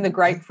all seen The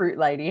Grapefruit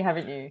Lady,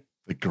 haven't you?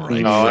 the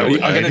great. Oh, I'm we-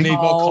 going to need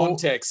more Oh,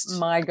 context.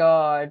 My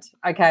God.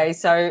 Okay,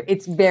 so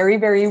it's very,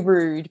 very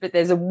rude, but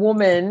there's a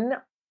woman,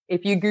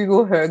 if you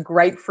Google her,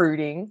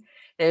 grapefruiting,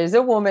 there's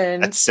a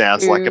woman That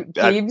sounds who like a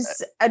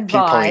gives ping-pongy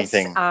advice,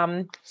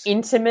 thing.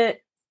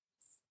 Intimate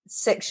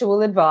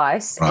sexual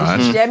advice, and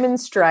Right. she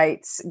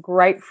demonstrates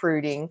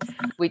grapefruiting,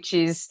 which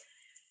is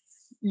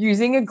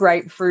using a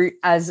grapefruit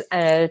as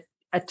a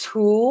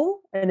tool,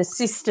 an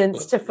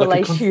assistance to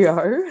Like a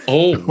fellatio.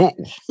 Oh,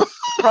 Oh,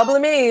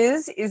 Problem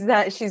is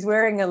that she's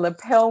wearing a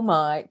lapel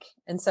mic,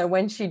 and so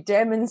when she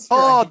demonstrates,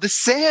 Oh, the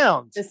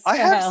sound. The I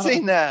have sound.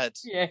 seen that.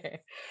 yeah.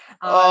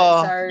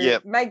 Oh, So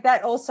yep. make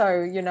that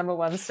also your number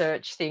one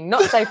search thing.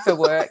 Not safe for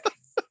work.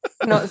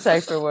 Not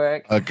safe for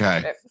work.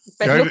 okay.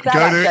 But Go look that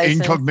up, to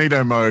Jason.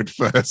 incognito mode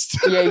first.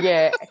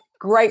 Yeah.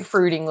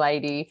 Grapefruiting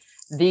lady.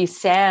 The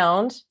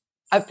sound.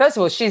 First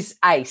of all, she's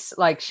ace.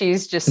 Like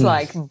she's just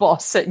like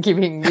boss at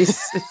giving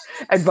this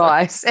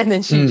advice, and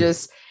then she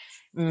just,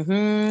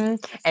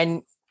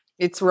 and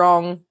it's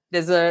wrong.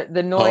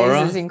 The noise Horror.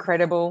 is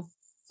incredible.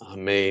 I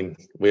mean,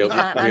 we all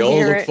Can't look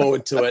unhear it.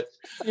 forward to it.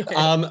 Yeah.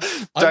 I've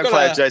Don't got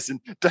play a- it,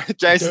 Jason.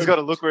 Jason's Don't. got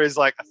a look where he's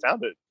like, I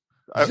found it.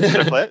 Should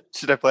I play it?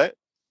 Should I play it?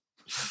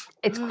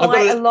 It's got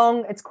quite a- a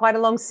long. It's quite a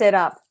long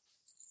setup.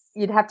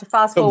 You'd have to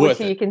fast But forward worth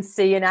till it. you can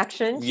see an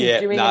action. She's Yeah,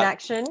 doing nah. an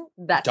action.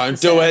 That's Don't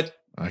the do sound. it.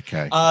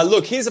 Okay.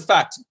 Look, here's a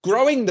fact.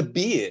 Growing the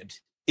beard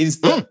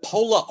is the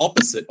polar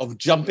opposite of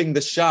jumping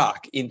the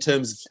shark in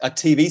terms of a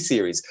TV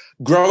series.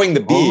 Growing the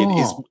beard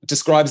Oh.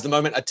 describes the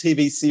moment a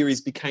TV series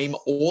became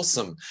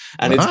awesome.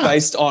 And it's Ah.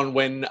 based on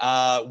when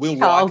Will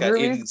Carl Riker grew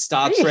in his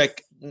Star beard.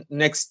 Trek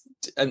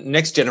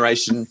Next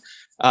Generation,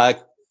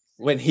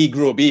 when he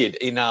grew a beard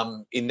in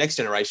Next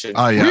Generation.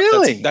 Oh, yeah.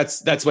 Really?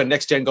 That's when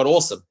Next Gen got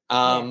awesome.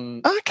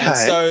 Okay.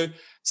 And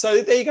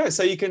so there you go.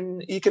 So you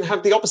can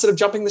have the opposite of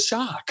jumping the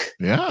shark.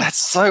 Yeah. That's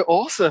so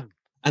awesome.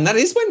 And that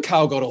is when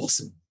Carl got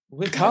awesome.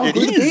 When Carl It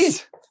grew the beard.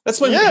 is.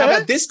 That's when, Yeah. how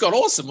about this got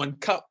awesome? When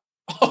Carl,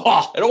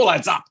 it all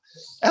adds up.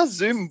 Our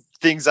Zoom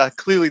things are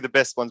clearly the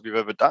best ones we've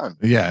ever done.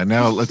 Yeah.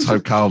 Now let's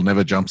hope Carl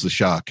never jumps the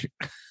shark.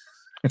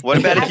 What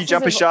about if you Axis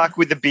jump a of- shark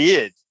with a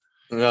beard?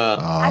 Oh,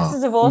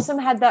 Axis of Awesome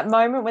had that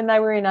moment when they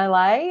were in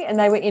LA and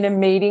they were in a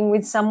meeting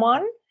with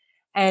someone,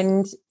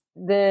 and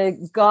the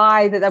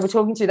guy that they were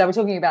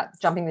talking about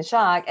jumping the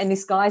shark, and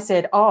this guy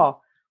said, "Oh,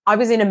 I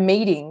was in a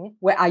meeting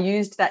where I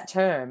used that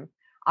term.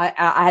 I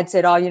had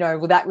said, oh,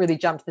 well, that really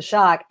jumped the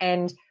shark."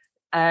 And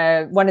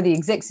one of the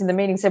execs in the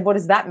meeting said, "What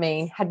does that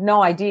mean?" Had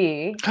no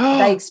idea.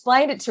 They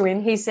explained it to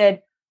him. He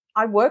said,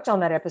 "I worked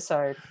on that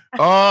episode."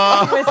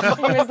 oh.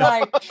 He was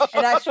like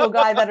an actual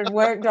guy that had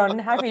worked on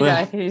Happy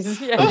Days.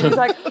 Yeah, he was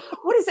like,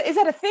 "What is it? Is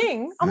that a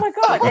thing? Oh my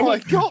god!" Oh And my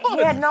he God.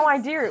 had no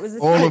idea it was a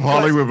All thing. of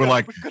Hollywood were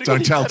like, We've gotta don't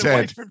keep tell that away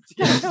Ted. from-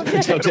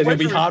 Tell Ted he'll be Away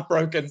from him.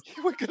 heartbroken.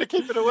 We're going to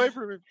keep it away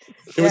from him.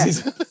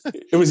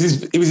 It was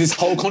his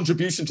whole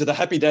contribution to the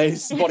Happy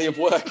Days body of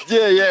work.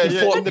 Yeah.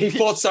 He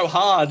fought so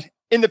hard.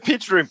 In the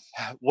pitch room,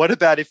 what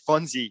about if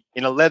Fonzie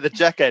in a leather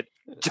jacket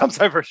jumps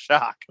over a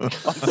shark on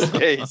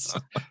skis?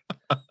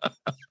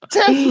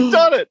 Ted, you've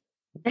done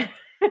it.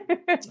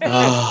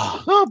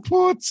 Ah. Oh,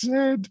 poor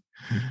Ted.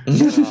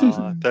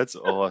 Oh, that's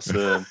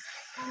awesome.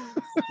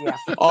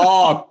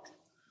 Oh,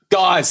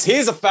 guys,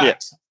 here's a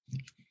fact.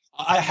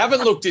 I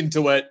haven't looked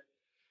into it,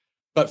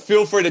 but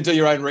feel free to do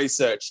your own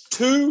research.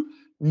 2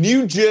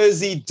 New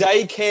Jersey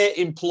daycare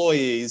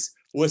employees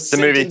were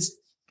movie.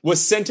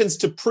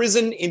 sentenced to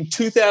prison in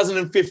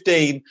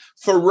 2015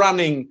 for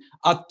running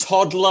a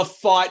toddler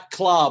fight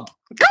club.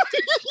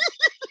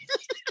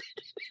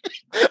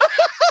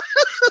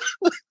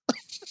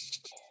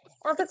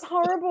 Oh, that's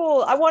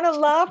horrible. I want to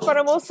laugh, but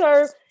I'm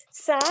also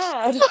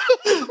sad.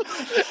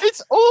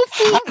 It's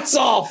awful. Hats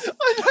off.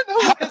 I don't know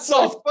why it's Hats so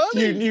off,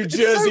 funny. you New It's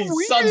Jersey so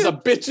sons weird.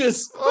 of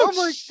bitches. Oh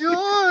my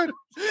God.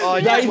 Oh,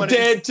 you They wanna-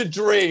 dared to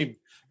dream.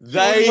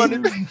 They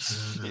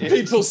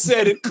people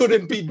said it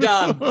couldn't be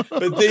done,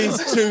 but these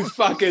 2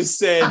 fuckers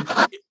said,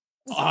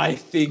 "I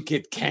think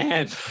it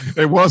can."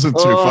 It wasn't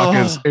 2 Oh.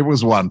 fuckers. It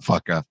was 1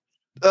 fucker.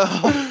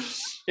 Oh,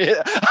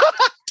 yeah.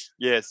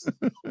 Yes.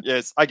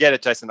 I get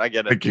it, Jason. I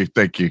get it.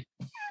 Thank you.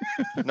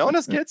 No one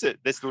else gets it.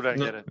 They still don't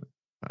No. get it.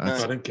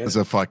 That's, I don't get that's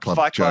it. a Fight Club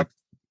Fight Club. joke.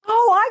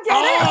 Oh, I get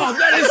Oh,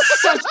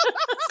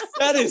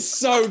 that is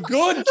so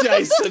good,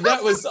 Jason.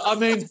 That was, I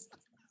mean,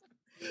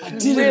 I it.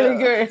 did Really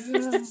it.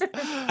 good.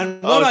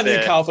 And I well was on you,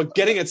 there. Carl, for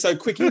getting it so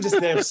quick. You're just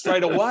there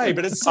straight away,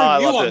 but it's so I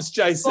loved nuanced,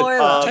 Jason.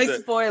 Oh,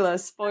 Jason.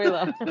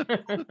 Spoiler.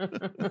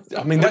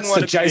 I mean, that's want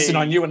the it to Jason be-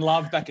 I knew and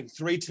loved back in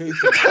 3-2.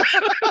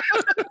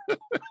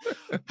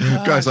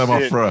 Guys, I'm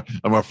shit.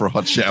 off for a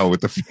hot shower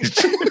with the fish.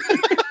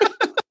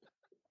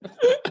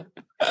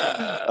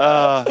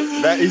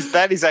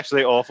 That is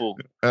actually awful.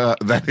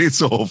 That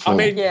is awful. I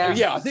mean, Yeah.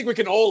 yeah, I think we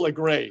can all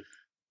agree.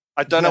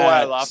 I don't know why I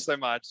That- laugh so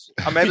much.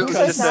 Maybe it was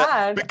so just a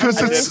sad. because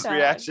I'm really it's- sad.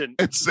 reaction.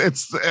 it's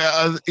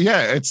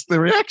it's the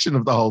reaction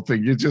of the whole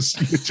thing. You're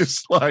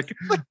just like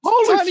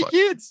holy Tiny fuck.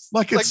 kids.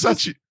 Like it's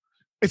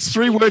it's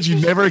three words you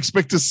never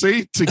expect to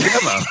see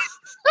together.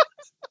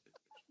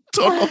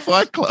 Toddler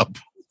Fight Club.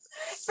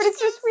 But it's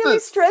just really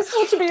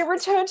stressful to be a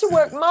return to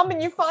work mum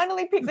and you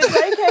finally pick the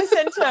daycare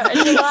center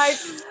and you're like,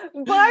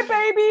 bye,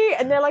 baby.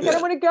 And they're like, I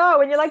don't want to go.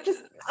 And you're like,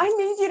 I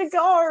need you to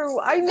go.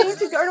 I need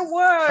to go to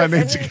work. And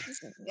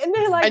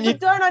they're like, And you-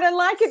 I don't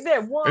like it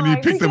there. Why? And you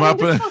pick them up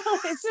You're and-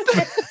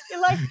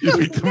 like, You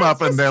pick them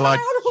up and they're like,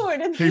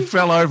 childhood. he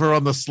fell over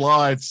on the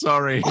slide.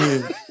 Sorry.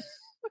 I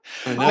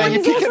Oh, know. and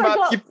you he's pick him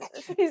also up,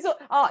 got- he's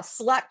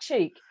slack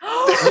cheek.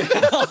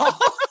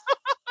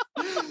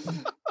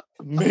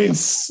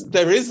 Means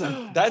there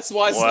isn't. That's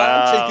why Wow.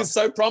 slap cheek is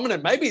so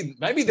prominent. Maybe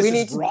this We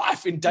need is to-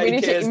 rife in We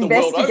need to daycares the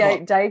world over.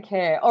 investigate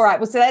daycare. All right.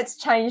 Well, so that's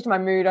changed my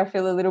mood. I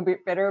feel a little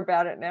bit better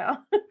about it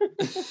now.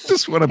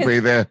 Just want to be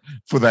there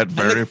for that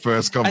very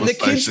first And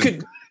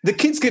conversation. the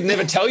kids could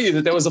never tell you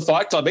that there was a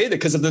fight club either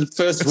because of the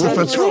first It's rule. the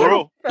First First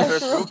rule. First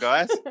First rule. rule,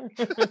 guys.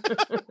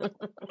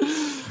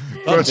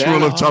 First damn.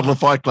 rule of Toddler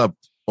Fight Club: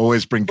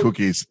 always bring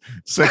cookies.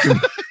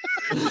 Second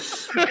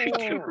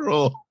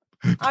rule: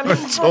 I'm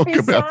don't talk happy,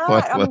 about sad.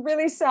 Fight Club. I'm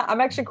really sad. I'm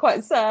actually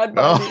quite sad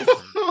by this.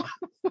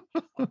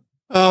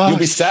 Oh. You'll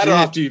be sadder shit.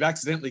 after you've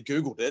accidentally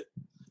Googled it.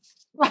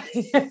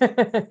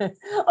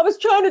 I was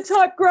trying to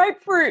type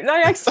grapefruit and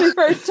I actually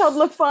wrote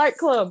Toddler Fight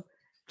Club.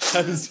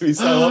 Happens to be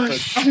so often.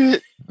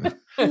 Shit.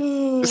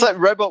 It's like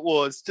Robot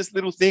Wars, just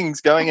little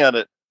things going at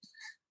it.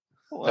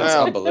 That's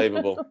Wow.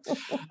 unbelievable.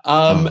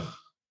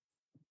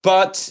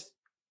 But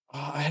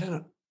I don't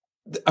know.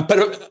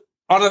 But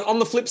on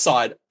the flip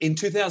side, in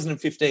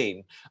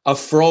 2015, a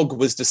frog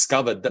was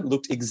discovered that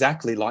looked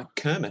exactly like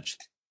Kermit.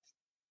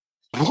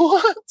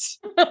 What?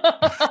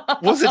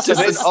 Was it So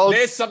just an old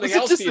there's something was it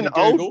else just for you to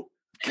an old- Google.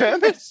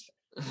 Kermit?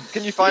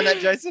 Can you find that,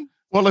 Jason?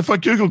 Well, if I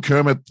Google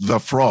Kermit the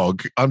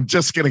Frog, I'm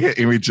just going to get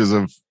images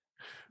of.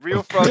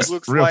 Real frog Just-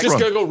 looks real like Just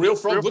frog. Google real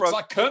frog Real looks frog.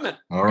 like Kermit.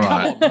 All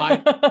right. Come on,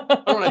 mate.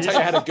 I don't want to tell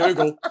you how to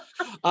Google.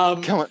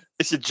 Come on,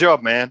 it's your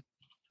job, man.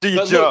 Do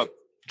your But job. look,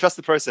 Trust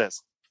the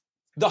process.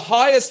 the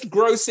highest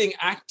grossing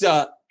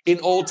actor in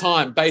all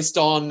time based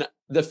on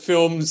the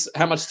films,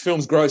 how much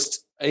films grossed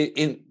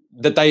in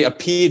that they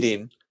appeared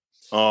in.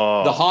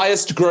 Oh, The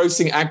highest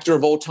grossing actor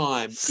of all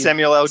time is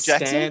Samuel L.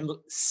 Jackson.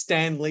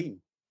 Stan Lee.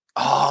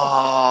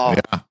 Oh,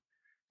 Yeah.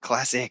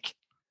 classic.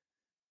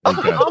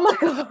 Okay. Oh my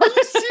God. Are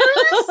you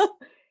serious?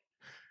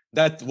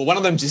 Well, one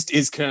of them just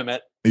is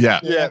Kermit. Yeah.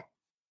 Yeah,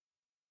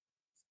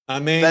 I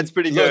mean, that's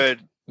pretty look,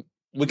 good.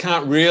 We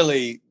can't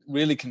really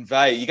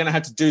convey. You're going to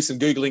have to do some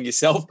Googling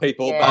yourself,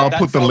 people. Yeah. but I'll that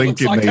put the frog link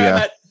looks in like the,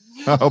 Kermit.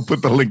 I'll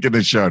put the link in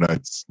the show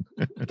notes.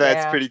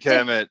 That's Yeah. pretty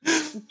Kermit.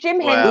 Jim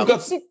Wow.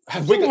 Henson.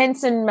 Have we Jim got-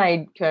 Henson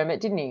made Kermit,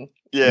 didn't he?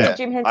 Yeah,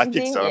 Jim I Henson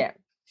think thing? so. Yeah.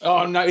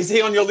 Oh, no. Is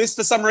he on your list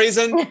for some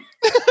reason?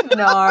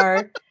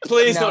 No,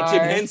 Please, not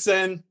Jim No.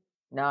 Henson.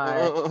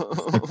 no,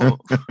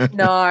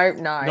 no,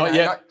 Not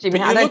yet. not Jim. But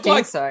you I don't look think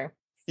like- so.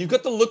 You've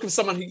got the look of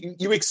someone who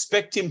you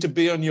expect him to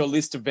be on your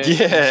list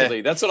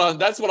eventually. That's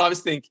what I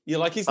was thinking. You're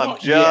like, he's I'm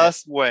not yet.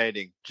 just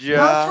waiting. Just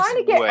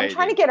I'm waiting.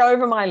 trying to get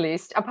over my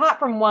list. Apart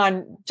from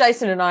one,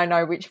 Jason and I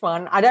know which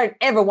one. I don't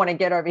ever want to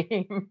get over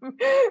him.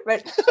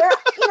 But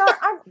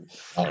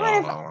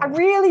I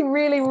really,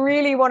 really,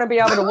 really want to be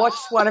able to watch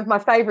one of my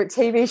favorite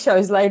TV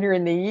shows later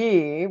in the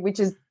year, which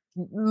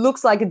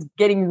looks like it's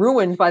getting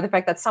ruined by the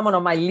fact that someone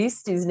on my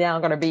list is now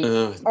going to be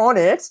on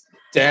it.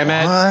 Damn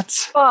it.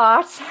 What?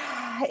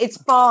 But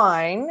it's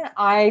fine.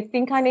 I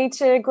think I need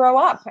to grow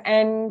up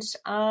and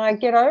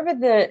get over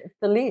the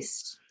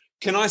list.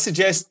 Can I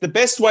suggest the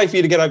best way for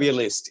you to get over your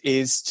list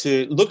is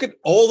to look at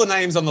all the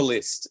names on the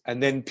list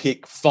and then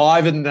pick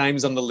 5 of the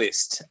names on the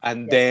list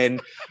and then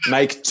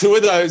make 2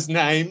 of those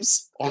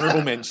names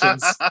honorable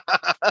mentions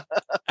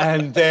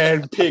and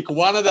then pick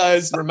one of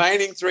those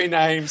remaining 3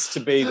 names to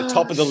be the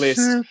top of the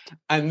list.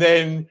 And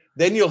then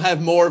you'll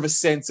have more of a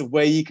sense of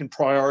where you can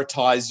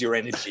prioritize your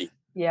energy.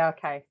 Yeah,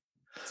 okay.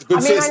 It's a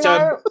good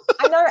system.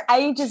 I know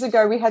ages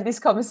ago we had this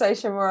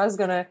conversation where I was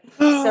going to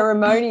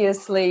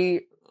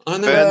ceremoniously I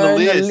know. Burn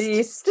the burn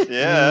list. list.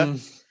 Yeah.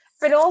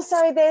 But also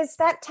there's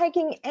that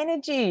taking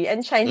energy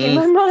and changing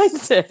my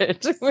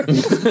mindset,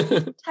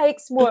 which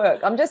takes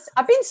work.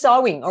 I've been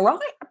sewing, all right?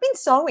 I've been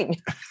sewing.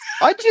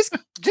 I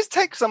just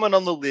take someone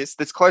on the list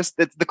that's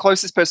the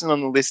closest person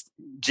on the list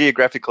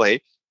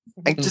geographically,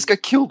 and just go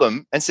kill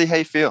them and see how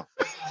you feel.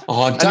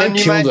 Oh, then don't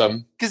you kill might-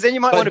 them. Because then you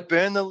might But- want to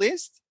burn the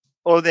list,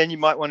 or then you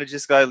might want to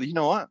just go, you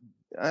know what?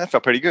 That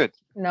felt pretty good.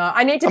 No,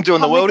 I need to I'm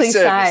doing the world a publicly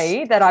service.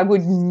 say that I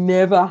would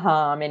never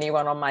harm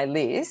anyone on my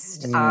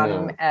list. No.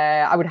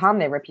 I would harm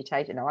their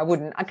reputation. No, I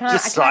wouldn't. I can't.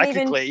 Just I can't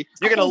even. psychically,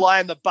 you're going to lie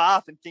in the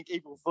bath and think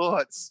evil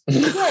thoughts.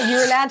 Yeah,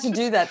 you're allowed to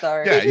do that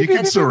though. Yeah, you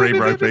can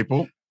cerebro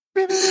people.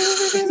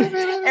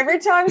 Every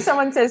time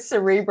someone says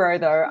cerebro,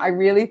 though, I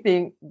really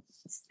think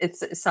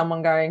it's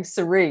someone going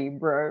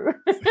cerebro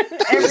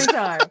every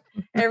time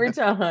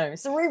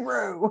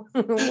cerebro.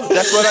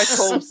 That's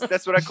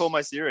what I call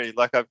my Siri.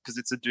 Like, because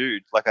it's a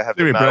dude. Like, I have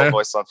the Cerebro. male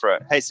voice on for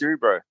it. Hey,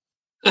 Cerebro.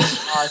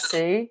 I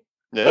see.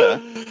 Yeah.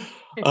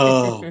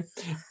 Oh.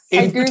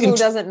 Hey, Google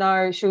doesn't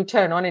know. She'll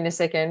turn on in a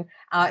second.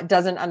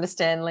 Doesn't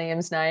understand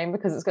Liam's name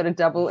because it's got a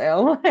double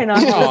L. And I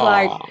was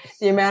like,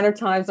 the amount of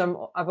times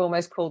I've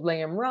almost called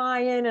Liam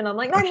Ryan, and I'm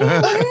like, not him,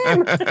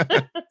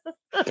 Liam.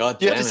 God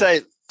Do you have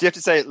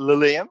to say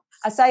Lilium?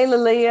 I say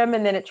Liam,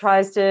 and then it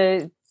tries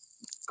to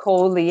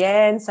call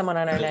Leanne, someone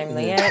I know named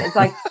Leanne. It's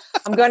like,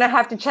 I'm going to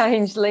have to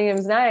change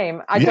Liam's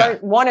name. I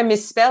don't want to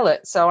misspell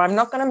it, so I'm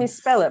not going to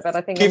misspell it, but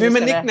I think give him a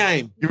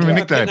nickname. Give him a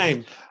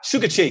nickname.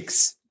 Sugar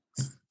Cheeks.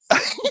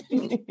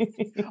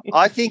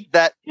 I think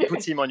that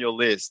puts him on your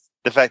list.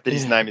 The fact that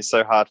his name is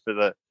so hard for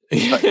the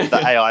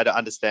AI to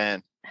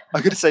understand.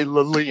 I could say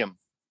Lilium.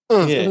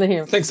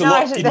 Liam. Thanks a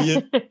lot,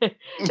 idiot.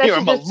 You're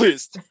on my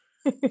list.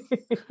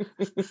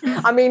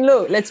 I mean,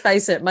 look, let's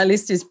face it, my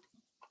list is,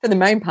 for the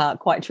main part,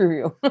 quite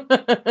trivial.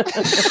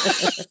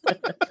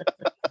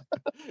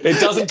 It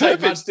doesn't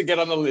take much to get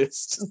on the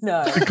list.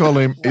 No. You call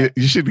him.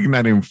 You should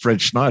name him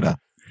Fred Schneider.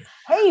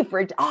 Hey,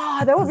 Fred.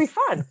 Oh, that would be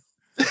fun.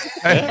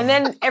 And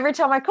then every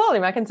time I call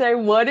him, I can say,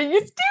 "What are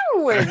you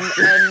doing?"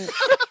 And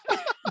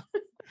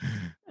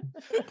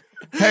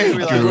Hey,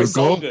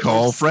 like,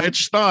 call Fred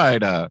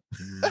Schneider.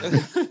 And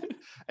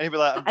he'd be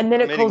like, and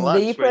then it calls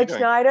the Fred Schneider.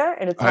 Schneider,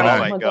 and it's like, I Oh know. oh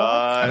my my god.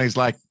 god. And he's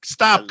like,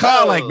 "Stop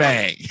Hello. calling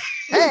me."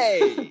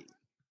 Hey.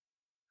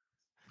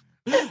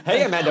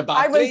 Hey, Amanda I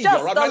Buckley, was just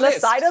you're on on my the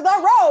list. side of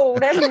the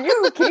road, and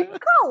you keep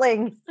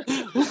calling.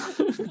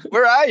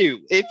 Where are you?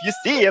 If you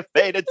see a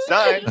faded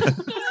sign.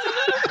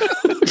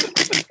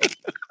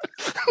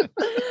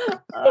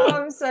 Oh,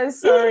 I'm so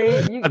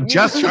sorry. I'm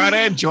just trying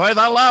to enjoy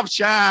the love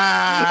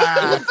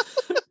shot.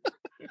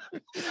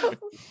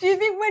 Do you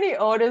think when he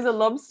orders a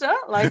lobster,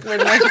 like when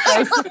they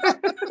say,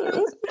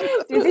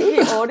 do you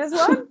think he orders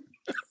one?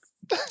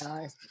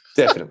 No.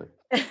 Definitely.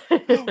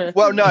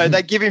 Well, no,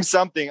 they give him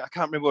something. I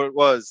can't remember what it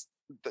was.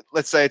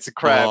 Let's say it's a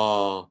crab.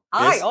 Oh,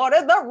 I yes.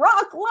 ordered the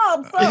rock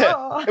lobster.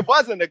 Yeah. It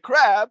wasn't a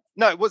crab.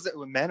 No, it was a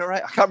manta ray.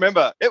 I can't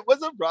remember. It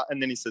was a rock.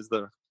 And then he says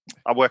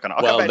I'll work on it.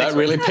 I'll Well, come back that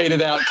really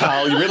petered out,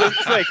 Carl. You really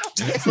next week.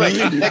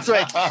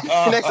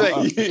 Next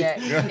week.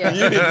 Yeah.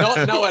 You did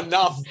not know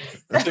enough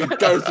to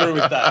go through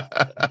with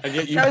that, and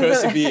yet you That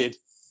was persevered.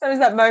 That was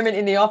that moment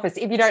in the office.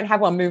 If you don't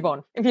have one, move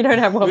on. If you don't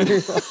have one,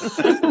 move on.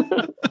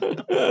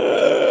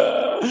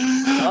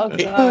 Oh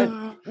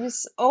God!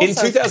 In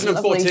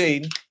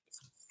 2014,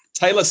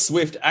 Taylor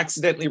Swift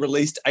accidentally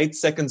released 8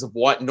 seconds of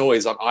white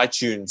noise on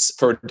iTunes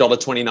for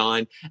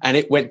 $1.29, and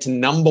it went to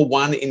number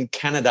 1 in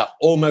Canada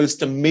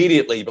almost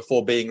immediately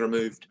before being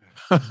removed.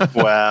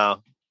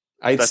 Wow.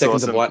 8 That's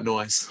seconds awesome. of white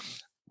noise.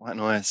 White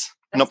noise.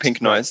 Not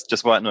pink noise,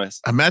 just white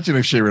noise. Imagine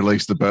if she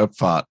released the burp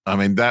fart. I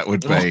mean, that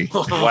would be.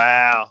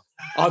 Wow.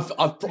 I've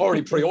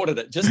already pre-ordered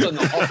it just on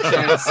the off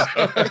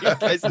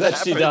chance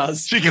that she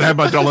does. She can have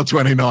my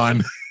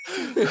 $1.29.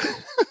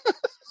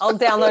 I'll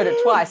download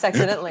it twice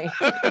accidentally.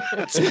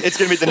 It's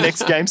going to be the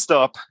next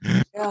GameStop.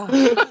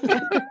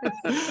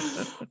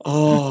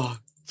 Oh,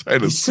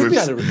 Taylor you should be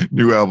Swift's able to-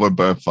 new album,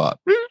 Burp Fart.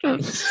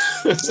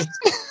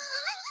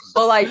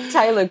 Or like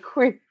Taylor,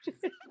 quick.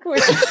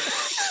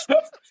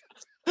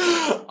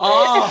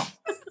 Oh,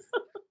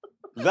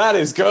 that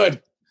is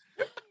good.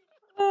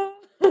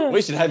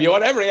 We should have you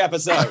on every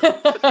episode.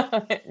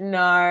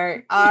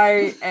 No,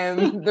 I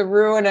am the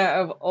ruiner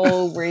of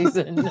all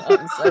reason.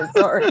 I'm so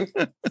sorry.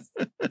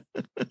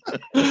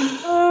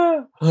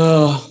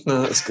 Oh,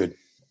 no, that's good.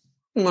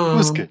 No.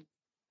 That's good.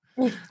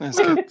 That's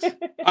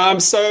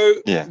good. So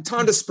Yeah.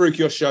 time to spruik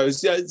your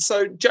shows. Yeah,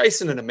 so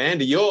Jason and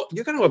Amanda, you're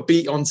going to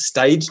be on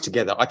stage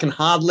together. I can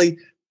hardly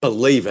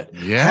believe it.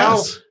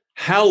 Yes.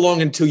 How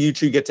long until you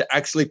two get to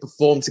actually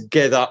perform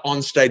together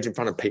on stage in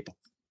front of people?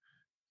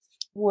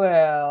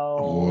 Well,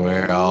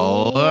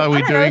 are we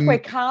I don't know if doing? we're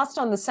cast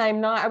on the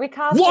same night. Are we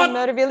cast What? on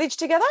Murder Village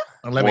together?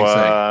 Let me see.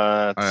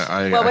 What?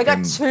 Well, we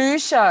got 2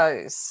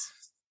 shows.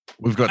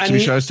 We've got And 2 you-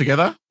 shows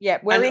together. Yeah,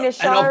 we're And- in a and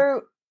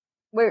show.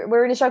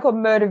 We're in a show called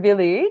Murder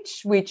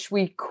Village, which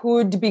we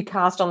could be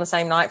cast on the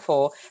same night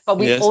for, but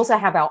we Yes. also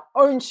have our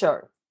own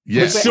show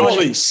Yes.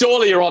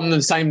 Surely you're on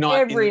the same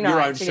night every in your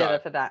night own together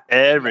show. for that.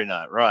 Every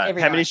night, right.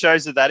 Every How many night.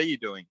 shows of that are you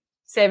doing?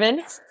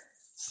 7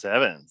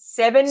 7.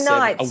 Seven,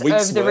 nights a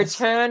week's of the worth.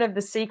 return of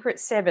the Secret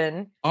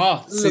 7.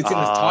 Oh, sits in the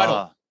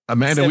title.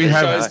 Amanda, 7 we shows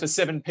have for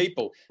 7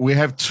 people.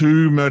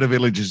 2 murder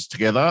villages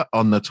together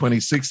on the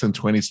 26th and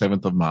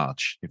 27th of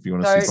March. If you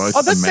want to see So- both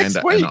Oh, that's Amanda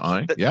next week. and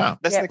I, That- yeah.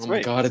 That's Yeah. next Oh my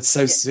week. God, it's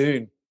so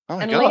soon. Oh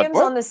my And God. Liam's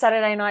what? on the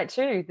Saturday night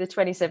too, the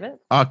 27th.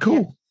 Ah,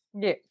 cool.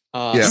 Yeah.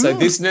 Yeah. So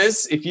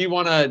listeners, if you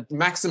want to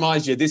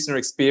maximize your listener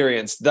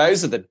experience,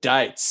 those are the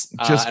dates.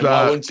 Just, and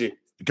why wouldn't you?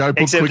 Go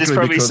book Except quickly it's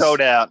probably because,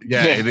 sold out.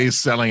 Yeah, it is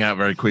selling out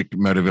very quick,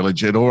 Motor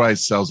Village. It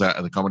always sells out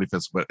at the Comedy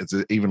Festival, but it's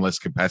even less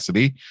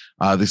capacity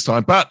this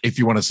time. But if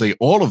you want to see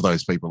all of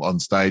those people on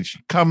stage,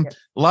 come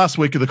last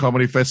week of the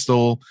Comedy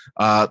Festival,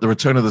 the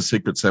return of the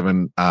Secret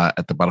Seven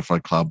at the Butterfly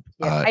Club.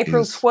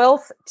 April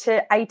 12th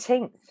to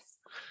 18th.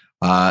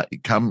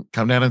 Come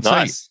down and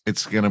see.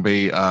 It's going to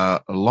be a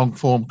long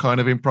form kind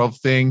of improv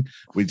thing.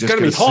 We just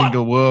get a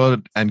single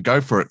word and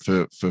go for it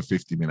for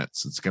 50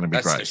 minutes. It's going to be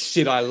great. That's the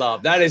shit I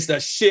love. That is the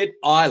shit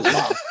I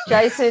love.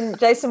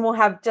 Jason will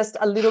have just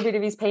a little bit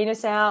of his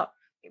penis out.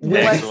 We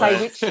won't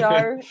say which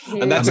show.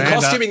 And that's Amanda,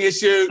 a costuming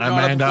issue.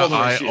 Amanda,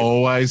 I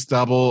always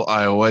double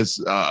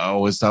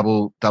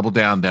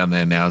down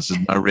there now. So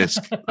no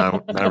risk.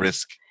 No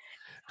risk.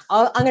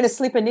 I'm going to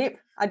slip a nip.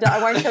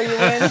 I won't tell you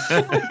when.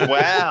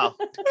 Wow.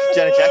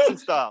 Janet Jackson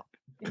style.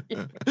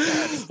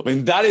 I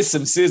mean, that is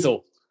some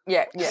sizzle.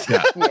 Yeah.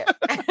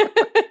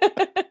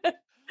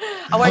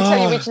 I won't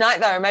tell you which night,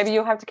 though. Maybe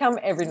you'll have to come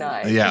every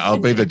night. Yeah, I'll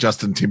be the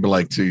Justin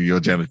Timberlake to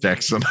your Janet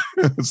Jackson.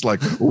 It's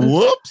like,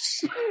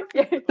 whoops.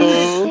 This is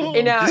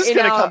going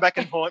to come back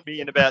and haunt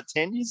me in about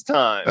 10 years'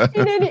 time.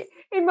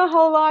 In my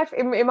whole life,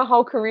 in my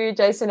whole career,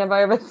 Jason, have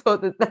I ever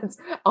thought that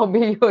I'll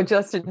be your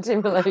Justin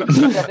Timberlake,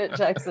 Janet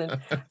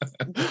Jackson?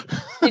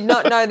 Did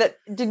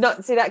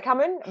not see that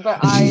coming, but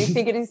I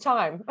think it is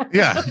time.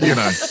 Yeah,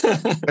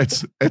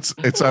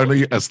 it's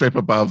only a step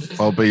above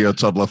I'll be your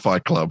toddler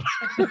Fight Club.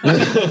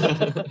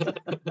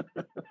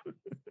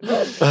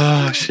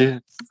 Oh,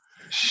 shit.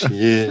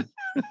 Yeah.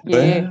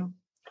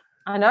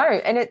 I know.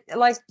 And it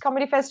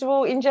Comedy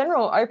Festival in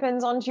general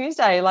opens on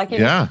Tuesday,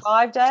 in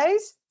 5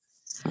 days.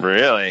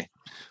 Really?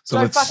 So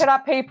don't fuck it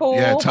up, people.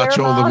 Yeah, touch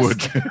all the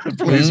wood.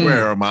 Please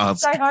wear a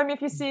mask. Stay home if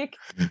you're sick.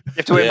 You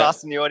have to wear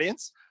masks in the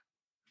audience?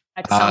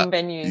 At some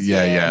venues.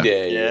 Yeah.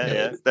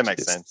 That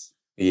makes sense.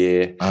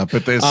 Yeah.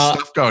 But there's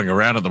stuff going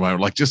around at the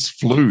moment, like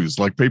just flus.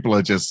 Like people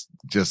are just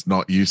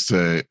not used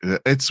to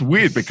it's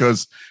weird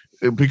because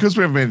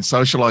we've been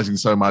socializing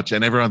so much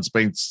and everyone's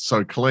been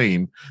so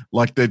clean,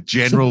 like the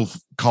general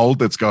cold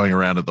that's going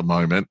around at the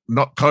moment,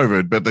 not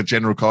COVID, but the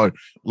general cold,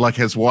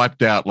 has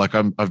wiped out.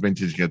 I've been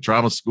teaching at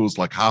drama schools,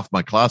 half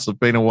my class have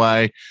been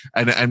away.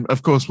 And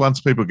of course, once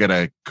people get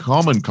a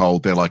common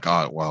cold, they're like,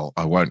 oh, well,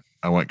 I won't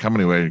come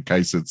anywhere in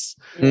case it's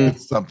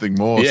something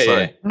more.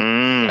 We're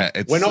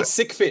not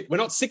sick fit. We're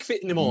not sick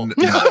fit anymore.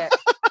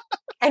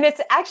 And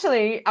it's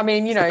actually,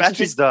 the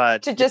batteries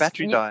died. The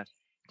battery died.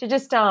 To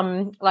just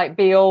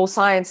be all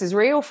science is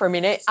real for a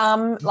minute,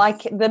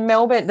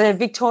 the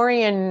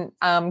Victorian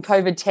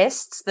COVID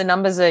tests, the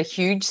numbers are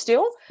huge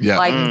still.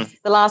 Yeah.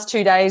 The last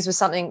 2 days was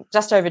something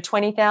just over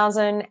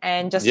 20,000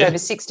 and just over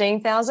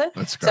 16,000.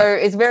 That's great. So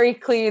it's very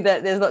clear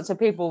that there's lots of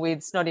people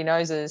with snotty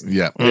noses.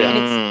 Yeah.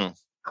 And it's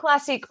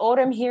classic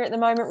autumn here at the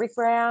moment, Rick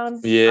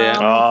Brown.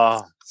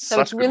 Yeah.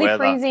 So it's really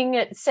freezing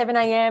at 7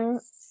 a.m.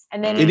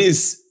 and then it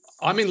is.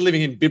 I'm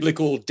living in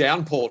biblical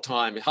downpour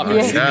time up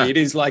in Sydney. It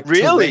is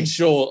really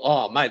torrential.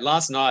 Oh, mate,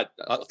 last night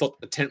I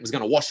thought the tent was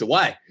going to wash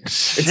away.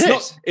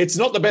 It's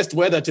not the best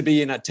weather to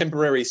be in a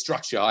temporary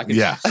structure.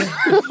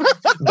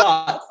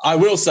 But I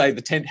will say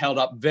the tent held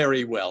up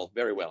very well.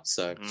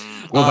 So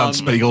well done,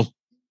 Spiegel.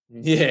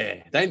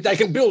 Yeah, they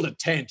can build a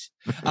tent.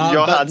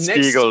 Johann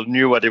Spiegel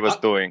knew what he was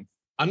doing.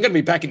 I'm going to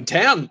be back in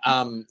town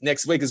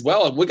next week as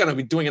well, and we're going to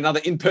be doing another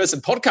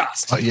in-person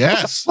podcast. Oh,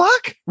 yes. What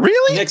the fuck?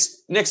 Really?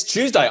 Next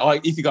Tuesday.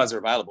 If you guys are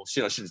available.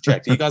 Shit, I should have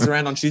checked. Are you guys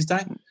around on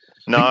Tuesday?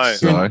 No.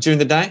 During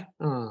the day?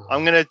 Oh.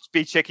 I'm going to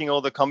be checking all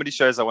the comedy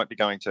shows I won't be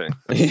going to.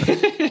 We can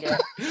do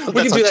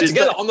that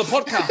together on the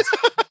podcast.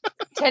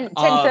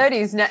 10:30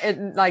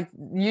 is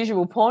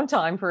usual porn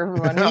time for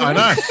everyone. I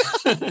know.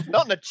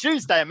 Not on a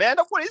Tuesday,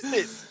 Amanda. What is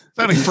this? It's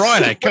only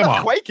Friday. Come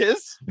on.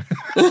 Quakers.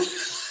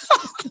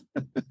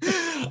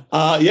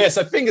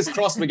 So fingers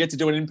crossed we get to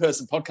do an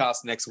in-person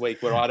podcast next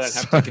week where I don't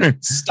have to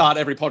start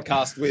every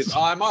podcast with,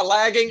 am I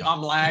lagging?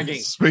 I'm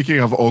lagging. Speaking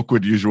of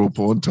awkward usual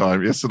porn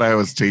time, yesterday I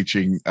was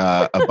teaching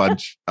a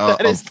bunch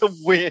that is the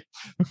weird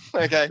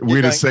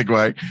weirdest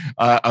segue.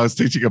 I was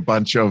teaching a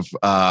bunch of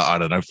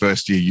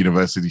first-year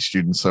university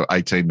students, so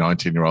 18,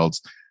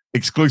 19-year-olds,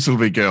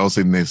 exclusively girls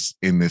in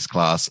this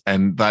class,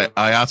 and I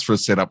asked for a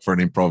setup for an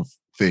improv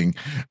thing,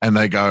 and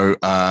they go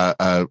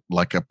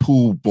like a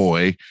pool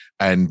boy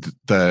and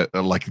the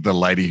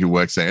lady who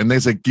works there, and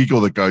there's a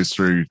giggle that goes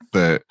through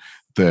the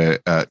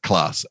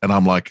class, and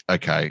I'm like,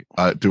 okay,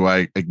 do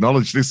I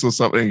acknowledge this or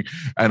something?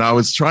 And I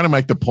was trying to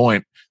make the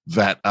point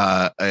that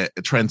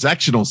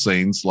transactional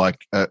scenes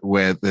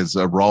where there's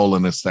a role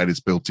and a status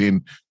built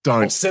in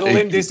don't settle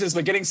in this as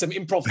we're getting some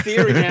improv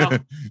theory now.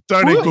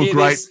 Don't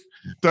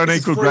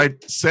equal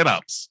great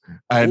setups,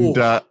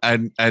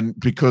 and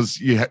because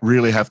you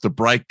really have to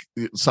break,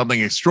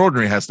 something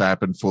extraordinary has to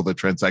happen for the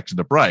transaction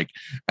to break,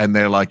 and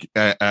they're like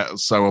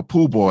so a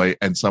pool boy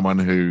and someone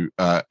who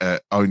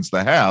owns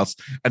the house,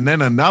 and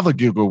then another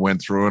giggle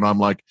went through, and I'm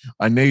like,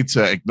 I need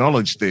to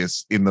acknowledge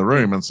this in the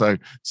room, and so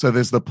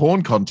there's the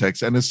porn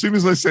context, and as soon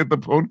as I said the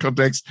porn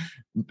context,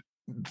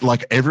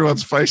 like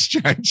everyone's face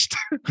changed.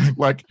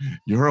 Like,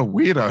 you're a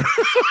weirdo.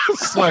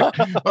 It's like,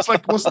 I was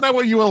like, wasn't that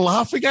what you were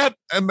laughing at?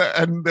 And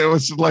there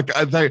was like,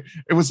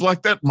 it was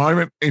like that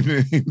moment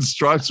in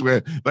Stripes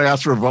where they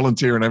ask for a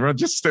volunteer and everyone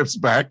just steps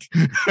back.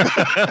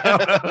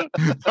 I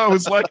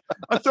was like,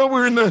 I thought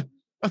we're in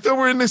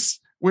this.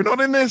 We're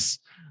not in this.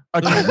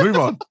 Okay, move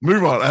on.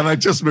 And I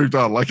just moved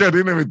on. Like, I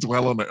didn't even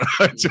dwell on it.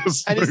 I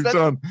just moved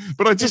on.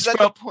 But I just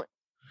felt,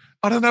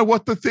 I don't know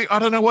what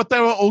they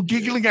were all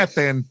giggling at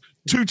then.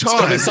 2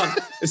 times.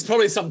 It's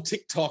probably some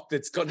TikTok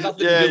that's got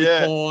nothing to do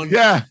with porn.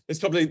 Yeah. There's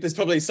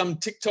probably some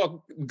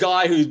TikTok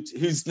guy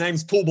whose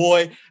name's Pool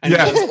Boy, and he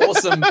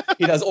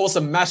does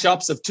awesome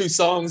mashups of 2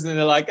 songs, and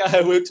they're like,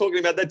 oh, we're talking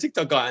about that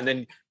TikTok guy, and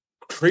then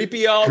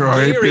creepy old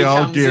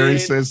Geary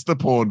says the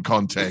porn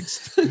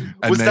context. And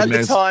was that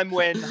the time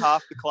when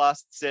half the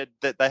class said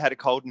that they had a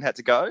cold and had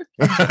to go?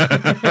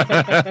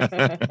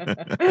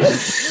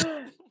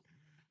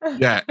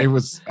 Yeah, it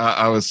was.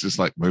 I was just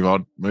like, move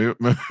on.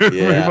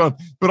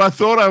 But I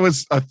thought I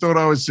was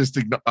just.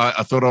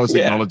 I thought I was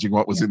acknowledging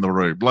what was in the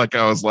room. Like,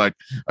 I was like,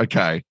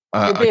 okay,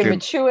 you're being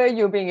mature.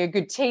 You're being a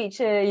good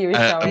teacher. You're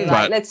showing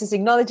let's just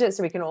acknowledge it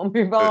so we can all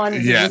move on.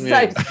 Yeah,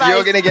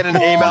 you're going to get an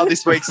email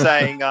this week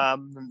saying,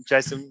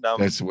 Jason,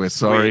 we're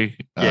sorry.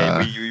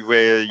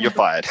 You're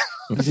fired.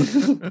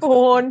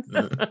 Porn.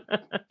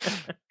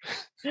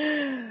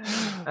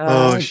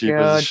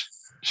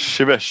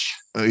 Shibish.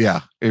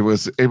 It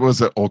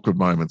was an awkward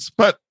moments.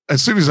 But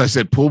as soon as I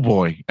said pool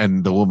boy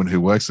and the woman who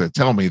works there,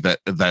 tell me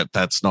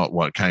that's not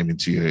what came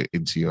into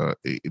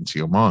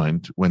your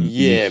mind when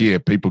you hear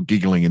people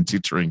giggling and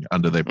tittering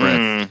under their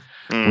breath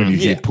when you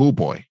hear pool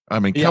boy. I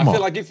mean, come on. I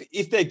feel like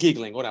if they're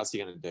giggling, what else are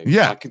you going to do?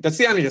 Yeah, like, that's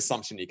the only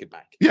assumption you could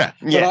make. Yeah,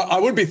 but I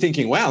would be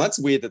thinking, wow, that's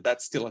weird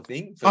that's still a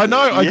thing. I know,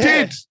 I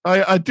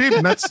did,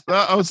 and that's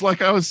I was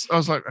like,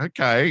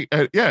 okay,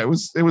 it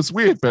was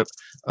weird, but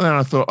then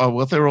I thought, oh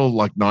well, they're all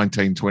like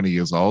 19, 20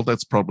 years old.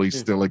 That's probably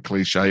still a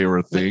cliche or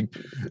a thing,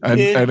 and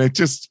it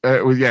just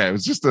it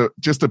was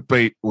just a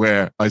beat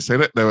where I said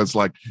it. It was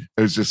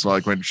just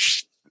like went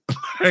shh.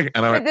 And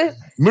I went,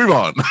 move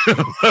on.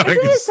 Isn't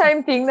the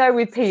same thing though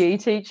with PE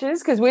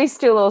teachers? Because we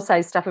still all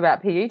say stuff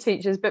about PE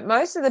teachers, but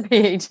most of the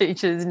PE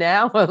teachers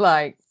now are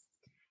like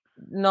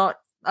not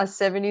a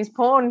 70s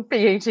porn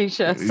PE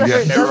teacher. So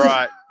it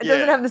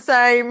doesn't have the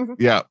same.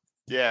 Yeah.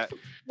 Yeah.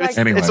 Like,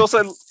 anyway. It's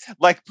also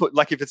like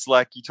if it's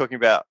like you're talking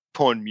about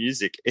porn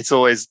music, it's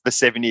always the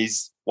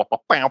 70s,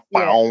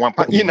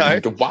 you know.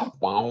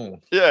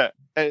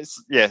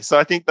 Yeah. So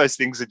I think those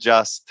things are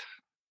just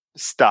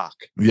stuck.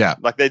 Yeah.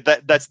 Like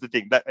that's the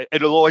thing. That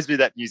it'll always be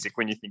that music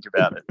when you think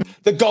about it.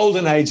 The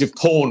golden age of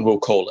porn, we'll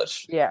call it.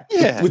 Yeah.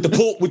 Yeah. With the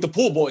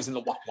pool boys and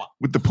the what.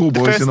 With the pool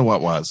boys and the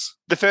what-was.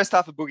 The first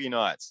half of Boogie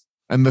Nights.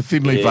 And the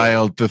thinly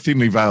veiled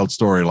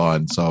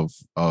storylines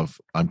of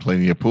I'm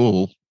cleaning a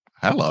pool.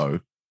 Hello.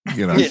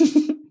 You know.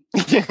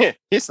 Yeah.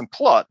 Here's some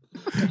plot.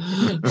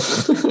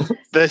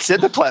 They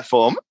set the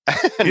platform.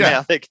 And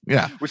now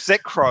we've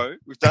set Crow.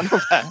 We've done all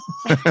that.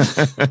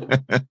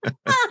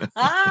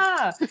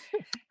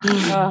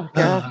 Oh,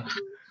 God.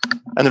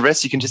 And the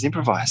rest you can just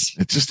improvise.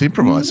 It's just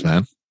improvise,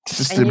 man.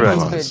 Just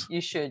improvise. You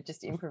should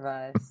just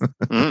improvise.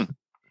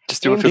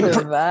 Just do it.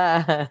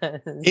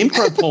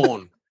 Impro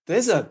porn.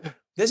 There's a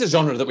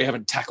genre that we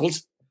haven't tackled.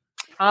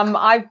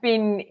 I've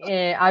done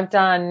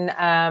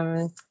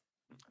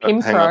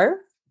Pimpro.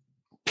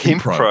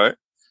 Pimpro.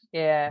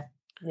 Yeah.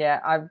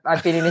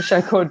 I've been in a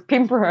show called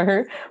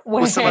Pimpro.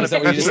 Where is that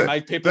where you just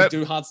make people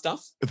do hard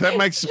stuff? That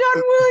makes John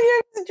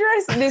Williams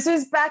dress. This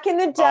was back in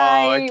the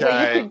day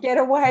where you could get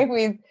away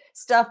with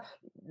stuff.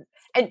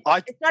 And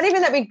it's not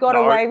even that we got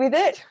away with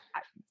it.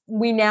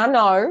 We now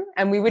know,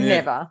 and we would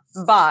never.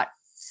 But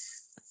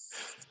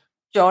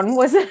John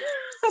was a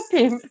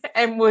pimp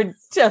and would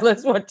tell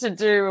us what to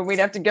do, and we'd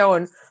have to go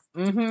and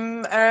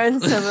earn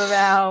some of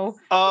our.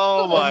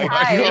 Oh my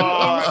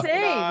God! In the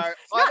scenes.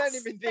 No, I don't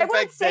even think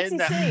back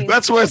then.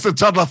 That's worse than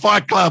Toddler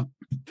Fight Club.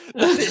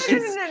 No.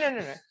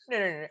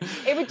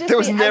 It would just there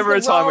was never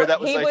a time where that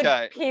was he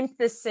okay. Would pimp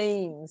the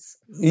scenes.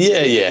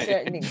 Yeah.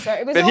 Certain things. So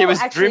it was all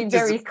actually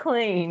very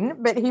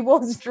clean, but he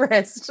was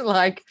dressed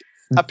like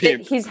a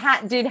pimp. His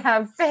hat did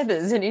have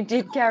feathers, and he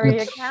did carry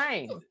a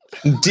cane.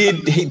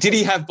 Did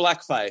he have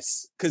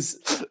blackface? Because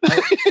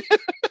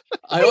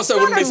I also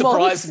wouldn't be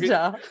surprised.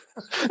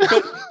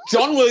 But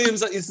John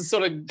Williams is the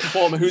sort of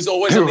performer who's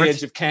always on the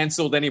edge of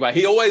cancelled anyway.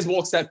 He always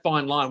walks that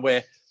fine line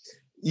where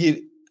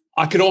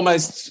I could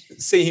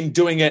almost see him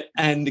doing it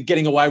and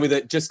getting away with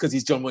it just because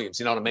he's John Williams.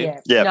 You know what I mean?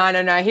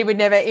 Yeah. No. He would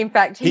never. In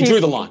fact, he drew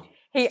the line.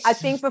 I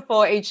think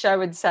before each show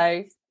would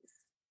say,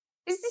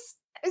 "Is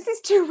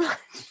this too much?"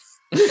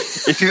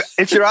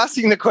 If you're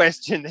asking the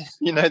question,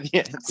 you know the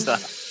answer.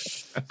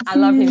 I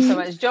love him so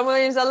much. John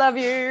Williams, I love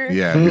you.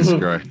 Yeah, he's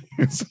great.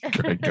 He's a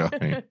great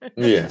guy.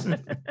 Yeah.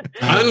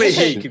 Only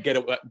he could get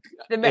it.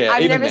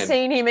 I've never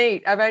seen him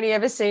eat. I've only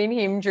ever seen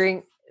him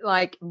drink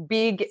like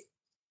big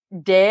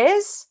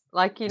dares,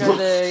 like, you know,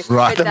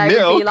 right. But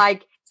they would be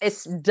like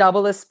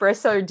double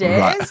espresso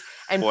dares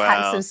and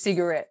packs of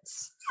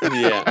cigarettes.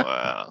 Yeah.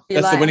 Wow.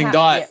 That's the winning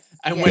diet.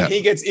 And Yeah. when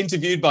he gets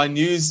interviewed by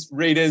news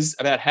readers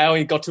about how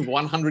he got to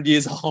 100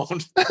 years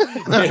old,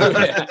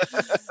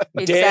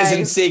 He'd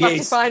Dares say, and "Fuck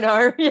Siggies. if I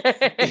know.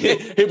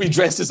 Yeah. He'll be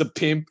dressed as a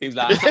pimp. He's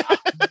like,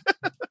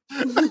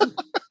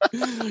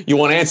 you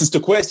want answers to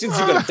questions?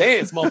 You got to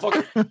dance,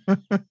 motherfucker.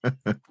 Wait,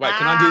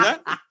 can I do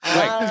that?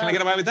 Wait, can I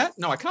get away with that?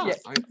 No, I can't.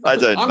 Yeah. I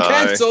don't I'm know.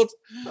 cancelled.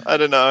 I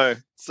don't know.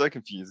 So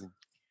confusing.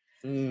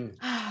 Mm.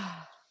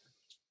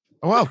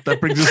 Well, that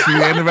brings us to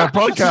the end of our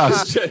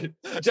podcast.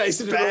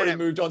 Jason had already Bam.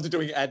 moved on to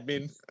doing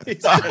admin.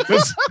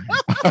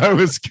 I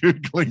was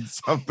Googling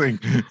something.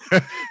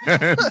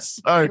 And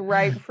so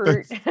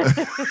Grapefruit.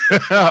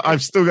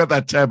 I've still got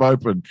that tab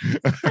open.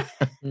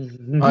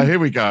 Here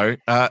we go.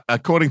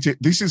 According to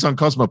this is on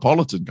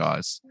Cosmopolitan,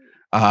 guys.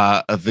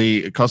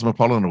 The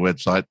Cosmopolitan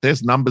website.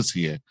 There's numbers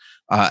here.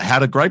 How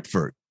to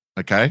grapefruit.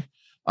 Okay.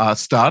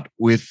 Start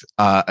with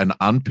an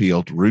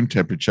unpeeled room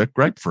temperature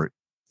grapefruit.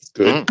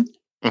 Good.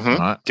 Mm-hmm. All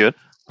right. Good.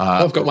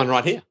 I've got one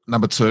right here.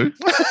 Number 2.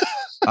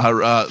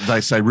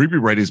 They say ruby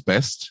red is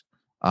best.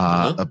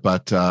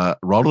 But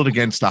roll it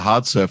against a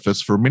hard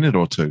surface for a minute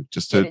or two,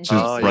 just to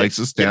brace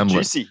us down. Get it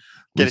juicy.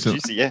 Get it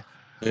juicy,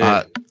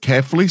 yeah.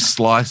 Carefully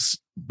slice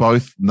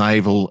both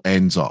navel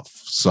ends off.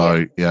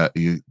 So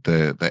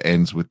the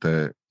ends with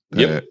the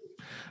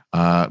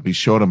be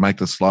sure to make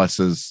the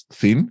slices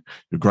thin.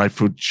 Your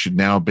grapefruit should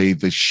now be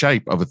the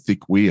shape of a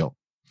thick wheel.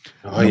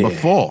 Number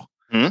 4.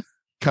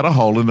 Cut a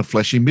hole in the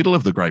fleshy middle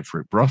of the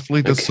grapefruit,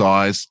 roughly the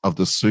size of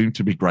the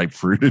soon-to-be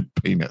grapefruited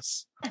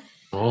penis.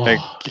 Okay.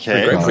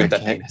 Grapefruit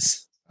that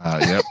penis.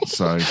 Yep.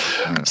 So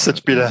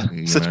Such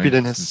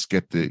bitterness. Just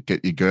get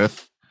your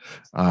girth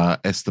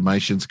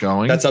estimations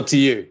going. That's up to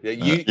you.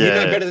 You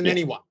know better than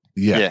anyone.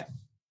 Yeah.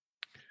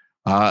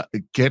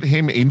 Get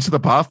him into the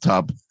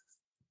bathtub,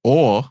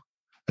 or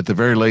at the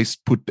very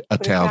least, put a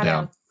towel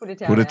down.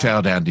 Put a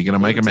towel down. You're going to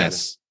make a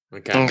mess.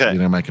 Okay. You're going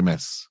to make a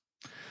mess.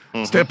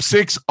 Mhm. Step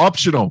 6,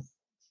 optional.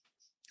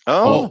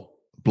 Oh.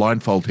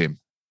 Blindfold him.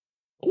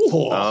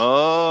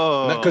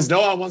 Oh. Because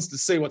no one wants to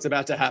see what's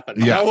about to happen.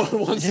 Yeah. No one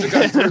wants to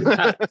go through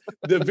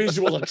the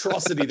visual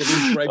atrocity that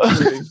is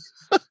grapefruiting.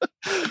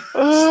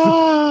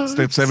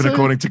 Step 7,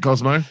 according to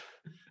Cosmo,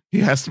 he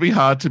has to be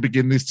hard to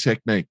begin this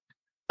technique.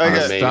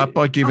 Okay. Start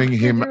by giving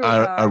him can do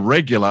that. a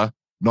regular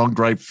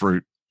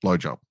non-grapefruit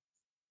blowjob.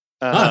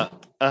 I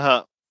mean,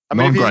 if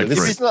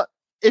Non-grapefruit. he's not,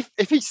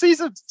 if he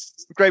sees a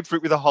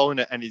grapefruit with a hole in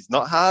it and he's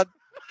not hard,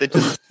 then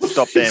just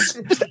stop then.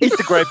 Just eat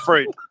the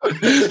grapefruit.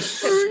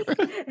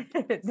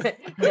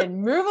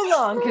 Then move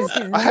along because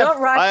he's I have- not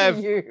right I for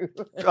have- you.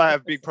 I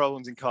have big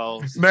problems in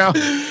Coles. Now,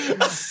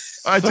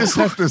 I just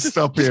have to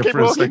stop here keep for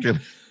a walking.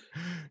 second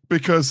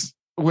because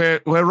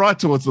we're right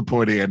towards the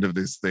pointy end of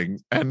this thing,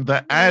 and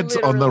the ads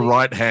on the Literally.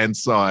 right-hand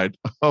side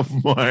of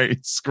my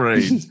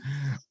screen.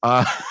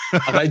 Are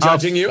they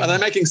judging you? Are they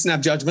making snap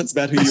judgments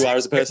about who you are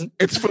as a person?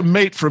 It's for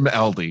meat from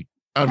Aldi.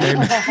 I mean,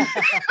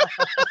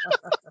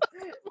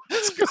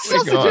 what's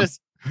going on? Sausages,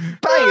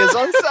 bangers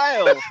on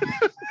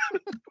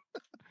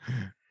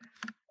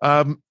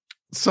sale.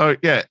 So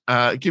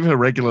give him a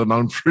regular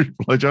non-fruit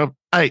blowjob.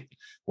 8,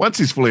 once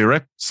he's fully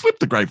erect, slip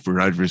the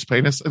grapefruit over his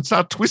penis and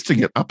start twisting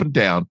it up and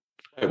down.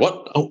 Wait,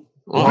 what?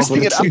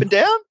 Twisting it up and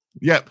down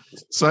Yep.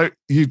 So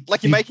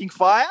like you're making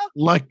fire.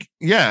 like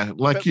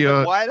But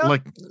you're wider?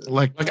 like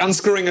Like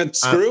unscrewing a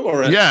screw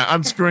or a...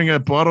 unscrewing a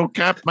bottle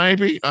cap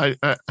maybe. That's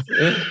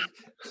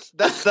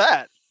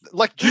that.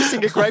 Like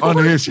juicing a grapefruit.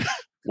 On his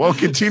while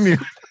continuing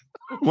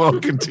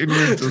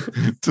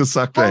to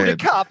suck the Hold a head.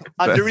 cup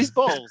under his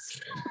balls.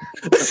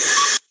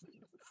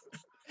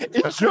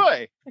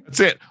 Enjoy. That's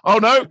it. Oh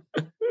no.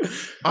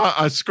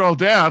 I scrolled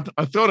down.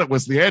 I thought it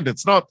was the end.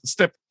 It's not.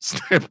 Step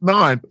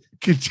 9.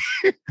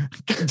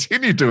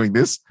 Continue doing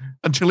this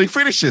until he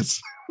finishes.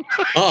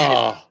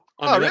 Oh,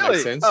 I mean, that really?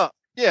 makes sense. Oh,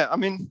 yeah. I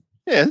mean,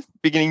 yeah.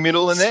 Beginning,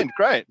 middle, and end.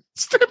 Great.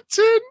 Step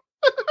 10.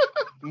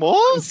 More?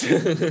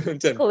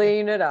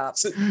 Clean it up.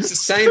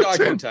 Sustained eye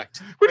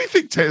contact. What do you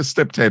think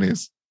step 10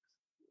 is?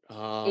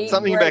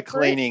 Something about Grapefruit?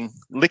 cleaning,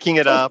 licking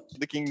it up,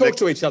 licking Talk the.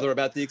 to each other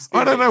about the I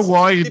experience. don't know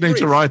why you'd need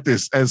to Debrief. write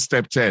this as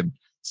step 10.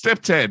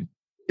 Step 10.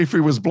 If he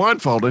was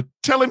blindfolded,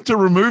 tell him to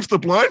remove the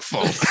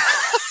blindfold.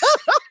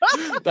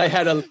 They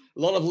had a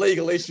lot of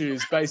legal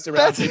issues based around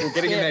That's- people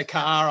getting in their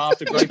car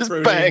after Just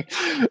grapefruiting. bang.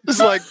 It's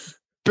like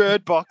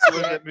Bird Box,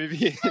 whatever that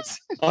movie is.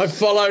 I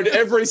followed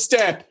every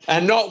step,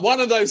 and not one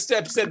of those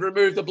steps said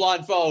remove the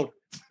blindfold.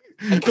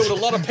 I killed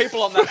a lot of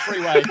people on that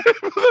freeway.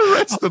 For the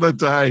rest of the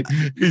day,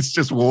 he's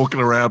just walking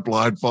around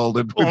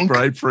blindfolded with Bonk.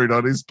 grapefruit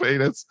on his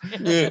penis.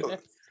 Yeah.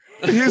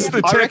 Here's the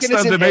I text reckon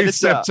it's an underneath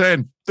step editor.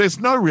 10. There's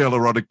no real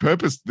erotic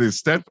purpose to this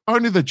step,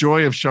 only the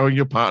joy of showing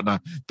your partner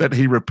that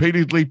he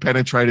repeatedly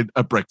penetrated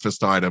a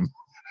breakfast item.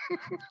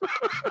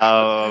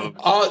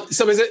 Oh,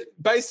 so is it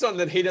based on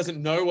that he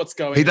doesn't know what's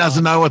going on? He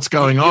doesn't know what's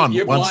going on.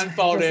 You Once-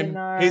 blindfold Doesn't him.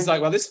 know. He's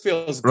like, well, this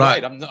feels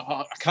Right. great.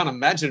 I can't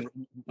imagine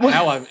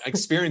how I'm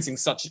experiencing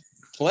such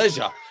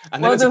pleasure.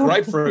 And then Well, it's a the-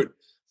 grapefruit.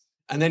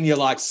 And then you're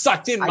like,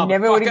 sucked in, I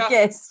never would motherfucker. have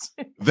guessed.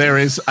 There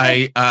is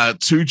a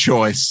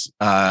two-choice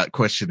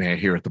questionnaire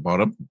here at the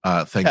bottom.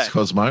 Thanks, Okay.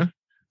 Cosmo.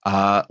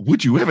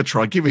 Would you ever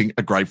try giving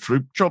a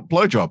grapefruit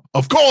blowjob?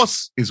 Of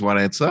course, is one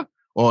answer.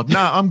 Or, no,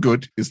 I'm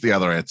good, is the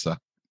other answer.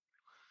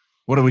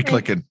 What are we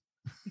clicking?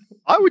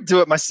 I would do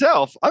it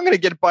myself. I'm going to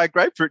get it by a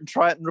grapefruit and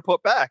try it and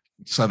report back.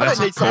 So I that's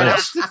don't need of someone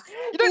course. else.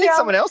 You don't need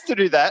someone else to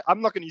do that.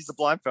 I'm not going to use the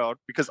blindfold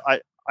because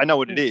I know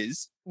what it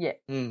is. Yeah.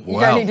 Mm. You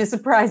Wow. don't need to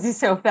surprise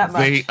yourself that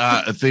much.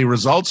 The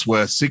results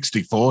were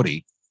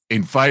 60-40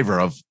 in favor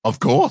of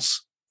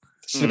course.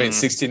 Should have been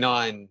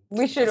 69.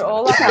 We should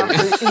all up our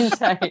fruit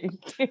intake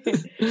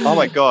Oh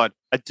my God.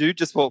 A dude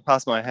just walked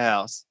past my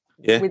house.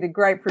 Yeah. with a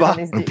grapefruit on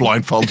his dick.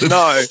 Blindfolded.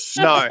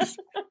 No.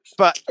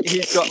 But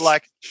he's got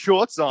like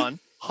shorts on,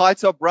 high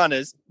top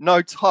runners,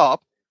 no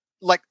top,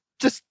 like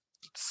just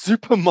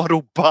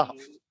supermodel buff.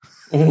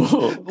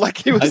 Like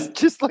he was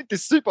just like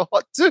this super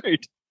hot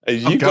dude.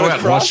 You Go out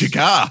and wash your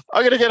car.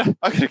 I'm gonna go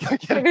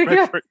get a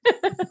grapefruit.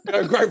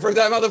 Go grapefruit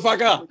that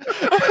motherfucker.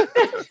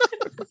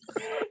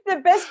 The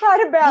best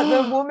part about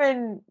the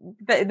woman,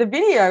 the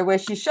video where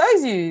she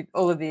shows you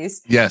all of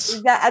this, Yes.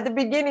 is that at the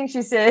beginning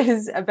she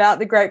says about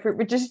the grapefruit,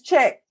 but just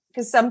check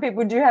because some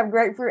people do have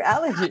grapefruit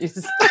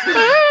allergies.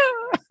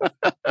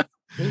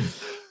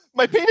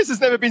 My penis has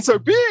never been so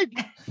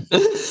big.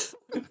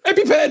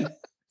 EpiPen.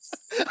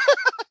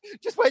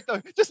 Just wait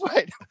though. Just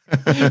wait.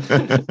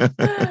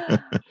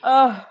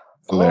 Oh,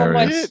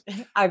 Hilarious.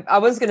 I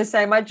was going to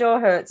say my jaw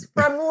hurts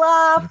from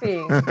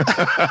laughing.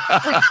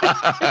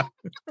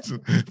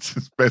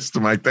 It's best to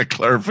make that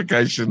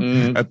clarification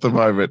Mm. at the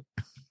moment.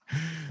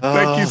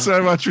 Thank you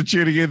so much for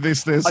tuning in,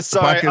 listeners.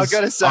 Sorry, I've Buckers.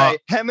 got to say,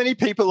 how many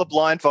people are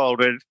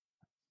blindfolded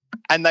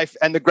and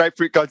the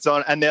grapefruit goes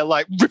on and they're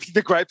like ripping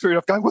the grapefruit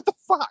off, going, "What the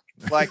fuck?"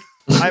 Like,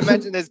 I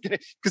imagine there's gonna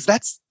because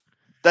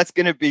that's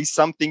going to be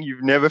something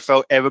you've never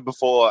felt ever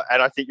before,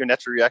 and I think your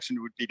natural reaction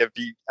would be to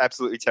be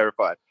absolutely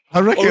terrified. I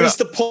reckon. Or is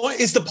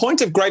the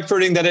point of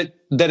grapefruiting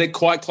that it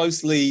quite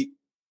closely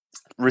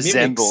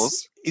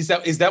Resembles.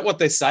 mimics? Is that what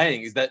they're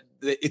saying? Is that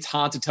it's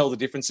hard to tell the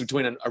difference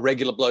between a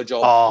regular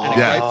blowjob Oh. and a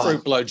Yeah.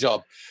 grapefruit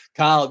blowjob?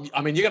 Carl,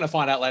 I mean, you're going to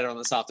find out later on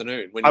this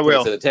afternoon when I you put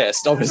will. it to the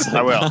test, obviously.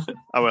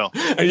 I will.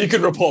 And you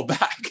can report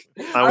back.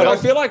 I But I will.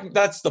 feel like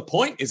that's the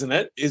point, isn't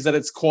it? Is that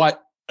it's quite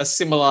a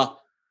similar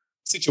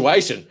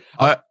situation.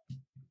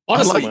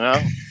 Honestly, Well,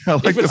 I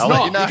like if it's the I'll not, let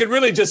you, you know. could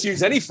really just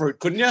use any fruit,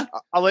 couldn't you?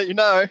 I'll let you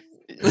know.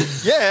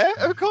 Yeah,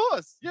 of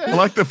course. I Yeah.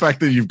 like the fact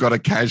that you've got to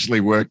casually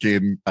work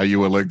in, are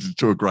you allergic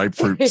to a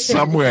grapefruit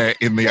somewhere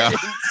in the other.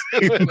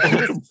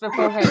 Just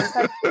beforehand. It's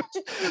like, do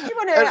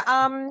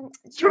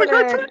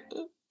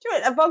you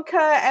want a vodka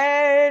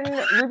and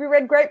ruby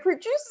red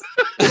grapefruit juice?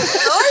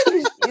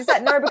 No? Is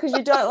that no because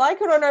you don't like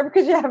it or no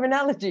because you have an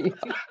allergy?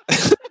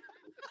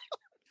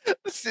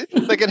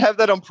 They can have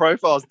that on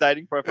profiles,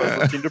 dating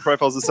profiles, or Tinder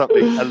profiles or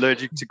something.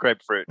 Allergic to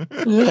grapefruit.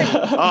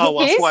 Oh,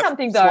 well, Here's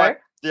something though.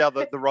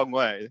 swipe the wrong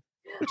way.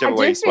 Whichever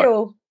way you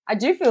swipe. I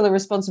do feel a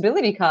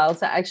responsibility, Carl,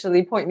 to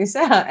actually point this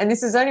out. And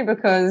this is only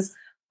because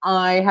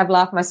I have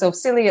laughed myself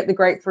silly at the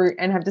grapefruit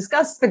and have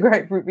discussed the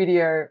grapefruit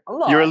video a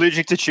lot. You're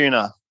allergic to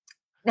tuna.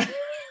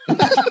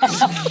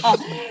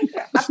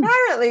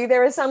 Apparently,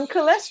 there are some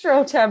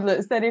cholesterol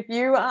tablets that if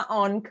you are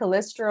on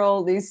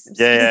cholesterol, these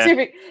Yeah.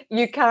 specific,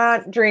 you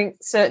can't drink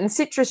certain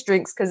citrus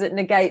drinks because it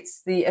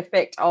negates the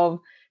effect of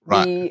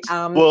the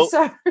Well-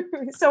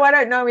 so I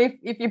don't know if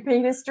your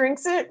penis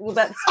drinks it. Will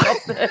that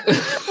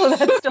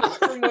stop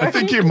from working? I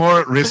think you're more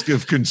at risk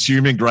of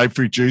consuming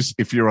grapefruit juice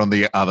if you're on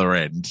the other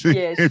end.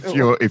 Yeah,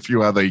 sure. if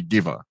you are the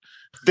giver.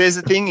 There's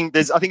a thing.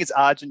 I think it's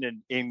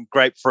arginine in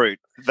grapefruit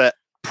that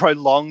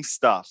prolongs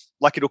stuff.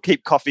 Like it'll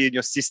keep coffee in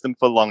your system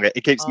for longer.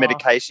 It keeps Oh.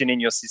 medication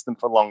in your system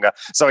for longer.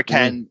 So it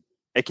can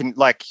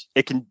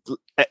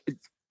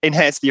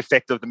enhance the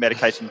effect of the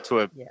medication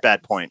to a Yeah.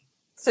 bad point.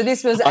 So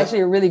this was actually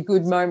a really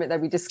good moment that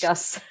we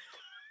discussed.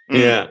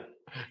 Yeah.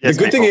 Yes,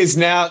 the good thing Michael. is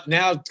now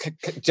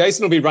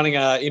Jason will be running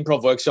an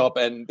improv workshop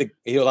and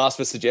he'll ask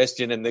for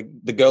suggestion and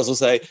the girls will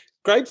say,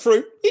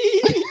 grapefruit.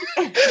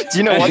 Do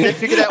you know what? They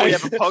figured out we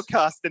have a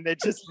podcast and they're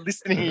just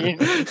listening in.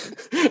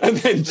 And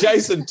then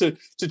Jason, to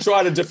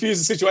try to diffuse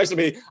the situation,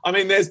 will be, I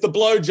mean, there's the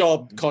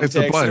blowjob context.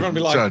 It's a blow. Everyone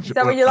will be like, Judge. Is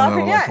that what you're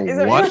laughing at? Is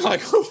that What?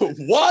 like,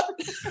 what?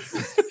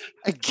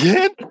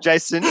 Again,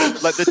 Jason.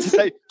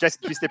 Jason,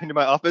 can you step into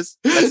my office?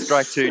 That's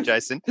strike two,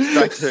 Jason.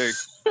 Strike two.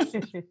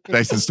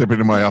 Jason, step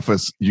into my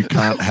office. You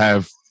can't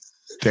have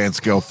Dance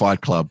Girl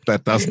Fight Club.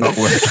 That does not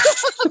work.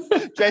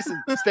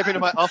 Jason, step into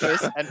my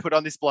office and put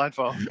on this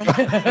blindfold.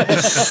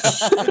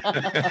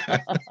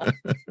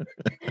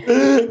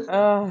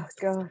 Oh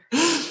God.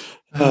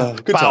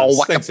 Good Bow, times.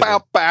 waka, Thanks, bow,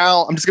 everyone.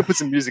 bow. I'm just gonna put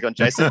some music on,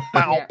 Jason.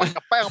 Bow, Yeah.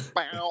 waka, bow,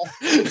 bow.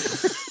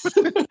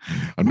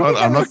 I'm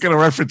not going to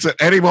reference it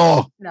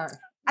anymore. No.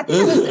 I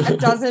think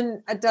it was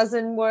a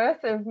dozen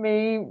worth of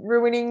me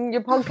ruining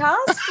your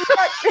podcast.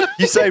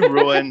 You say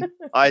ruin.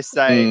 I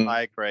say Mm.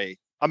 I agree.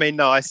 I mean,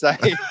 no, I say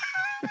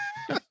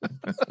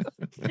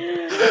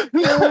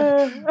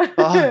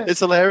it's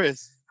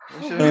hilarious.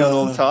 We should have a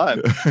long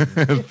time.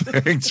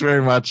 Thanks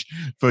very much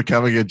for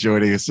coming and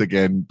joining us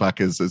again,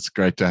 Buckers. It's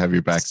great to have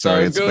you back. So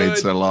Sorry, it's been good.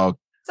 so long.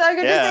 So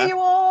good to Yeah. see you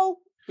all.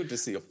 Good to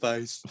see your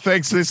face.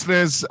 Thanks,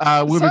 listeners.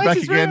 We'll be back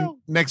again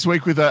next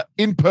week with an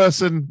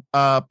in-person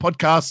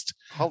podcast.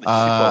 Holy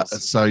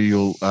shit. So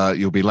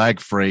you'll be lag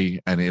free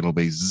and it'll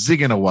be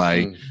zigging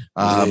away.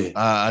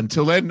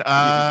 Until then,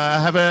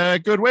 have a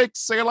good week.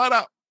 See you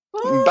later.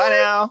 Bye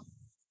now.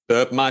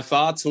 Burp my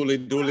farts, holy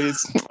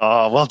doolies.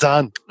 Oh, well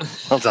done.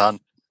 Well done.